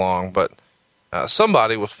so long, but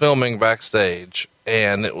somebody was filming backstage,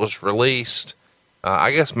 and it was released,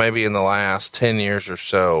 I guess maybe in the last 10 years or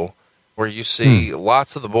so, where you see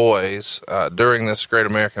lots of the boys during this Great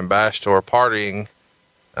American Bash tour partying,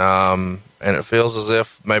 and it feels as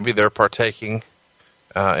if maybe they're partaking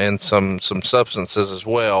in some substances as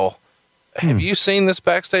well. Have you seen this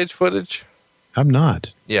backstage footage? I'm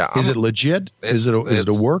not. Yeah. Is it legit? Is it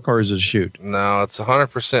a work or is it a shoot? No, it's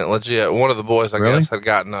 100% legit. One of the boys, I guess, had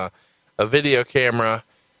gotten a video camera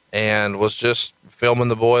and was just filming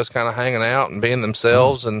the boys kind of hanging out and being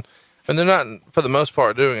themselves. And they're not, for the most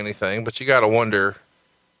part, doing anything, but you got to wonder.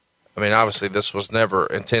 I mean, obviously this was never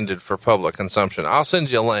intended for public consumption. I'll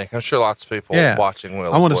send you a link. I'm sure lots of people watching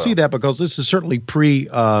will. I want to see that because this is certainly pre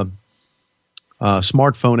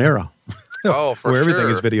smartphone era. Oh, for where sure.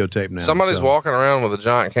 Everything is videotaped now. Somebody's walking around with a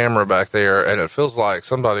giant camera back there, and it feels like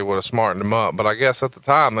somebody would have smartened him up. But I guess at the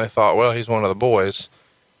time they thought, well, he's one of the boys.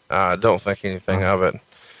 Don't think anything of it.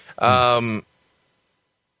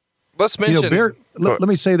 Let's mention. Let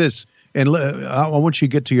me say this, and I want you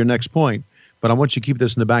to get to your next point, but I want you to keep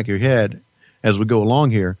this in the back of your head as we go along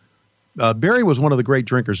here. Barry was one of the great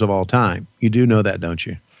drinkers of all time. You do know that, don't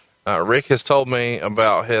you? Rick has told me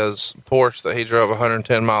about his Porsche that he drove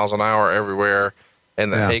 110 miles an hour everywhere,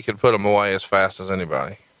 and that he could put them away as fast as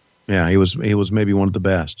anybody. Yeah, he was maybe one of the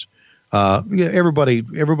best.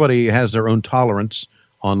 Everybody has their own tolerance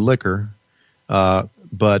on liquor,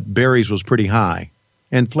 but Barry's was pretty high,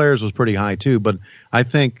 and Flair's was pretty high too. But I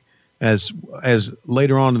think as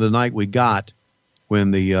later on in the night we got,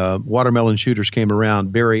 when the watermelon shooters came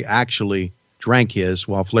around, Barry actually drank his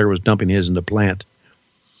while Flair was dumping his in the plant.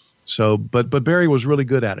 So, but Barry was really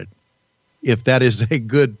good at it. If that is a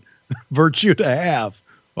good virtue to have,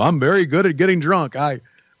 well, I'm very good at getting drunk.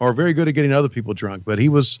 Or very good at getting other people drunk. But he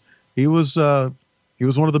was one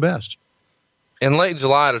of the best. In late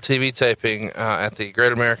July, at a TV taping at the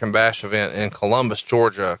Great American Bash event in Columbus,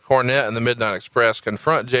 Georgia, Cornette and the Midnight Express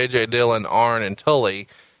confront J.J. Dillon, Arn, and Tully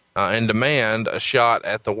and demand a shot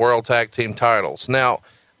at the World Tag Team titles. Now,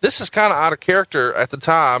 this is kind of out of character at the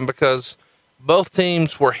time because both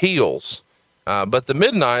teams were heels, but the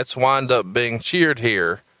Midnights wind up being cheered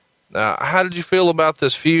here. How did you feel about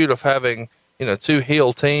this feud of having, two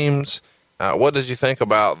heel teams? What did you think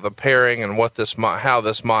about the pairing and how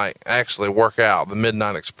this might actually work out? The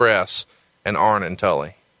Midnight Express and Arn and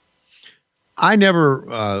Tully. I never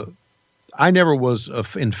was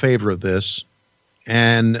in favor of this,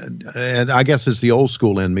 and I guess it's the old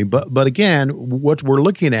school in me. But again, what we're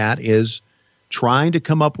looking at is trying to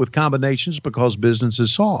come up with combinations because business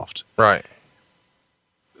is soft. Right.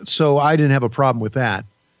 So I didn't have a problem with that.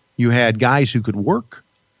 You had guys who could work.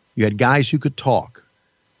 You had guys who could talk.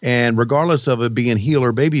 And regardless of it being heel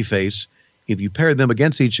or babyface, if you paired them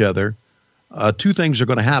against each other, two things are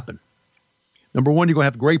going to happen. Number one, you're going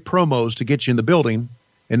to have great promos to get you in the building.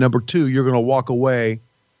 And number two, you're going to walk away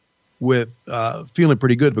with feeling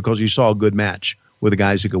pretty good because you saw a good match with the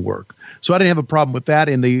guys who could work. So I didn't have a problem with that.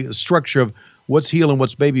 In the structure of what's heel and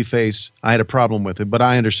what's babyface, I had a problem with it, but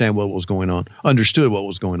I understood what was going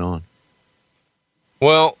on.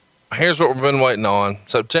 Well, here's what we've been waiting on.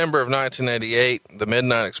 September of 1988, the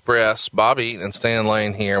Midnight Express, Bobby Eaton and Stan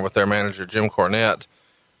Lane here with their manager Jim Cornette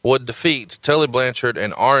would defeat Tully Blanchard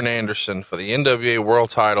and Arn Anderson for the NWA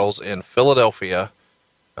World titles in Philadelphia.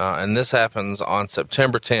 And this happens on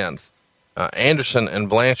September 10th. Anderson and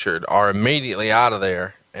Blanchard are immediately out of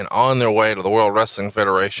there and on their way to the World Wrestling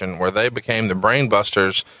Federation, where they became the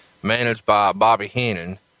Brainbusters, managed by Bobby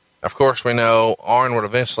Heenan. Of course, we know Arn would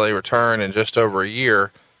eventually return in just over a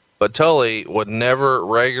year, but Tully would never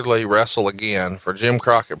regularly wrestle again for Jim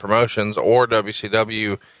Crockett Promotions or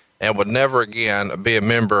WCW, and would never again be a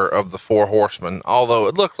member of the Four Horsemen, although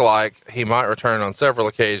it looked like he might return on several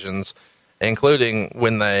occasions, including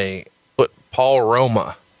when they put Paul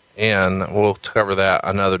Roma in. We'll cover that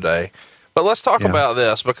another day. But let's talk about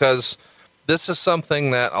this, because this is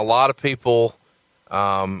something that a lot of people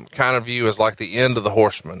kind of view as like the end of the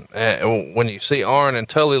Horsemen. When you see Arn and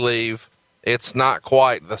Tully leave, it's not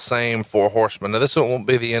quite the same Four Horsemen. Now, this won't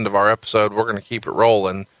be the end of our episode. We're going to keep it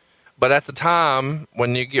rolling. But at the time,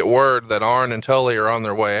 when you get word that Arn and Tully are on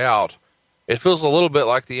their way out, it feels a little bit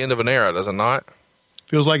like the end of an era, does it not?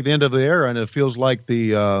 Feels like the end of the era, and it feels like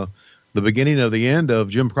the beginning of the end of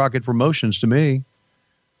Jim Crockett Promotions to me.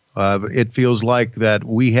 It feels like that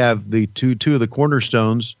we have the two of the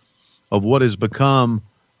cornerstones of what has become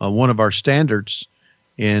one of our standards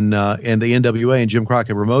in the NWA and Jim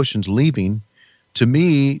Crockett Promotions leaving. To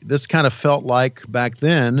me, this kind of felt like back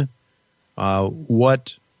then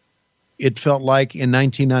what it felt like in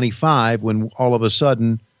 1995 when all of a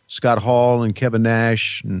sudden Scott Hall and Kevin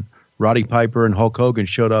Nash and Roddy Piper and Hulk Hogan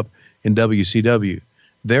showed up in WCW.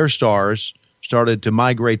 Their stars started to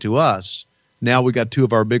migrate to us. Now we got two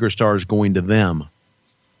of our bigger stars going to them.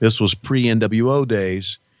 This was pre-NWO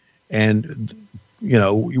days. And, you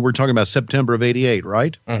know, we're talking about September of 88,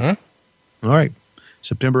 right? Mm-hmm. All right.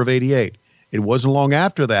 September of 88. It wasn't long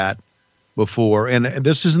after that before, and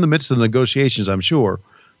this is in the midst of the negotiations, I'm sure,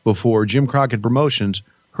 before Jim Crockett Promotions,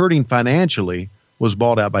 hurting financially, was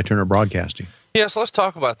bought out by Turner Broadcasting. Yes, let's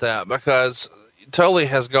talk about that, because Tully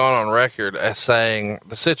has gone on record as saying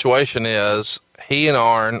the situation is he and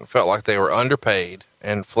Arn felt like they were underpaid,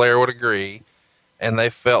 and Flair would agree, and they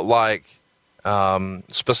felt like,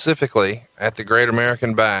 specifically at the Great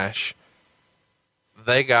American Bash,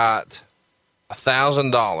 they got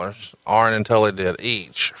 $1,000, Arn and Tully did,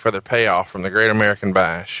 each for their payoff from the Great American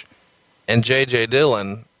Bash, and J.J.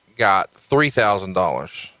 Dillon got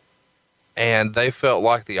 $3,000. And they felt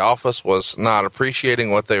like the office was not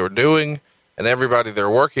appreciating what they were doing, and everybody they're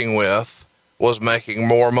working with was making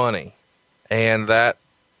more money. And that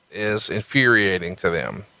is infuriating to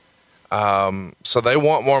them. So they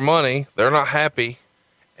want more money. They're not happy.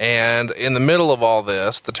 And in the middle of all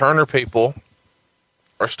this, the Turner people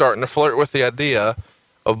are starting to flirt with the idea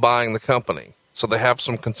of buying the company. So they have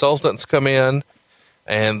some consultants come in,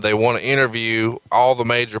 and they want to interview all the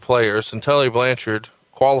major players, and Tully Blanchard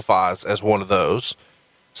qualifies as one of those.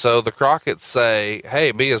 So the Crockett's say,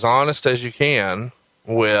 hey, be as honest as you can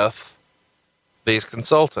with these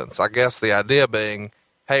consultants. I guess the idea being,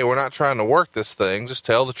 hey, we're not trying to work this thing, just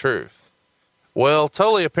tell the truth. Well,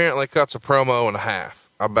 Tully apparently cuts a promo and a half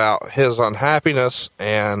about his unhappiness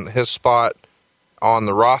and his spot on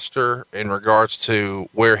the roster in regards to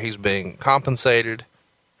where he's being compensated.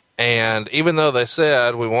 And even though they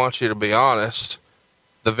said, we want you to be honest,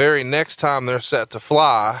 the very next time they're set to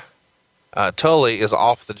fly, Tully is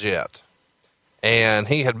off the jet. And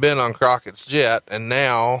he had been on Crockett's jet, and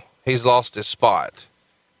now he's lost his spot.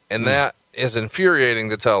 And that is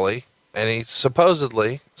infuriating to Tully. And he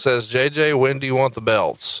supposedly says, JJ, when do you want the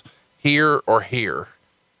belts? Here or here?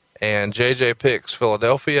 And JJ picks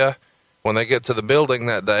Philadelphia. When they get to the building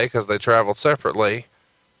that day, because they traveled separately,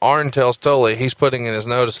 Arn tells Tully he's putting in his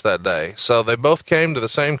notice that day. So they both came to the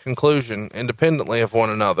same conclusion independently of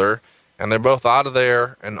one another, and they're both out of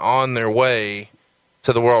there and on their way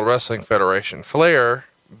to the World Wrestling Federation. Flair,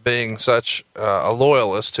 being such a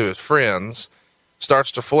loyalist to his friends,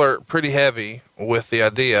 starts to flirt pretty heavy with the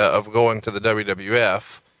idea of going to the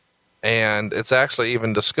WWF, and it's actually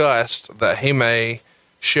even discussed that he may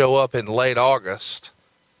show up in late August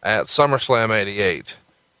at SummerSlam 88.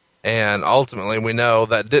 And ultimately we know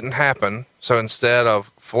that didn't happen. So instead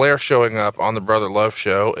of Flair showing up on the Brother Love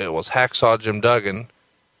show, it was Hacksaw Jim Duggan.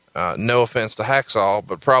 No offense to Hacksaw,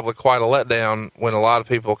 but probably quite a letdown when a lot of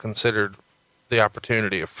people considered the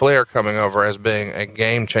opportunity of Flair coming over as being a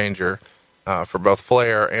game changer for both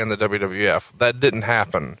Flair and the WWF. That didn't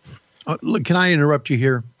happen. Look, can I interrupt you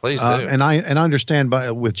here? Please do. And I understand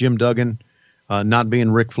with Jim Duggan not being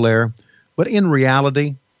Ric Flair, but in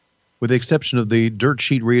reality, with the exception of the dirt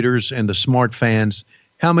sheet readers and the smart fans,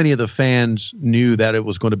 how many of the fans knew that it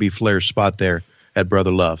was going to be Flair's spot there at Brother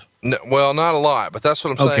Love? No, well, not a lot, but that's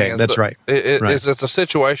what I'm saying. Okay, that's right. It's a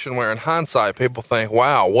situation where in hindsight, people think,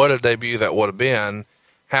 wow, what a debut that would have been.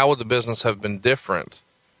 How would the business have been different?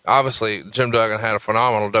 Obviously, Jim Duggan had a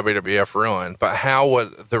phenomenal WWF run, but how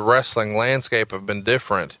would the wrestling landscape have been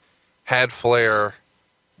different had Flair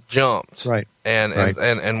jumped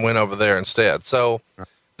and went over there instead? So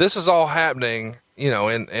this is all happening,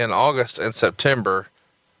 in August and September.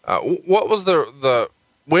 What was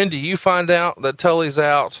when do you find out that Tully's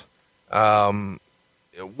out?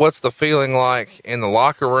 What's the feeling like in the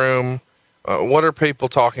locker room? What are people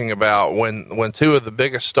talking about when two of the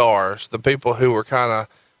biggest stars, the people who were kind of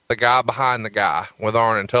the guy behind the guy with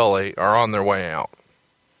Arn and Tully, are on their way out?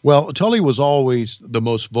 Well, Tully was always the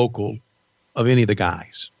most vocal of any of the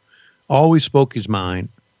guys. Always spoke his mind.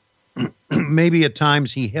 Maybe at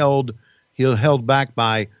times he held back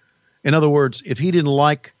by, in other words, if he didn't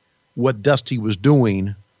like what Dusty was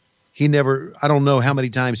doing, I don't know how many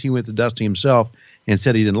times he went to Dusty himself and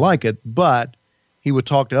said he didn't like it, but he would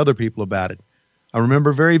talk to other people about it. I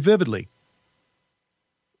remember very vividly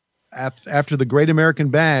after the Great American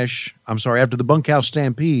Bash, after the Bunkhouse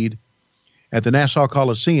Stampede at the Nassau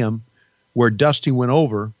Coliseum, where Dusty went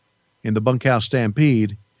over in the Bunkhouse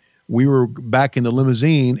Stampede, we were back in the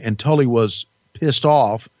limousine, and Tully was pissed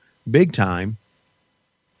off big time.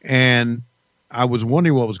 And I was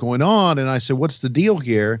wondering what was going on, and I said, what's the deal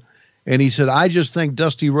here? And he said, I just think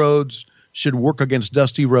Dusty Rhodes should work against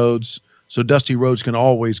Dusty Rhodes so Dusty Rhodes can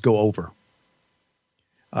always go over.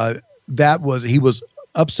 He was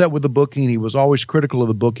upset with the booking. He was always critical of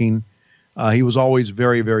the booking. He was always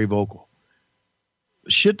very, very vocal.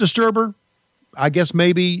 Shit disturber, I guess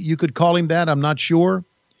maybe you could call him that. I'm not sure.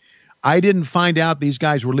 I didn't find out these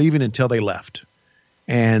guys were leaving until they left.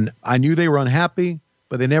 And I knew they were unhappy,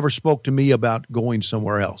 but they never spoke to me about going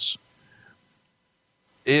somewhere else.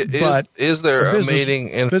 Is there a meeting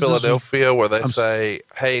in Philadelphia where they say,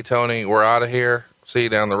 hey, Tony, we're out of here, see you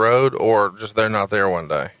down the road, or just they're not there one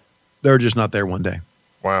day? They're just not there one day.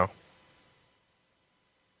 Wow.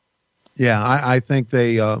 Yeah, I think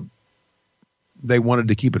they wanted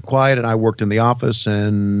to keep it quiet, and I worked in the office,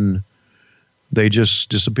 and they just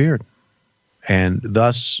disappeared. And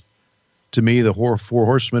thus, to me, the Four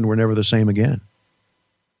Horsemen were never the same again.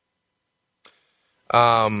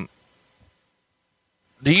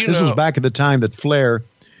 This was back at the time that Flair,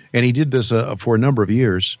 and he did this for a number of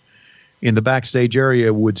years, in the backstage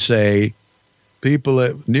area would say, people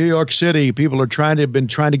at New York City, people are been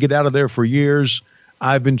trying to get out of there for years.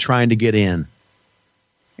 I've been trying to get in.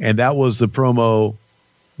 And that was the promo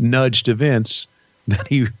nudge to Vince that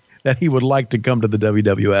he would like to come to the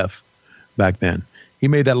WWF back then. He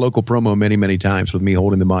made that local promo many, many times with me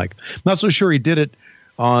holding the mic. Not so sure he did it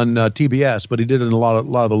on TBS, but he did it in a lot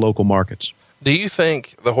of the local markets. Do you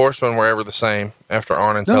think the Horsemen were ever the same after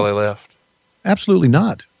Arn and Tully left? Absolutely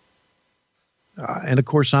not. And of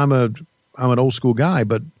course, I'm an old school guy,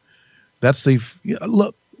 but that's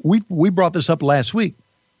look. We brought this up last week.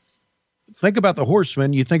 Think about the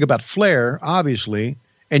Horsemen. You think about Flair, obviously,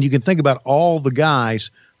 and you can think about all the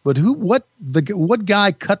guys. But what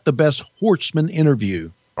guy cut the best Horseman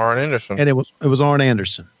interview? Arn Anderson. And it was Arn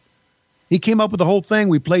Anderson. He came up with the whole thing.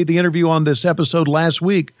 We played the interview on this episode last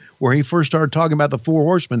week where he first started talking about the Four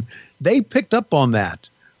Horsemen. They picked up on that.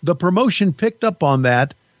 The promotion picked up on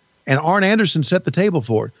that, and Arn Anderson set the table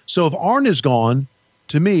for it. So if Arn is gone,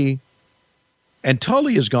 to me, and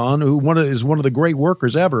Tully is gone, who is one of the great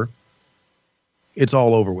workers ever, it's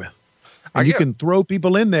all over with. And you can throw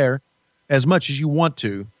people in there as much as you want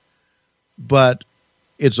to, but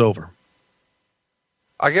it's over.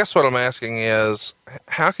 I guess what I'm asking is,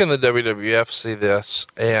 how can the WWF see this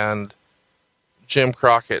and Jim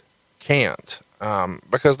Crockett can't?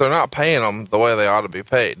 Because they're not paying them the way they ought to be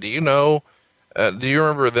paid. Do you know, do you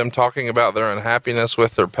remember them talking about their unhappiness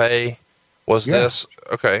with their pay? This?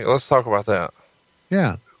 Okay, let's talk about that.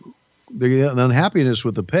 Yeah. The unhappiness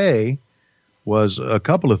with the pay was a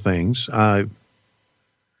couple of things. I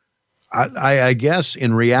guess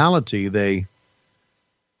in reality, they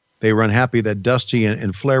were unhappy that Dusty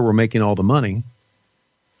and Flair were making all the money.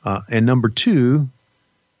 And number two,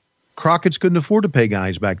 Crockett's couldn't afford to pay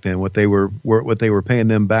guys back then what they were paying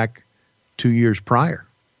them back 2 years prior.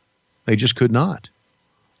 They just could not.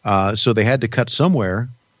 So they had to cut somewhere.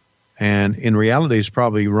 And in reality, it's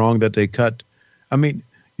probably wrong that they cut. I mean,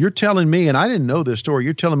 you're telling me, and I didn't know this story,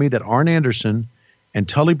 you're telling me that Arn Anderson and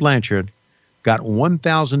Tully Blanchard got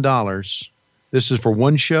 $1,000. This is for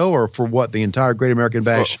one show or for what? The entire Great American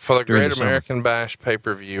Bash? For the Great American Bash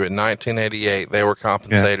pay-per-view in 1988, they were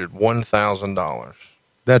compensated $1,000.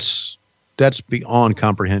 That's beyond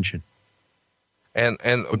comprehension. And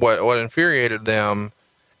what infuriated them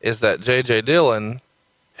is that J.J. Dillon,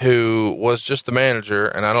 who was just the manager,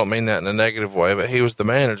 and I don't mean that in a negative way, but he was the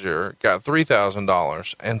manager, got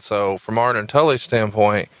 $3,000. And so from Arn and Tully's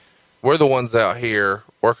standpoint, we're the ones out here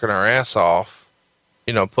working our ass off,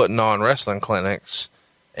 putting on wrestling clinics,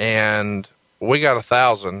 and we got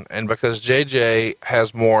 $1,000. And because JJ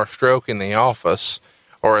has more stroke in the office,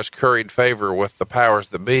 or has curried favor with the powers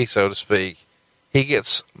that be, so to speak, he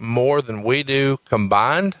gets more than we do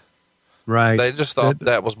combined. Right. They just thought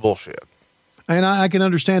that was bullshit. And I can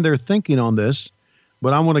understand their thinking on this,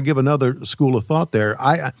 but I want to give another school of thought there.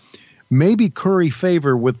 Maybe curry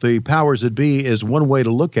favor with the powers that be is one way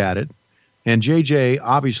to look at it. And JJ,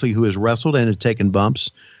 obviously, who has wrestled and has taken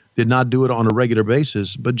bumps, did not do it on a regular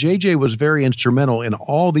basis. But JJ was very instrumental in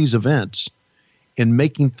all these events in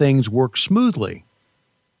making things work smoothly.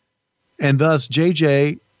 And thus,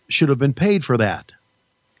 JJ should have been paid for that.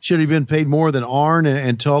 Should he have been paid more than Arn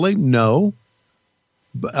and Tully? No.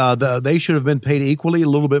 They should have been paid equally, a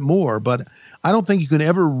little bit more. But I don't think you can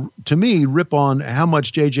ever, to me, rip on how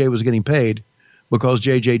much JJ was getting paid because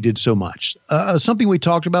JJ did so much. Something we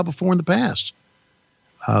talked about before in the past.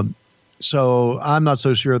 So I'm not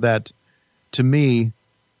so sure that, to me,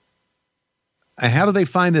 how do they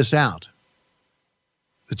find this out?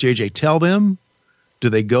 Did JJ tell them? Do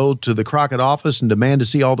they go to the Crockett office and demand to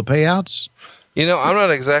see all the payouts? I'm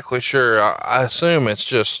not exactly sure. I assume it's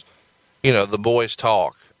just, the boys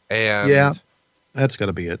talk. And yeah, that's got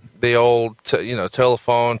to be it. The old,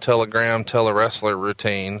 telephone, telegram, telewrestler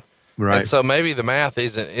routine. Right. And so maybe the math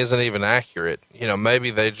isn't even accurate. Maybe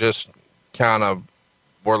they just kind of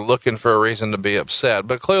were looking for a reason to be upset,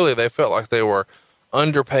 but clearly they felt like they were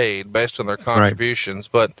underpaid based on their contributions.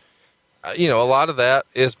 Right. But, a lot of that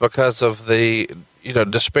is because of the,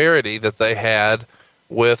 disparity that they had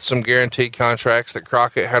with some guaranteed contracts that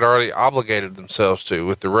Crockett had already obligated themselves to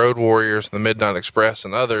with the Road Warriors, the Midnight Express,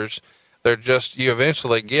 and others. You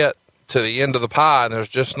eventually get to the end of the pie and there's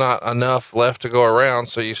just not enough left to go around.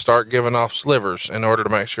 So you start giving off slivers in order to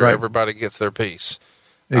make sure everybody gets their piece.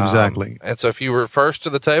 Exactly. And so if you were first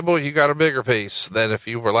to the table, you got a bigger piece than if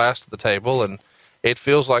you were last to the table. And it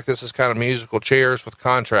feels like this is kind of musical chairs with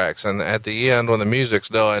contracts. And at the end, when the music's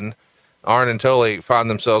done, Arn and Tully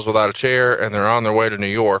find themselves without a chair and they're on their way to New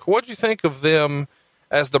York. What'd you think of them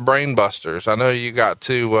as the Brainbusters? I know you got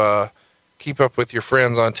to keep up with your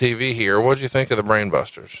friends on TV here. What'd you think of the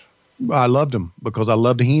Brainbusters? I loved them because I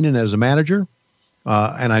loved Heenan as a manager,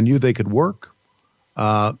 and I knew they could work.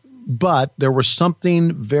 But there was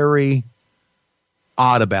something very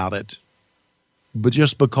odd about it, but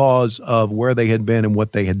just because of where they had been and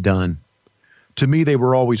what they had done. To me, they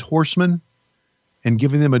were always Horsemen, and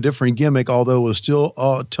giving them a different gimmick, although it was still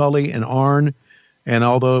Tully and Arn, and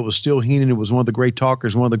although it was still Heenan, it was one of the great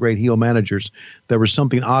talkers, one of the great heel managers. There was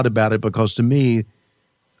something odd about it because to me,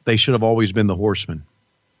 they should have always been the Horsemen.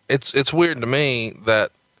 It's weird to me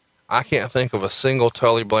that I can't think of a single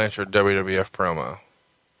Tully Blanchard WWF promo.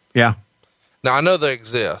 Yeah. Now I know they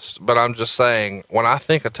exist, but I'm just saying when I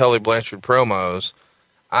think of Tully Blanchard promos,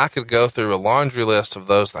 I could go through a laundry list of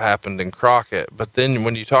those that happened in Crockett. But then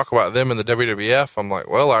when you talk about them in the WWF, I'm like,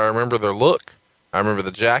 well, I remember their look. I remember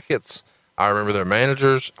the jackets. I remember their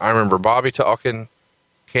managers. I remember Bobby talking.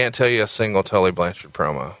 Can't tell you a single Tully Blanchard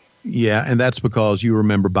promo. Yeah. And that's because you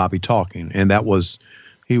remember Bobby talking, and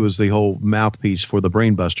he was the whole mouthpiece for the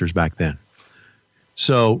Brainbusters back then.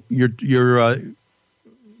 So you're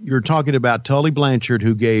talking about Tully Blanchard,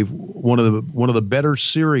 who gave one of the better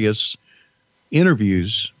serious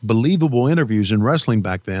interviews, believable interviews in wrestling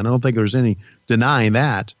back then. I don't think there's any denying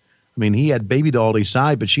that. I mean, he had Baby Doll at his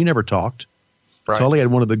side, but she never talked. Right. Tully had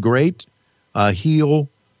one of the great heel,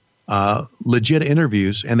 legit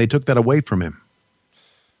interviews, and they took that away from him.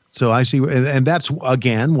 So I see, and that's,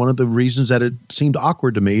 again, one of the reasons that it seemed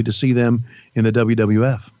awkward to me to see them in the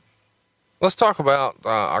WWF. Let's talk about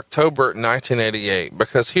October 1988,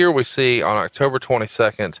 because here we see on October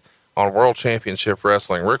 22nd on World Championship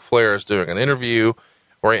Wrestling, Ric Flair is doing an interview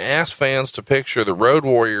where he asks fans to picture the Road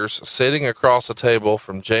Warriors sitting across a table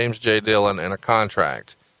from James J. Dillon in a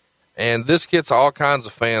contract. And this gets all kinds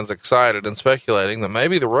of fans excited and speculating that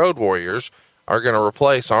maybe the Road Warriors are going to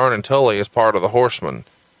replace Arn and Tully as part of the Horsemen.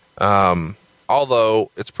 Although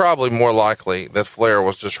it's probably more likely that Flair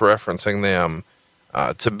was just referencing them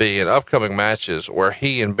to be in upcoming matches where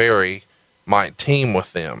he and Barry might team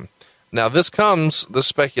with them. Now this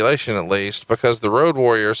speculation at least, because the Road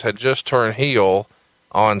Warriors had just turned heel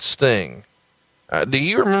on Sting. Do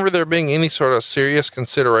you remember there being any sort of serious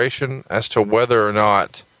consideration as to whether or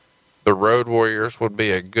not the Road Warriors would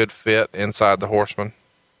be a good fit inside the Horsemen?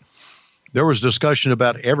 There was discussion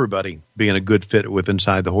about everybody being a good fit with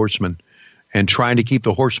inside the Horsemen and trying to keep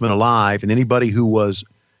the Horsemen alive. And anybody who was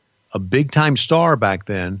a big time star back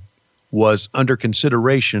then was under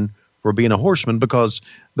consideration for being a Horseman, because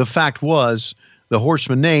the fact was the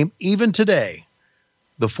Horseman name, even today,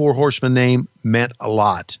 the Four Horsemen name meant a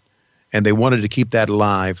lot, and they wanted to keep that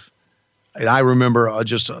alive. And I remember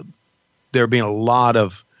there being a lot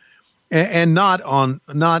of, and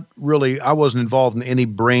not really, I wasn't involved in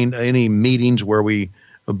any meetings where we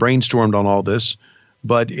brainstormed on all this,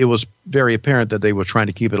 but it was very apparent that they were trying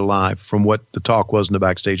to keep it alive from what the talk was in the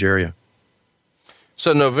backstage area.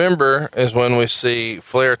 So November is when we see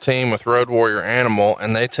Flair team with Road Warrior Animal,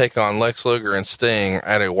 and they take on Lex Luger and Sting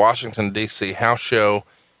at a Washington, D.C. house show.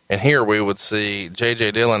 And here we would see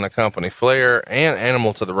J.J. Dillon accompany Flair and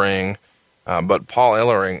Animal to the ring, but Paul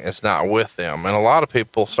Ellering is not with them. And a lot of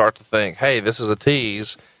people start to think, hey, this is a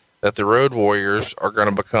tease that the Road Warriors are going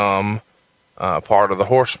to become part of the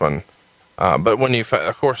Horsemen. But when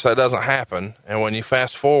of course, that doesn't happen. And when you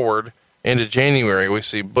fast forward into January, we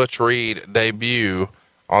see Butch Reed debut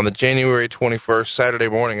on the January 21st Saturday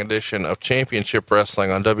morning edition of Championship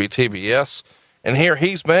Wrestling on WTBS. And here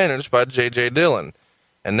he's managed by J.J. Dillon.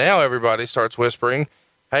 And now everybody starts whispering,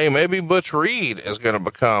 hey, maybe Butch Reed is going to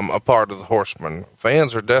become a part of the Horsemen.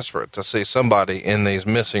 Fans are desperate to see somebody in these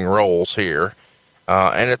missing roles here.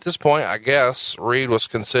 And at this point, I guess Reed was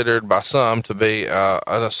considered by some to be an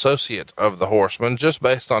associate of the Horsemen just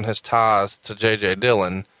based on his ties to J.J.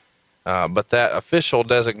 Dillon. But that official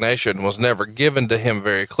designation was never given to him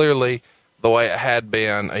very clearly the way it had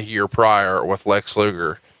been a year prior with Lex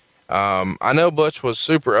Luger. I know Butch was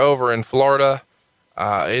super over in Florida.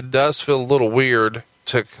 It does feel a little weird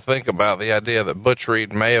to think about the idea that Butch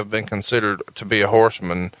Reed may have been considered to be a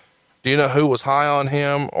Horseman. Do you know who was high on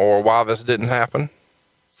him or why this didn't happen?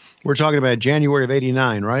 We're talking about January of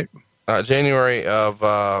 89, right? January of,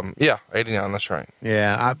 89. That's right.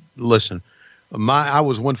 Yeah. Listen, I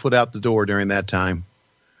was 1 foot out the door during that time.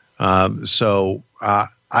 So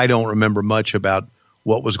I don't remember much about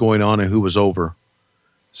what was going on and who was over.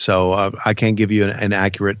 So I can't give you an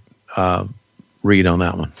accurate read on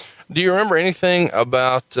that one. Do you remember anything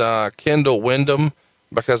about Kendall Windham?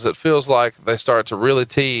 Because it feels like they start to really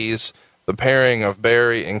tease the pairing of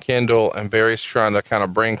Barry and Kendall, and Barry's trying to kind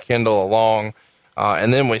of bring Kendall along.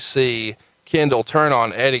 And then we see Kendall turn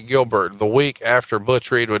on Eddie Gilbert the week after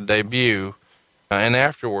Butch Reed would debut. And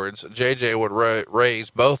afterwards, JJ would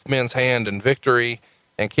raise both men's hand in victory,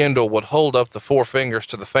 and Kendall would hold up the four fingers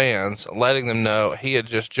to the fans, letting them know he had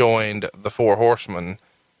just joined the Four Horsemen.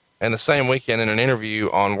 And the same weekend, in an interview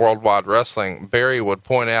on Worldwide Wrestling, Barry would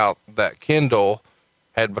point out that Kendall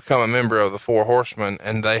had become a member of the Four Horsemen,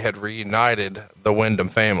 and they had reunited the Windham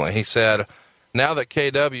family. He said, now that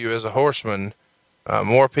KW is a Horseman,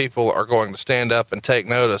 more people are going to stand up and take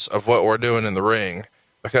notice of what we're doing in the ring.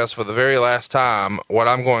 Because for the very last time, what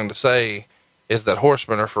I'm going to say is that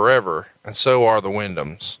Horsemen are forever, and so are the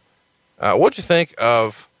Windhams. What'd you think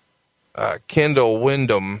of Kendall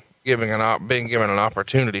Windham being given an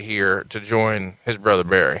opportunity here to join his brother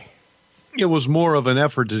Barry? It was more of an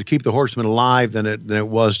effort to keep the Horsemen alive than it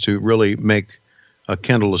was to really make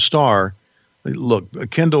Kendall a star.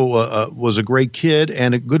 Look, Kendall was a great kid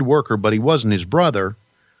and a good worker, but he wasn't his brother.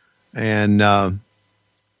 And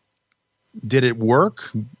did it work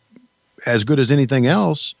as good as anything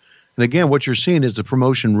else? And again, what you're seeing is the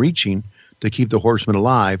promotion reaching to keep the Horsemen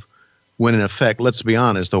alive, when in effect, let's be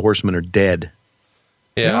honest, the Horsemen are dead.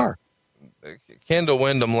 Yeah. They are. Kendall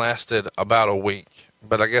Windham lasted about a week,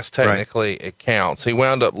 but I guess technically it counts. He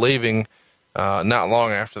wound up leaving not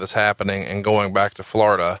long after this happening and going back to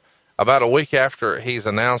Florida. About a week after he's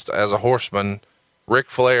announced as a Horseman, Ric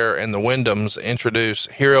Flair and the Windhams introduce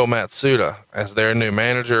Hiro Matsuda as their new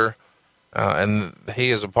manager. And he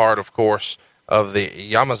is a part, of course, of the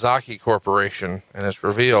Yamazaki Corporation, and it's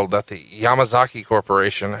revealed that the Yamazaki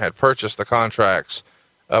Corporation had purchased the contracts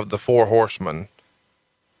of the Four Horsemen.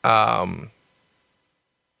 What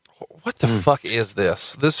the fuck is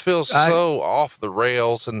this? This feels so off the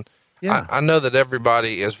rails. And yeah. I know that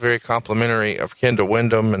everybody is very complimentary of Kendall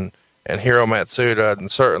Windham and Hiro Matsuda, and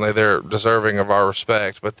certainly they're deserving of our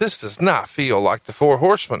respect, but this does not feel like the Four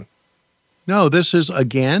Horsemen. No, this is,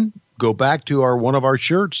 again, go back to one of our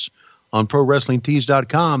shirts on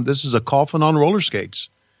ProWrestlingTees.com. This is a coffin on roller skates,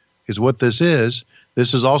 is what this is.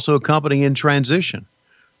 This is also a company in transition.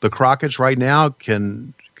 The Crockett's right now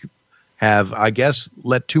can have, I guess,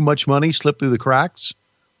 let too much money slip through the cracks.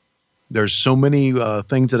 There's so many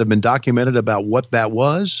things that have been documented about what that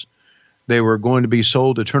was. They were going to be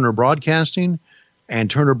sold to Turner Broadcasting, and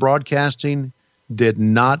Turner Broadcasting did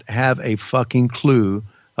not have a fucking clue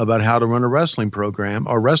about how to run a wrestling program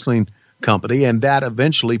or wrestling company, and that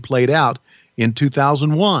eventually played out in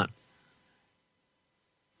 2001.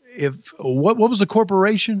 What was the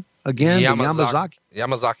corporation again?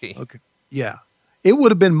 Yamazaki. Okay. Yeah. It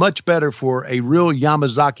would have been much better for a real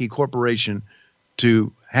Yamazaki corporation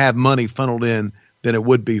to have money funneled in than it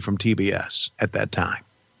would be from TBS at that time.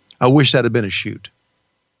 I wish that had been a shoot,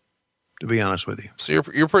 to be honest with you. So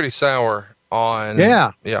you're pretty sour on.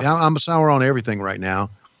 Yeah. I'm sour on everything right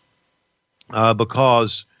now.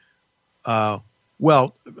 Because,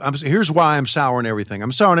 here's why I'm sour on everything.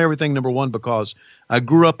 I'm sour on everything, number one, because I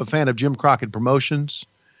grew up a fan of Jim Crockett Promotions.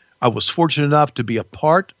 I was fortunate enough to be a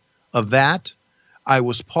part of that. I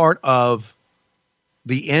was part of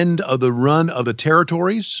the end of the run of the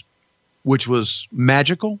territories, which was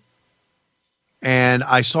magical. And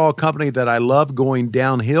I saw a company that I loved going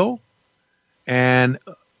downhill. And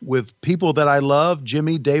with people that I loved,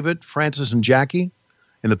 Jimmy, David, Francis, and Jackie,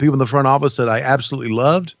 and the people in the front office that I absolutely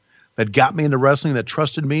loved, that got me into wrestling, that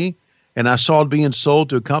trusted me, and I saw it being sold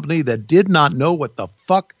to a company that did not know what the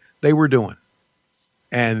fuck they were doing.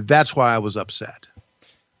 And that's why I was upset.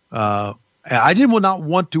 I did not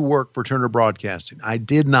want to work for Turner Broadcasting. I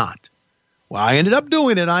did not. Well, I ended up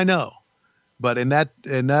doing it, I know. But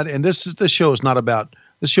this show is about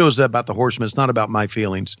the Horsemen. It's not about my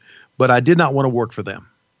feelings. But I did not want to work for them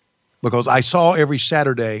because I saw every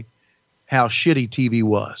Saturday how shitty TV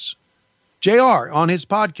was. JR on his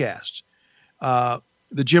podcast,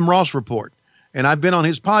 the Jim Ross Report, and I've been on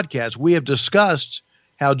his podcast. We have discussed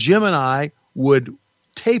how Jim and I would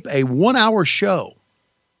tape a 1-hour show,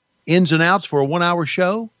 ins and outs for a 1-hour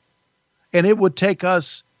show, and it would take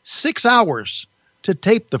us 6 hours to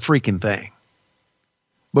tape the freaking thing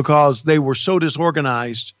because they were so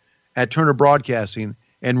disorganized at Turner Broadcasting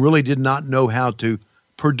and really did not know how to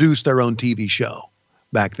produce their own TV show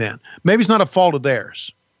back then. Maybe it's not a fault of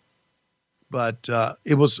theirs, but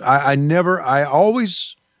it was, I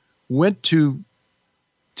always went to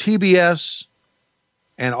TBS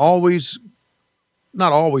and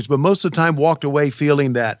not always, but most of the time walked away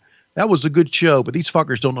feeling that was a good show, but these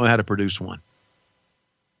fuckers don't know how to produce one.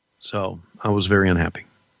 So I was very unhappy.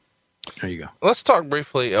 There you go. Let's talk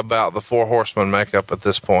briefly about the Four Horsemen makeup at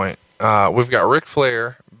this point. We've got Ric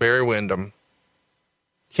Flair, Barry Windham,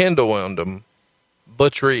 Kendall Windham,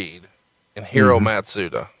 Butch Reed, and Hiro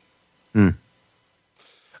Matsuda. It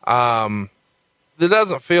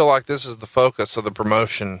doesn't feel like this is the focus of the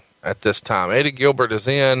promotion at this time. Eddie Gilbert is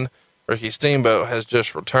in. Ricky Steamboat has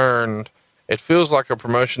just returned. It feels like a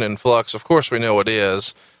promotion in flux. Of course, we know it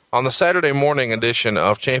is. On the Saturday morning edition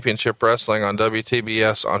of Championship Wrestling on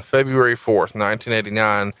WTBS on February 4th,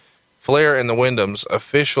 1989, Flair and the Wyndhams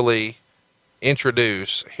officially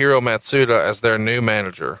introduce Hiro Matsuda as their new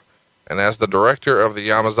manager. And as the director of the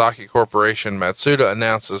Yamazaki Corporation, Matsuda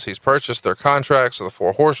announces he's purchased their contracts of the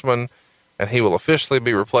Four Horsemen, and he will officially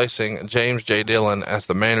be replacing James J. Dillon as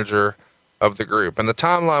the manager of the group. And the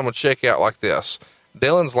timeline would shake out like this.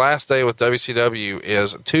 Dillon's last day with WCW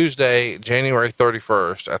is Tuesday, January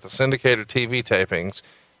 31st at the syndicated TV tapings.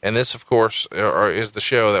 And this, of course, is the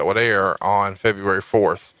show that would air on February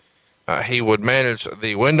 4th. He would manage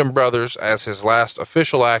the Wyndham brothers as his last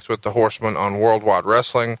official act with the Horsemen on Worldwide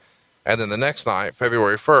Wrestling. And then the next night,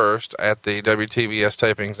 February 1st at the WTBS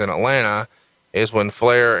tapings in Atlanta is when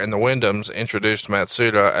Flair and the Wyndhams introduced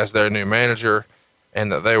Matsuda as their new manager, and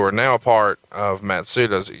that they were now a part of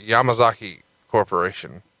Matsuda's Yamazaki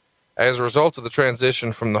Corporation. As a result of the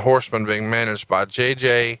transition from the Horsemen being managed by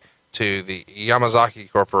JJ to the Yamazaki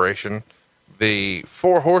Corporation, the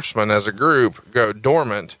Four Horsemen as a group go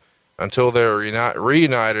dormant until they're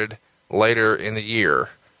reunited later in the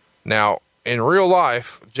year. Now, in real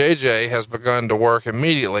life, JJ has begun to work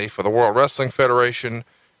immediately for the World Wrestling Federation,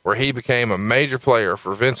 where he became a major player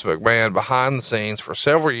for Vince McMahon behind the scenes for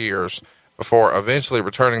several years before eventually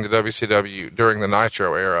returning to WCW during the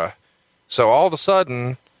Nitro era. So all of a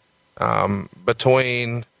sudden,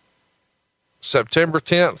 between September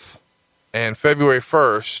 10th and February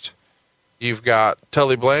 1st, you've got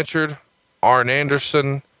Tully Blanchard, Arn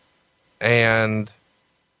Anderson, and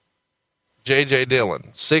J.J. Dillon.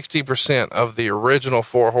 60% of the original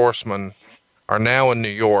Four Horsemen are now in New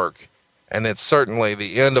York, and it's certainly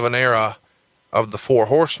the end of an era of the Four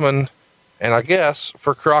Horsemen, and I guess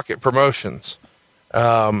for Crockett Promotions.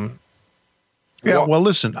 Well,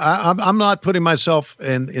 listen, I'm not putting myself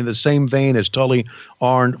in the same vein as Tully,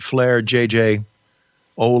 Arn, Flair, JJ,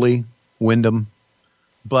 Ole, Wyndham,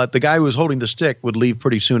 but the guy who was holding the stick would leave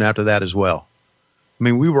pretty soon after that as well. I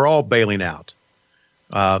mean, we were all bailing out.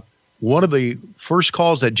 One of the first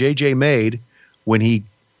calls that JJ made when he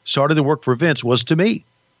started to work for Vince was to me.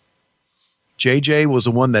 JJ was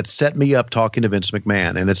the one that set me up talking to Vince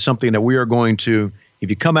McMahon, and it's something that we are going to, if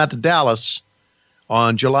you come out to Dallas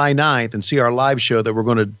on July 9th and see our live show, that we're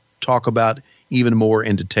going to talk about even more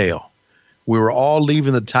in detail. We were all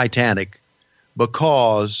leaving the Titanic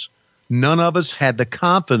because none of us had the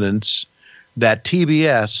confidence that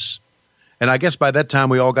TBS, and I guess by that time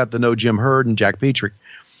we all got to know Jim Herd and Jack Petrie,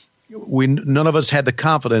 none of us had the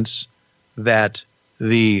confidence that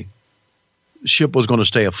the ship was going to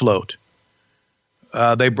stay afloat.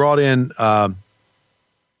 They brought in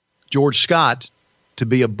George Scott to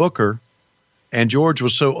be a booker, and George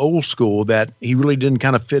was so old school that he really didn't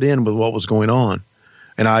kind of fit in with what was going on.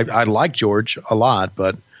 And I like George a lot,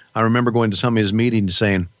 but I remember going to some of his meetings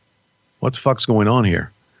saying, what the fuck's going on here?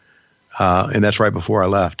 And that's right before I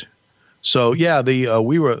left. So yeah,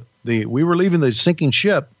 we were leaving the sinking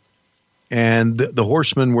ship, and the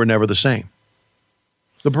Horsemen were never the same.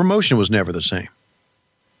 The promotion was never the same.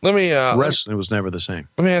 Wrestling was never the same.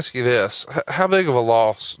 Let me ask you this. How big of a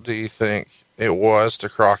loss do you think it was to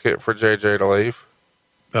Crockett for JJ to leave?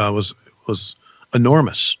 Was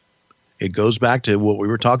enormous. It goes back to what we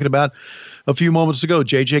were talking about a few moments ago.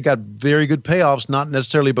 JJ got very good payoffs, not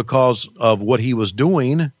necessarily because of what he was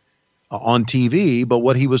doing on TV, but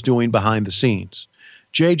what he was doing behind the scenes.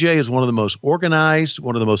 JJ is one of the most organized,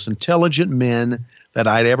 one of the most intelligent men that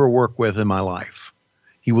I'd ever worked with in my life.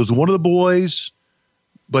 He was one of the boys,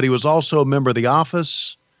 but he was also a member of the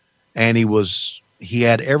office, and he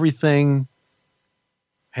had everything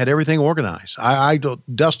organized.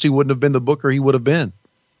 Dusty wouldn't have been the booker he would have been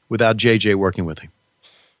without JJ working with him.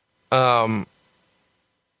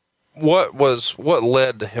 What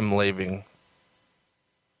led to him leaving?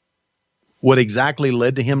 What exactly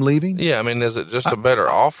led to him leaving? Yeah. I mean, is it just a better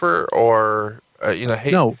offer or,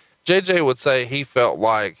 no. JJ would say he felt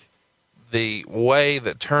like the way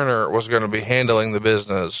that Turner was going to be handling the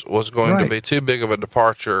business was going to be too big of a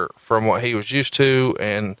departure from what he was used to.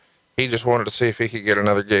 And he just wanted to see if he could get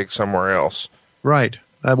another gig somewhere else. Right.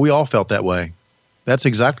 We all felt that way. That's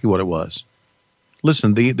exactly what it was.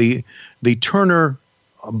 Listen, the Turner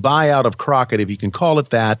buyout of Crockett, if you can call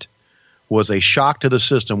it that, was a shock to the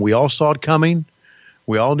system. We all saw it coming.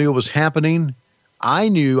 We all knew it was happening. I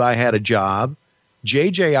knew I had a job.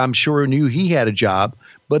 JJ, I'm sure, knew he had a job.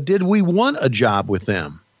 But did we want a job with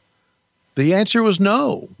them? The answer was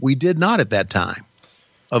no. We did not at that time.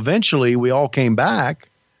 Eventually, we all came back,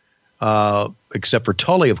 except for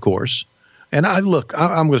Tully, of course. And I'm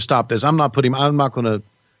going to stop this. I'm not going to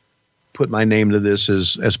put my name to this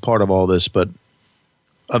as part of all this, but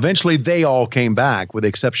eventually they all came back with the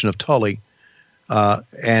exception of Tully.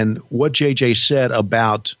 And what JJ said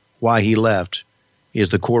about why he left is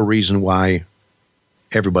the core reason why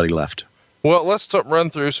everybody left. Well, let's run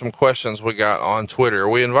through some questions we got on Twitter.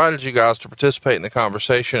 We invited you guys to participate in the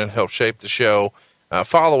conversation and help shape the show.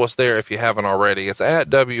 Follow us there if you haven't already. It's at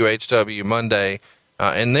WHW Monday.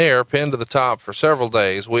 And there, pinned to the top for several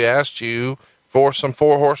days, we asked you for some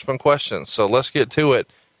Four Horsemen questions. So let's get to it.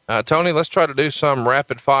 Tony, let's try to do some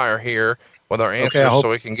rapid fire here with our answers so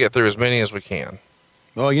we can get through as many as we can.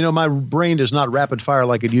 Well, my brain is not rapid fire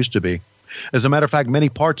like it used to be. As a matter of fact, many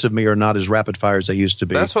parts of me are not as rapid fire as they used to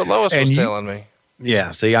be. That's what Lois was telling me.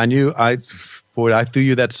 Yeah. See, I threw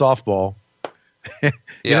you that softball.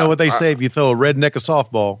 You know what they say, if you throw a redneck a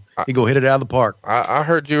softball, you go hit it out of the park. I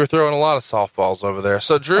heard you were throwing a lot of softballs over there.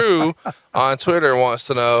 So Drew on Twitter wants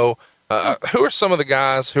to know, who are some of the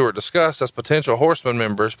guys who were discussed as potential Horsemen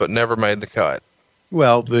members but never made the cut?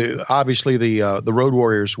 Well, obviously the Road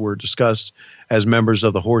Warriors were discussed as members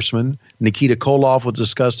of the Horsemen. Nikita Koloff was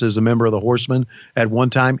discussed as a member of the Horsemen at one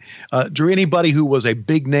time. Drew, anybody who was a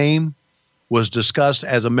big name was discussed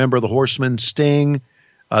as a member of the Horsemen. Sting,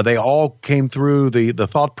 they all came through the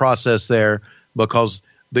thought process there because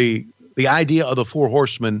the idea of the Four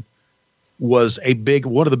Horsemen was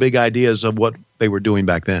one of the big ideas of what they were doing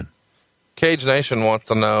back then. Cage Nation wants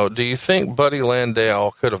to know, do you think Buddy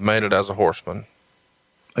Landale could have made it as a Horseman?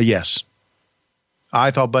 Yes.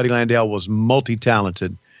 I thought Buddy Landale was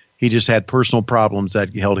multi-talented. He just had personal problems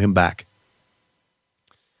that held him back.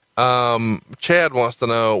 Chad wants to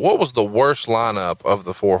know, what was the worst lineup of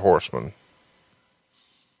the Four Horsemen?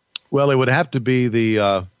 Well, it would have to be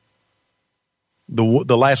the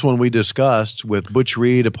last one we discussed with Butch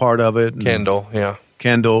Reed, a part of it. Kendall, yeah.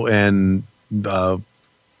 Kendall and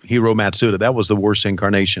Hiro Matsuda. That was the worst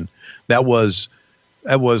incarnation. That was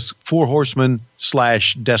Four Horsemen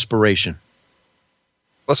 / desperation.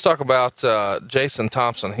 Let's talk about Jason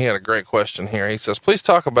Thompson. He had a great question here. He says, please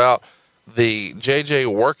talk about the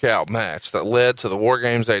JJ workout match that led to the War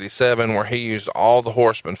Games 87, where he used all the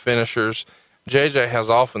Horsemen finishers. JJ has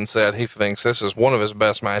often said he thinks this is one of his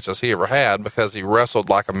best matches he ever had because he wrestled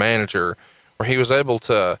like a manager, where he was able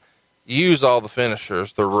to use all the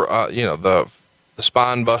finishers, the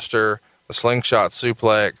spine buster, the slingshot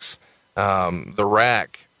suplex, the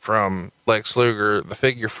rack from Lex Luger, the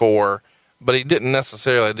figure four, but he didn't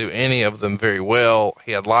necessarily do any of them very well.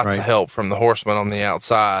 He had lots of help from the Horsemen on the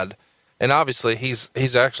outside. And obviously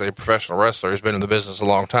he's actually a professional wrestler. He's been in the business a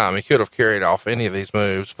long time. He could have carried off any of these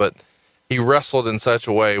moves, but he wrestled in such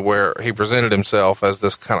a way where he presented himself as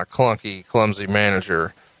this kind of clunky, clumsy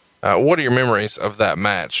manager. What are your memories of that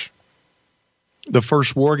match? The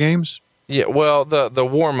first War Games? Yeah, well, the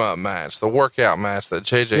warm-up match, the workout match that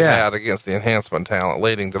JJ had against the enhancement talent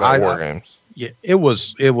leading to that War Games. Yeah, it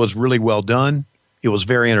was really well done. It was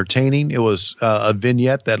very entertaining. It was a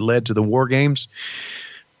vignette that led to the War Games.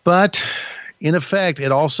 But in effect,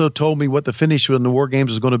 it also told me what the finish in the War Games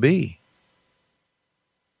was going to be.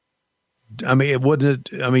 I mean,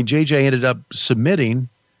 JJ ended up submitting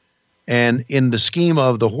And in the scheme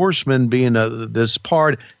of the Horsemen being this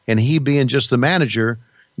part and he being just the manager,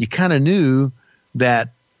 you kind of knew that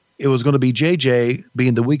it was going to be JJ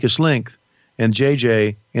being the weakest link, and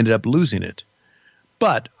JJ ended up losing it.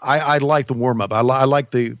 But I like the warm-up. I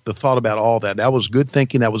like the thought about all that. That was good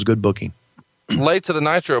thinking. That was good booking. Late to the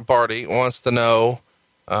Nitro Party wants to know,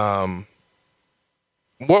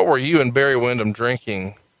 what were you and Barry Windham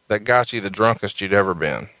drinking that got you the drunkest you'd ever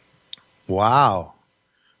been? Wow.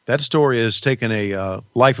 That story has taken a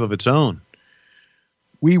life of its own.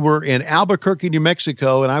 We were in Albuquerque, New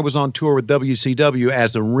Mexico, and I was on tour with WCW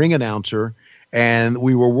as the ring announcer, and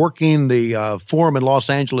we were working the Forum in Los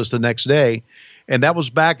Angeles the next day, and that was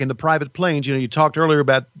back in the private planes. You know, you talked earlier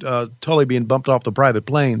about Tully being bumped off the private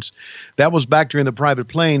planes. That was back during the private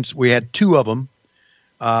planes. We had two of them,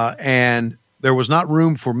 and there was not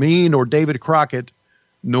room for me nor David Crockett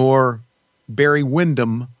nor Barry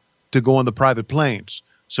Windham to go on the private planes.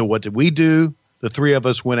 So what did we do? The three of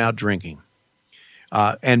us went out drinking.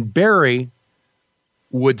 And Barry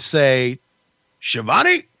would say,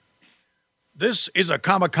 Shivani, this is a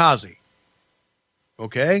kamikaze.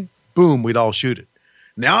 Okay? Boom, we'd all shoot it.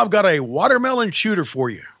 Now I've got a watermelon shooter for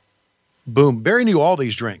you. Boom. Barry knew all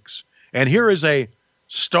these drinks. And here is a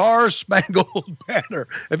Star-Spangled Banner.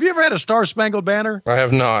 Have you ever had a Star-Spangled Banner? I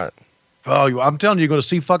have not. Oh, I'm telling you, you're going to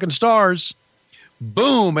see fucking stars.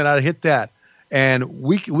 Boom, and I hit that. And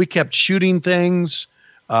we kept shooting things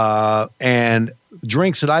and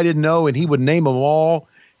drinks that I didn't know, and he would name them all.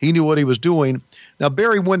 He knew what he was doing. Now,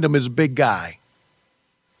 Barry Windham is a big guy.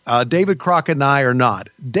 David Crockett and I are not.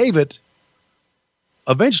 David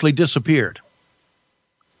eventually disappeared.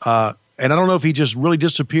 And I don't know if he just really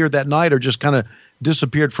disappeared that night or just kind of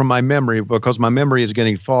disappeared from my memory because my memory is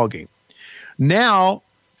getting foggy. Now,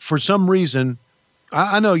 for some reason,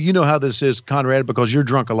 I know you know how this is, Conrad, because you're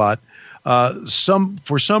drunk a lot.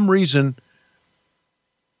 For some reason,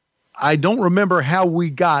 I don't remember how we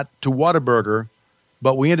got to Whataburger,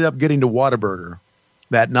 but we ended up getting to Whataburger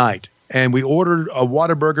that night. And we ordered a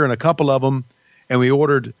Whataburger and a couple of them, and we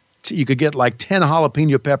ordered, you could get like 10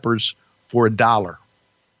 jalapeno peppers for $1.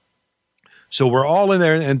 So we're all in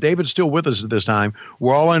there, and David's still with us at this time.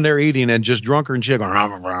 We're all in there eating and just drunker and shit,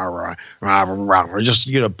 going, just,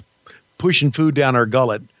 you know, pushing food down our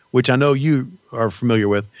gullet, which I know you are familiar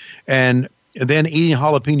with, and then eating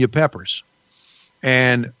jalapeno peppers.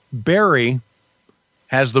 And Barry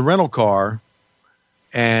has the rental car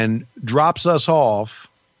and drops us off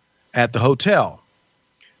at the hotel.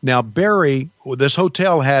 Now, Barry, this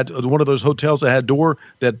hotel had one of those hotels that had a door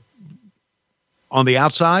that on the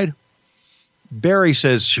outside. Barry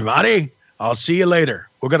says, Shivani, I'll see you later.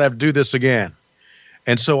 We're going to have to do this again.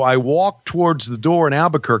 And so I walk towards the door in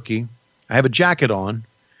Albuquerque. I have a jacket on,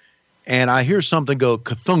 and I hear something go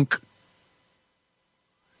ka-thunk.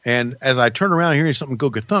 And as I turn around hearing something go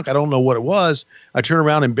ka-thunk, I don't know what it was. I turn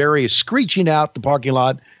around, and Barry is screeching out the parking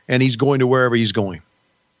lot, and he's going to wherever he's going.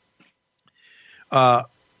 I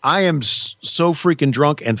am so freaking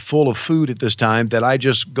drunk and full of food at this time that I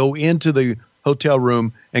just go into the hotel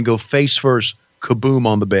room and go face first, kaboom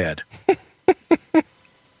on the bed.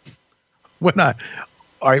 When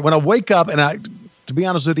I wake up, and to be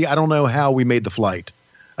honest with you, I don't know how we made the flight.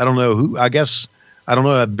 I don't know who, I don't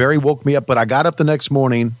know if Barry woke me up, but I got up the next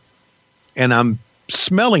morning and I'm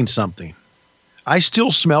smelling something. I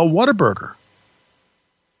still smell Whataburger.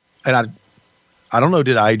 And I don't know,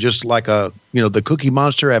 did I just like the Cookie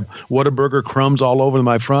Monster have Whataburger crumbs all over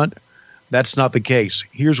my front? That's not the case.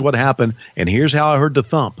 Here's what happened, and here's how I heard the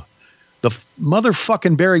thump. The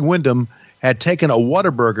motherfucking Barry Windham had taken a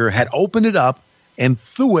Whataburger, had opened it up, and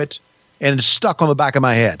threw it, and it stuck on the back of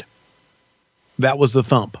my head. That was the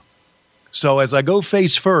thump. So as I go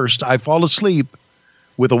face first, I fall asleep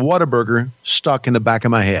with a Whataburger stuck in the back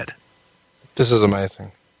of my head. This is amazing.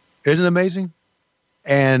 Isn't it amazing?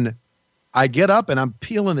 And I get up, and I'm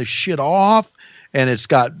peeling the shit off, and it's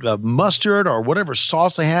got mustard or whatever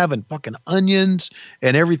sauce I have and fucking onions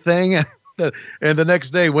and everything. And the next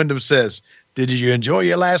day, Wyndham says, did you enjoy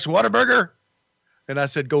your last Whataburger? And I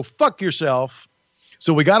said, go fuck yourself.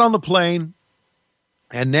 So we got on the plane,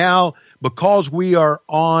 and now because we are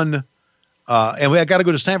on, and I got to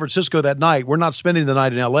go to San Francisco that night, we're not spending the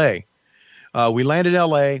night in L.A. We land in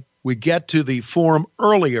L.A., we get to the Forum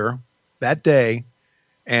earlier that day,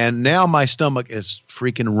 and now my stomach is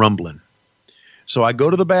freaking rumbling. So I go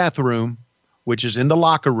to the bathroom, which is in the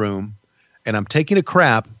locker room, and I'm taking a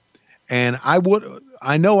crap. And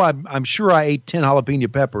I'm sure I ate 10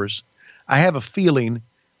 jalapeno peppers. I have a feeling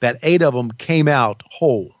that 8 of them came out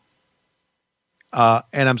whole. And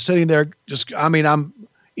I'm sitting there I'm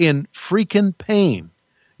in freaking pain.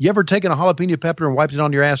 You ever taken a jalapeno pepper and wiped it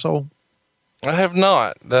on your asshole? I have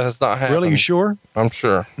not. That has not happened. Really? You sure? I'm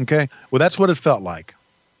sure. Okay. Well, that's what it felt like.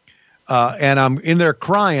 And I'm in there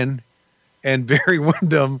crying, and Barry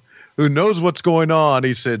Windham, who knows what's going on,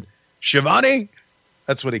 he said, Shivani?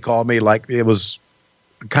 That's what he called me. Like it was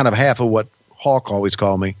kind of half of what Hawk always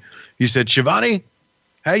called me. He said, Shivani,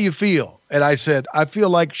 how you feel? And I said, I feel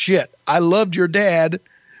like shit. I loved your dad,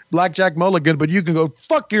 Blackjack Mulligan, but you can go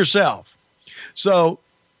fuck yourself. So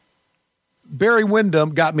Barry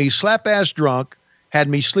Windham got me slap-ass drunk, had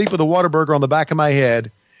me sleep with a Whataburger on the back of my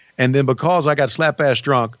head, and then because I got slap-ass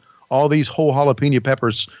drunk, all these whole jalapeno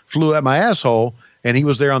peppers flew at my asshole, and he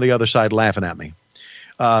was there on the other side laughing at me.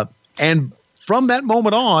 And from that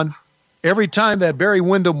moment on, every time that Barry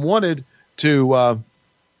Windham wanted to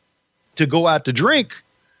go out to drink,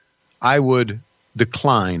 I would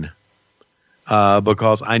decline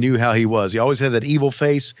because I knew how he was. He always had that evil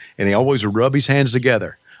face, and he always would rub his hands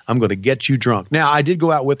together. I'm going to get you drunk. Now, I did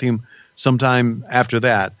go out with him sometime after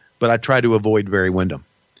that, but I tried to avoid Barry Windham.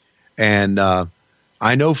 And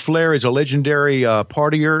I know Flair is a legendary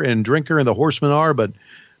partier and drinker, and the Horsemen are, but,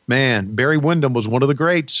 man, Barry Windham was one of the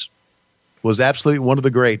greats, was absolutely one of the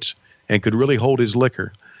greats, and could really hold his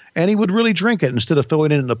liquor. And he would really drink it instead of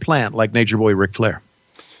throwing it in a plant like Nature Boy Ric Flair.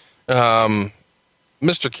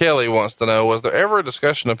 Mr. Kelly wants to know, was there ever a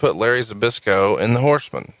discussion to put Larry Zbyszko in the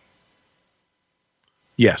Horsemen?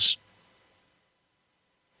 Yes.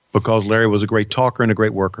 Because Larry was a great talker and a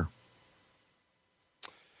great worker.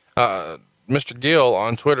 Mr. Gill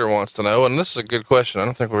on Twitter wants to know, and this is a good question. I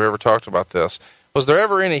don't think we've ever talked about this. Was there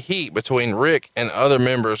ever any heat between Rick and other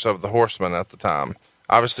members of the Horsemen at the time?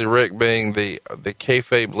 Obviously, Rick being the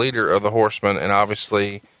kayfabe leader of the Horsemen and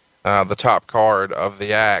obviously the top card of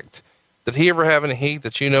the act. Did he ever have any heat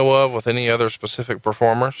that you know of with any other specific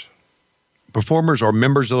performers? Performers or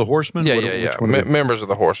members of the Horsemen? Yeah. Members of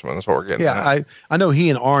the Horsemen is what we're getting at. I know he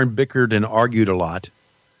and Arn bickered and argued a lot.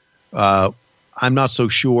 I'm not so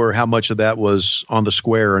sure how much of that was on the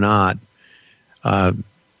square or not.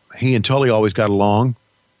 He and Tully always got along.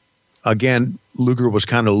 Again, Luger was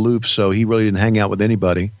kind of aloof, so he really didn't hang out with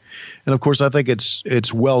anybody. And of course, I think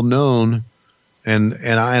it's well known, and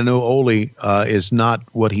I know Ole is not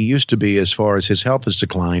what he used to be as far as his health has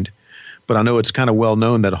declined. But I know it's kind of well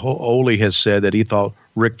known that Ole has said that he thought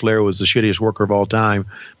Ric Flair was the shittiest worker of all time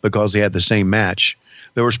because they had the same match.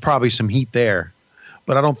 There was probably some heat there,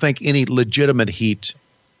 but I don't think any legitimate heat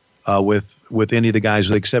with any of the guys,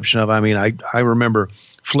 with the exception of, I remember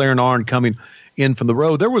Flair and Arn coming in from the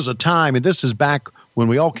road. There was a time, and this is back when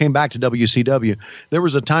we all came back to WCW, there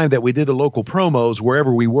was a time that we did the local promos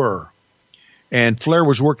wherever we were. And Flair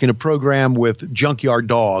was working a program with Junkyard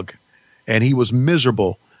Dog, and he was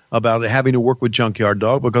miserable about having to work with Junkyard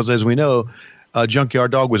Dog because, as we know,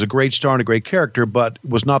 Junkyard Dog was a great star and a great character, but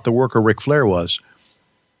was not the worker Ric Flair was.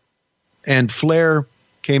 And Flair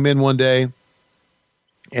came in one day,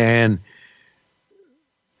 and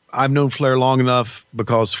I've known Flair long enough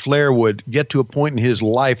because Flair would get to a point in his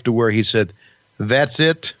life to where he said, that's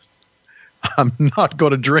it. I'm not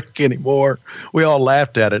going to drink anymore. We all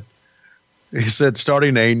laughed at it. He said,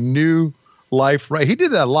 starting a new life. Right. He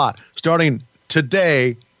did that a lot. Starting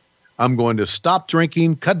today, I'm going to stop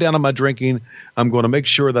drinking, cut down on my drinking. I'm going to make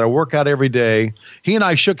sure that I work out every day. He and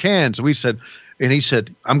I shook hands. He said,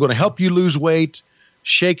 I'm going to help you lose weight,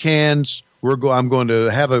 shake hands. I'm going to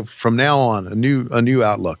have from now on a new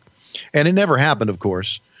outlook. And it never happened, of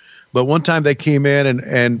course. But one time they came in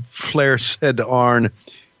and Flair said to Arn,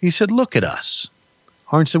 he said, look at us.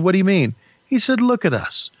 Arn said, what do you mean? He said, look at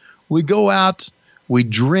us. We go out, we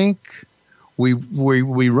drink, we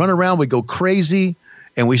run around, we go crazy,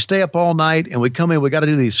 and we stay up all night, and we come in, we got to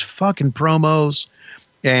do these fucking promos,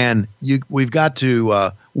 and we've got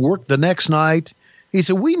to work the next night. He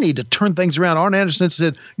said, we need to turn things around. Arn Anderson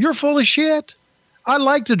said, you're full of shit. I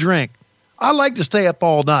like to drink. I like to stay up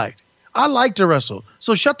all night. I like to wrestle.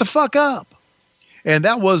 So shut the fuck up. And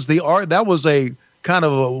that was a kind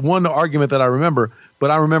of one argument that I remember,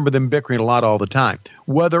 but I remember them bickering a lot all the time.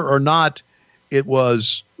 Whether or not it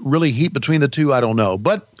was really heat between the two, I don't know.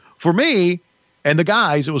 But for me and the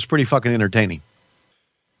guys, it was pretty fucking entertaining.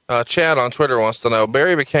 Chad on Twitter wants to know,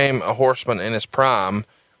 Barry became a Horseman in his prime.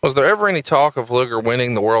 Was there ever any talk of Luger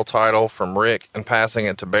winning the world title from Rick and passing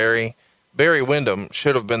it to Barry? Barry Windham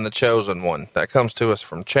should have been the chosen one. That comes to us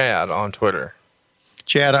from Chad on Twitter.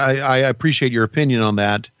 Chad, I appreciate your opinion on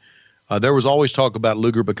that. There was always talk about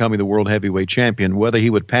Luger becoming the world heavyweight champion. Whether he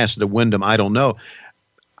would pass it to Windham, I don't know.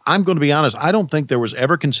 I'm going to be honest. I don't think there was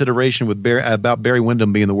ever consideration about Barry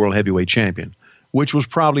Windham being the world heavyweight champion, which was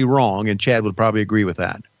probably wrong, and Chad would probably agree with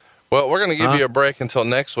that. Well, we're going to give you a break until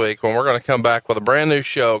next week when we're going to come back with a brand new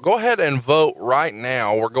show. Go ahead and vote right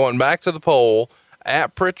now. We're going back to the poll.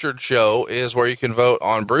 At Pritchard Show is where you can vote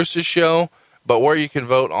on Bruce's show, but where you can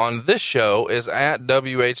vote on this show is at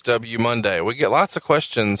WHW Monday. We get lots of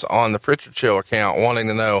questions on the Pritchard Show account wanting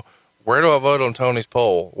to know, where do I vote on Tony's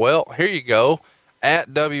poll? Well, here you go,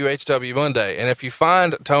 at WHW Monday. And if you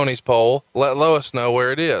find Tony's poll, let Lois know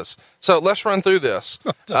where it is. So let's run through this.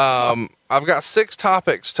 I've got 6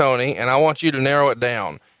 topics, Tony, and I want you to narrow it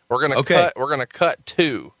down. We're going to cut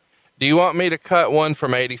 2. Do you want me to cut one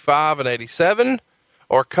from 85 and 87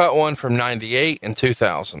 or cut one from 98 and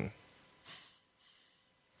 2000?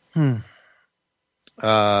 85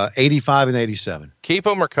 and 87. Keep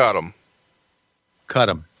them or cut them? Cut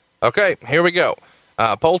them. Okay, here we go.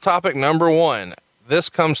 Poll topic number 1. This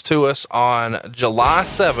comes to us on July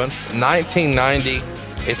 7th, 1990.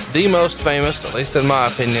 It's the most famous, at least in my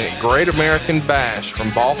opinion, Great American Bash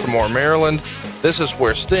from Baltimore, Maryland. This is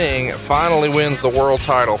where Sting finally wins the world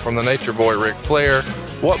title from the Nature Boy Ric Flair.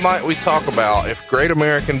 What might we talk about if Great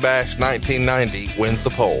American Bash 1990 wins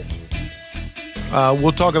the poll?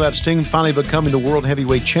 We'll talk about Sting finally becoming the world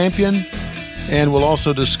heavyweight champion, and we'll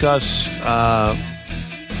also discuss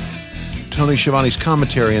Tony Schiavone's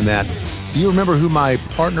commentary in that. Do you remember who my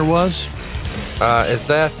partner was? Is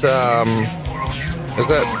that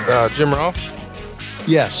Jim Ross?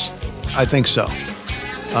 Yes, I think so.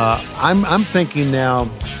 I'm thinking now.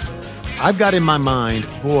 I've got in my mind,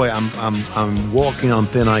 boy, I'm walking on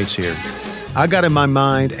thin ice here. I got in my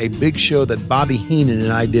mind a big show that Bobby Heenan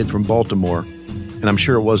and I did from Baltimore, and I'm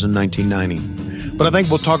sure it was in 1990. But I think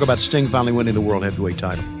we'll talk about Sting finally winning the world heavyweight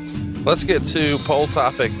title. Let's get to poll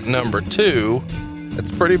topic number 2. It's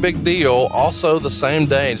a pretty big deal. Also the same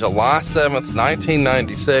day, July 7th,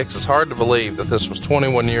 1996. It's hard to believe that this was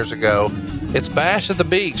 21 years ago. It's Bash at the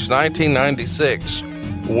Beach, 1996,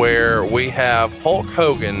 where we have Hulk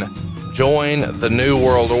Hogan join the New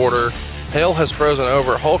World Order. Hell has frozen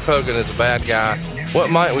over. Hulk Hogan is a bad guy. What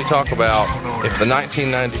might we talk about if the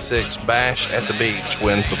 1996 Bash at the Beach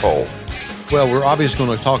wins the poll? Well, we're obviously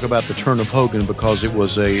going to talk about the turn of Hogan because it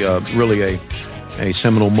was really a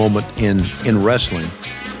seminal moment in wrestling.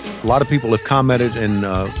 A lot of people have commented and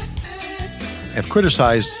have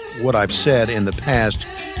criticized what I've said in the past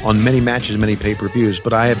on many matches, many pay-per-views,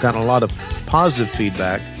 but I have gotten a lot of positive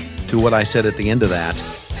feedback to what I said at the end of that.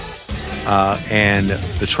 And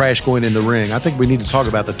the trash going in the ring. I think we need to talk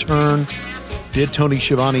about the turn. Did Tony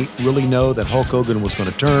Schiavone really know that Hulk Hogan was going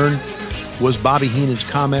to turn? Was Bobby Heenan's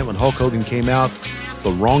comment when Hulk Hogan came out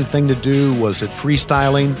the wrong thing to do? Was it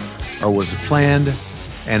freestyling or was it planned?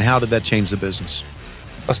 And how did that change the business?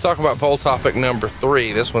 Let's talk about poll topic number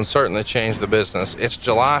 3. This one certainly changed the business. It's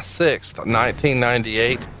July 6th,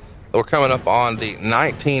 1998. We're coming up on the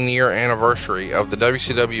 19-year anniversary of the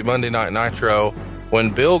WCW Monday Night Nitro when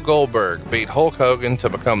Bill Goldberg beat Hulk Hogan to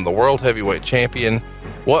become the World Heavyweight Champion.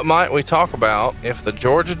 What might we talk about if the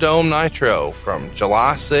Georgia Dome Nitro from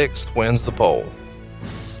July 6th wins the poll?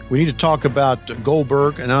 We need to talk about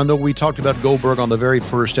Goldberg, and I know we talked about Goldberg on the very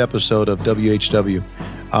first episode of WHW,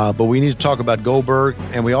 but we need to talk about Goldberg,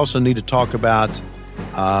 and we also need to talk about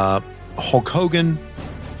Hulk Hogan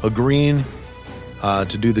agreeing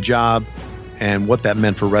to do the job and what that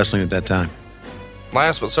meant for wrestling at that time.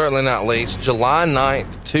 Last but certainly not least, July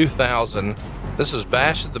 9th, 2000. This is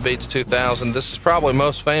Bash at the Beach 2000. This is probably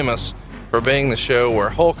most famous for being the show where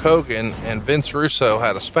Hulk Hogan and Vince Russo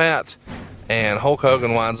had a spat, and Hulk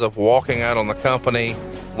Hogan winds up walking out on the company.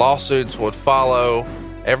 Lawsuits would follow.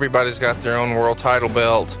 Everybody's got their own world title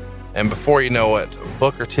belt. And before you know it,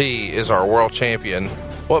 Booker T is our world champion.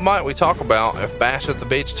 What might we talk about if Bash at the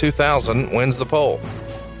Beach 2000 wins the poll?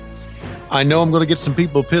 I know I'm going to get some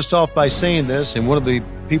people pissed off by saying this, and one of the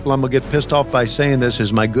people I'm going to get pissed off by saying this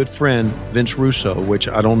is my good friend Vince Russo, which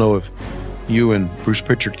I don't know if you and Bruce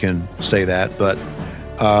Pritchard can say that, but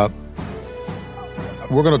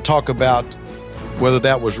we're going to talk about whether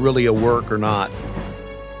that was really a work or not.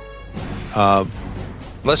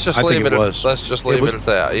 Let's just leave it at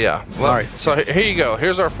that. Yeah. All right. So here you go.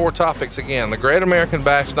 Here's our 4 topics again. The Great American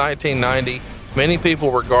Bash 1990. Many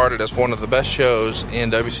people regard it as one of the best shows in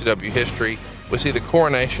WCW history. We see the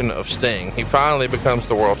coronation of Sting. He finally becomes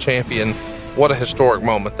the world champion. What a historic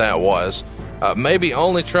moment that was. Maybe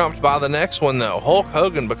only trumped by the next one, though. Hulk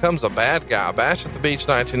Hogan becomes a bad guy. Bash at the Beach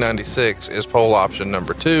 1996 is poll option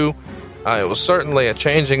number 2. It was certainly a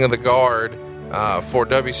changing of the guard for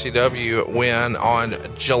WCW when on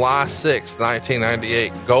July 6th,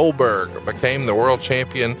 1998, Goldberg became the world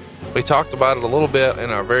champion. We talked about it a little bit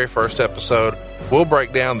in our very first episode. We'll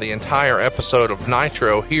break down the entire episode of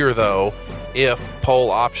Nitro here, though, if poll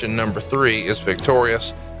option number 3 is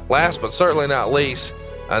victorious. last but certainly not least,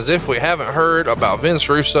 as if we haven't heard about Vince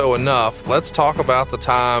Russo enough, let's talk about the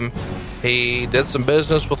time he did some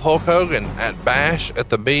business with Hulk Hogan at Bash at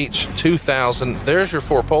the Beach 2000. There's your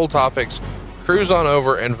 4 poll topics. Cruise on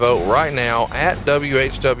over and vote right now at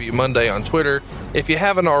WHW Monday on Twitter. If you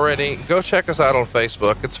haven't already, go check us out on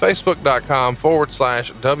Facebook. It's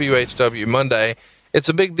facebook.com/WHW Monday. It's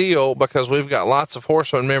a big deal because we've got lots of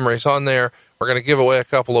Horseman memories on there. We're going to give away a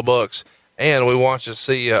couple of books, and we want you to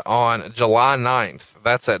see you on July 9th.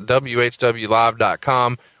 That's at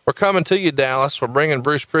WHWLive.com. We're coming to you, Dallas. We're bringing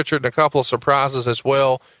Bruce Pritchard and a couple of surprises as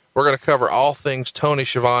well. We're going to cover all things Tony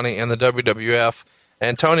Schiavone and the WWF.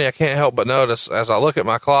 And Tony, I can't help but notice as I look at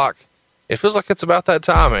my clock, it feels like it's about that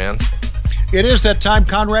time, man. It is that time,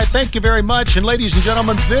 Conrad. Thank you very much. And ladies and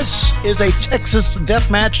gentlemen, this is a Texas death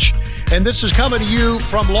match, and this is coming to you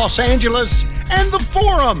from Los Angeles and the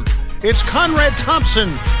Forum. It's Conrad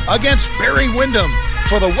Thompson against Barry Windham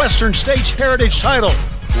for the Western States Heritage title.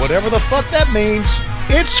 Whatever the fuck that means,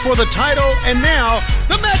 it's for the title, and now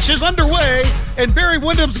the match is underway, and Barry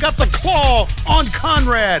Windham's got the claw on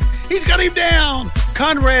Conrad. He's got him down.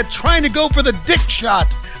 Conrad trying to go for the dick shot,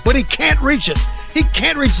 but he can't reach it. He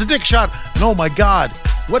can't reach the dick shot. And oh my God,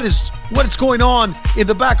 what is going on in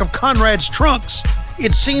the back of Conrad's trunks?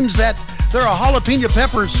 It seems that there are jalapeno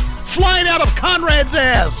peppers flying out of Conrad's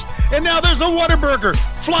ass. And now there's a Whataburger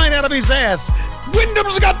flying out of his ass.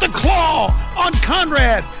 Wyndham's got the claw on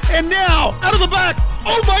Conrad. And now, out of the back,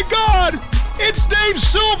 oh my God, it's Dave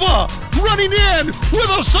Silva running in with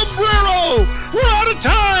a sombrero. We're out of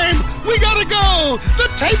time. We gotta go. The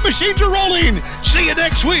tape machines are rolling. See you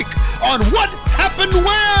next week on What Happened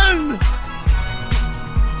When.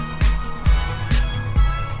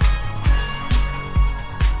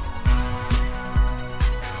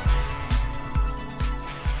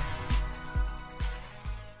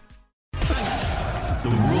 The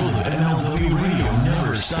world of MLW radio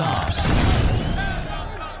never stops.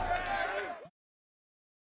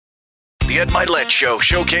 The Ed Milet Show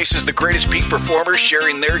showcases the greatest peak performers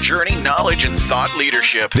sharing their journey, knowledge, and thought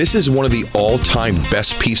leadership. This is one of the all-time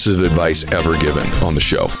best pieces of advice ever given on the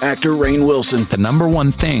show. Actor Rainn Wilson. The number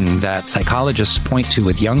one thing that psychologists point to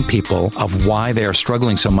with young people of why they are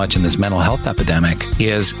struggling so much in this mental health epidemic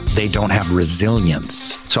is they don't have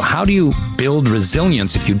resilience. So how do you build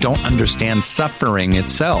resilience if you don't understand suffering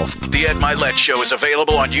itself? The Ed Milet Show is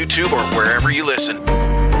available on YouTube or wherever you listen.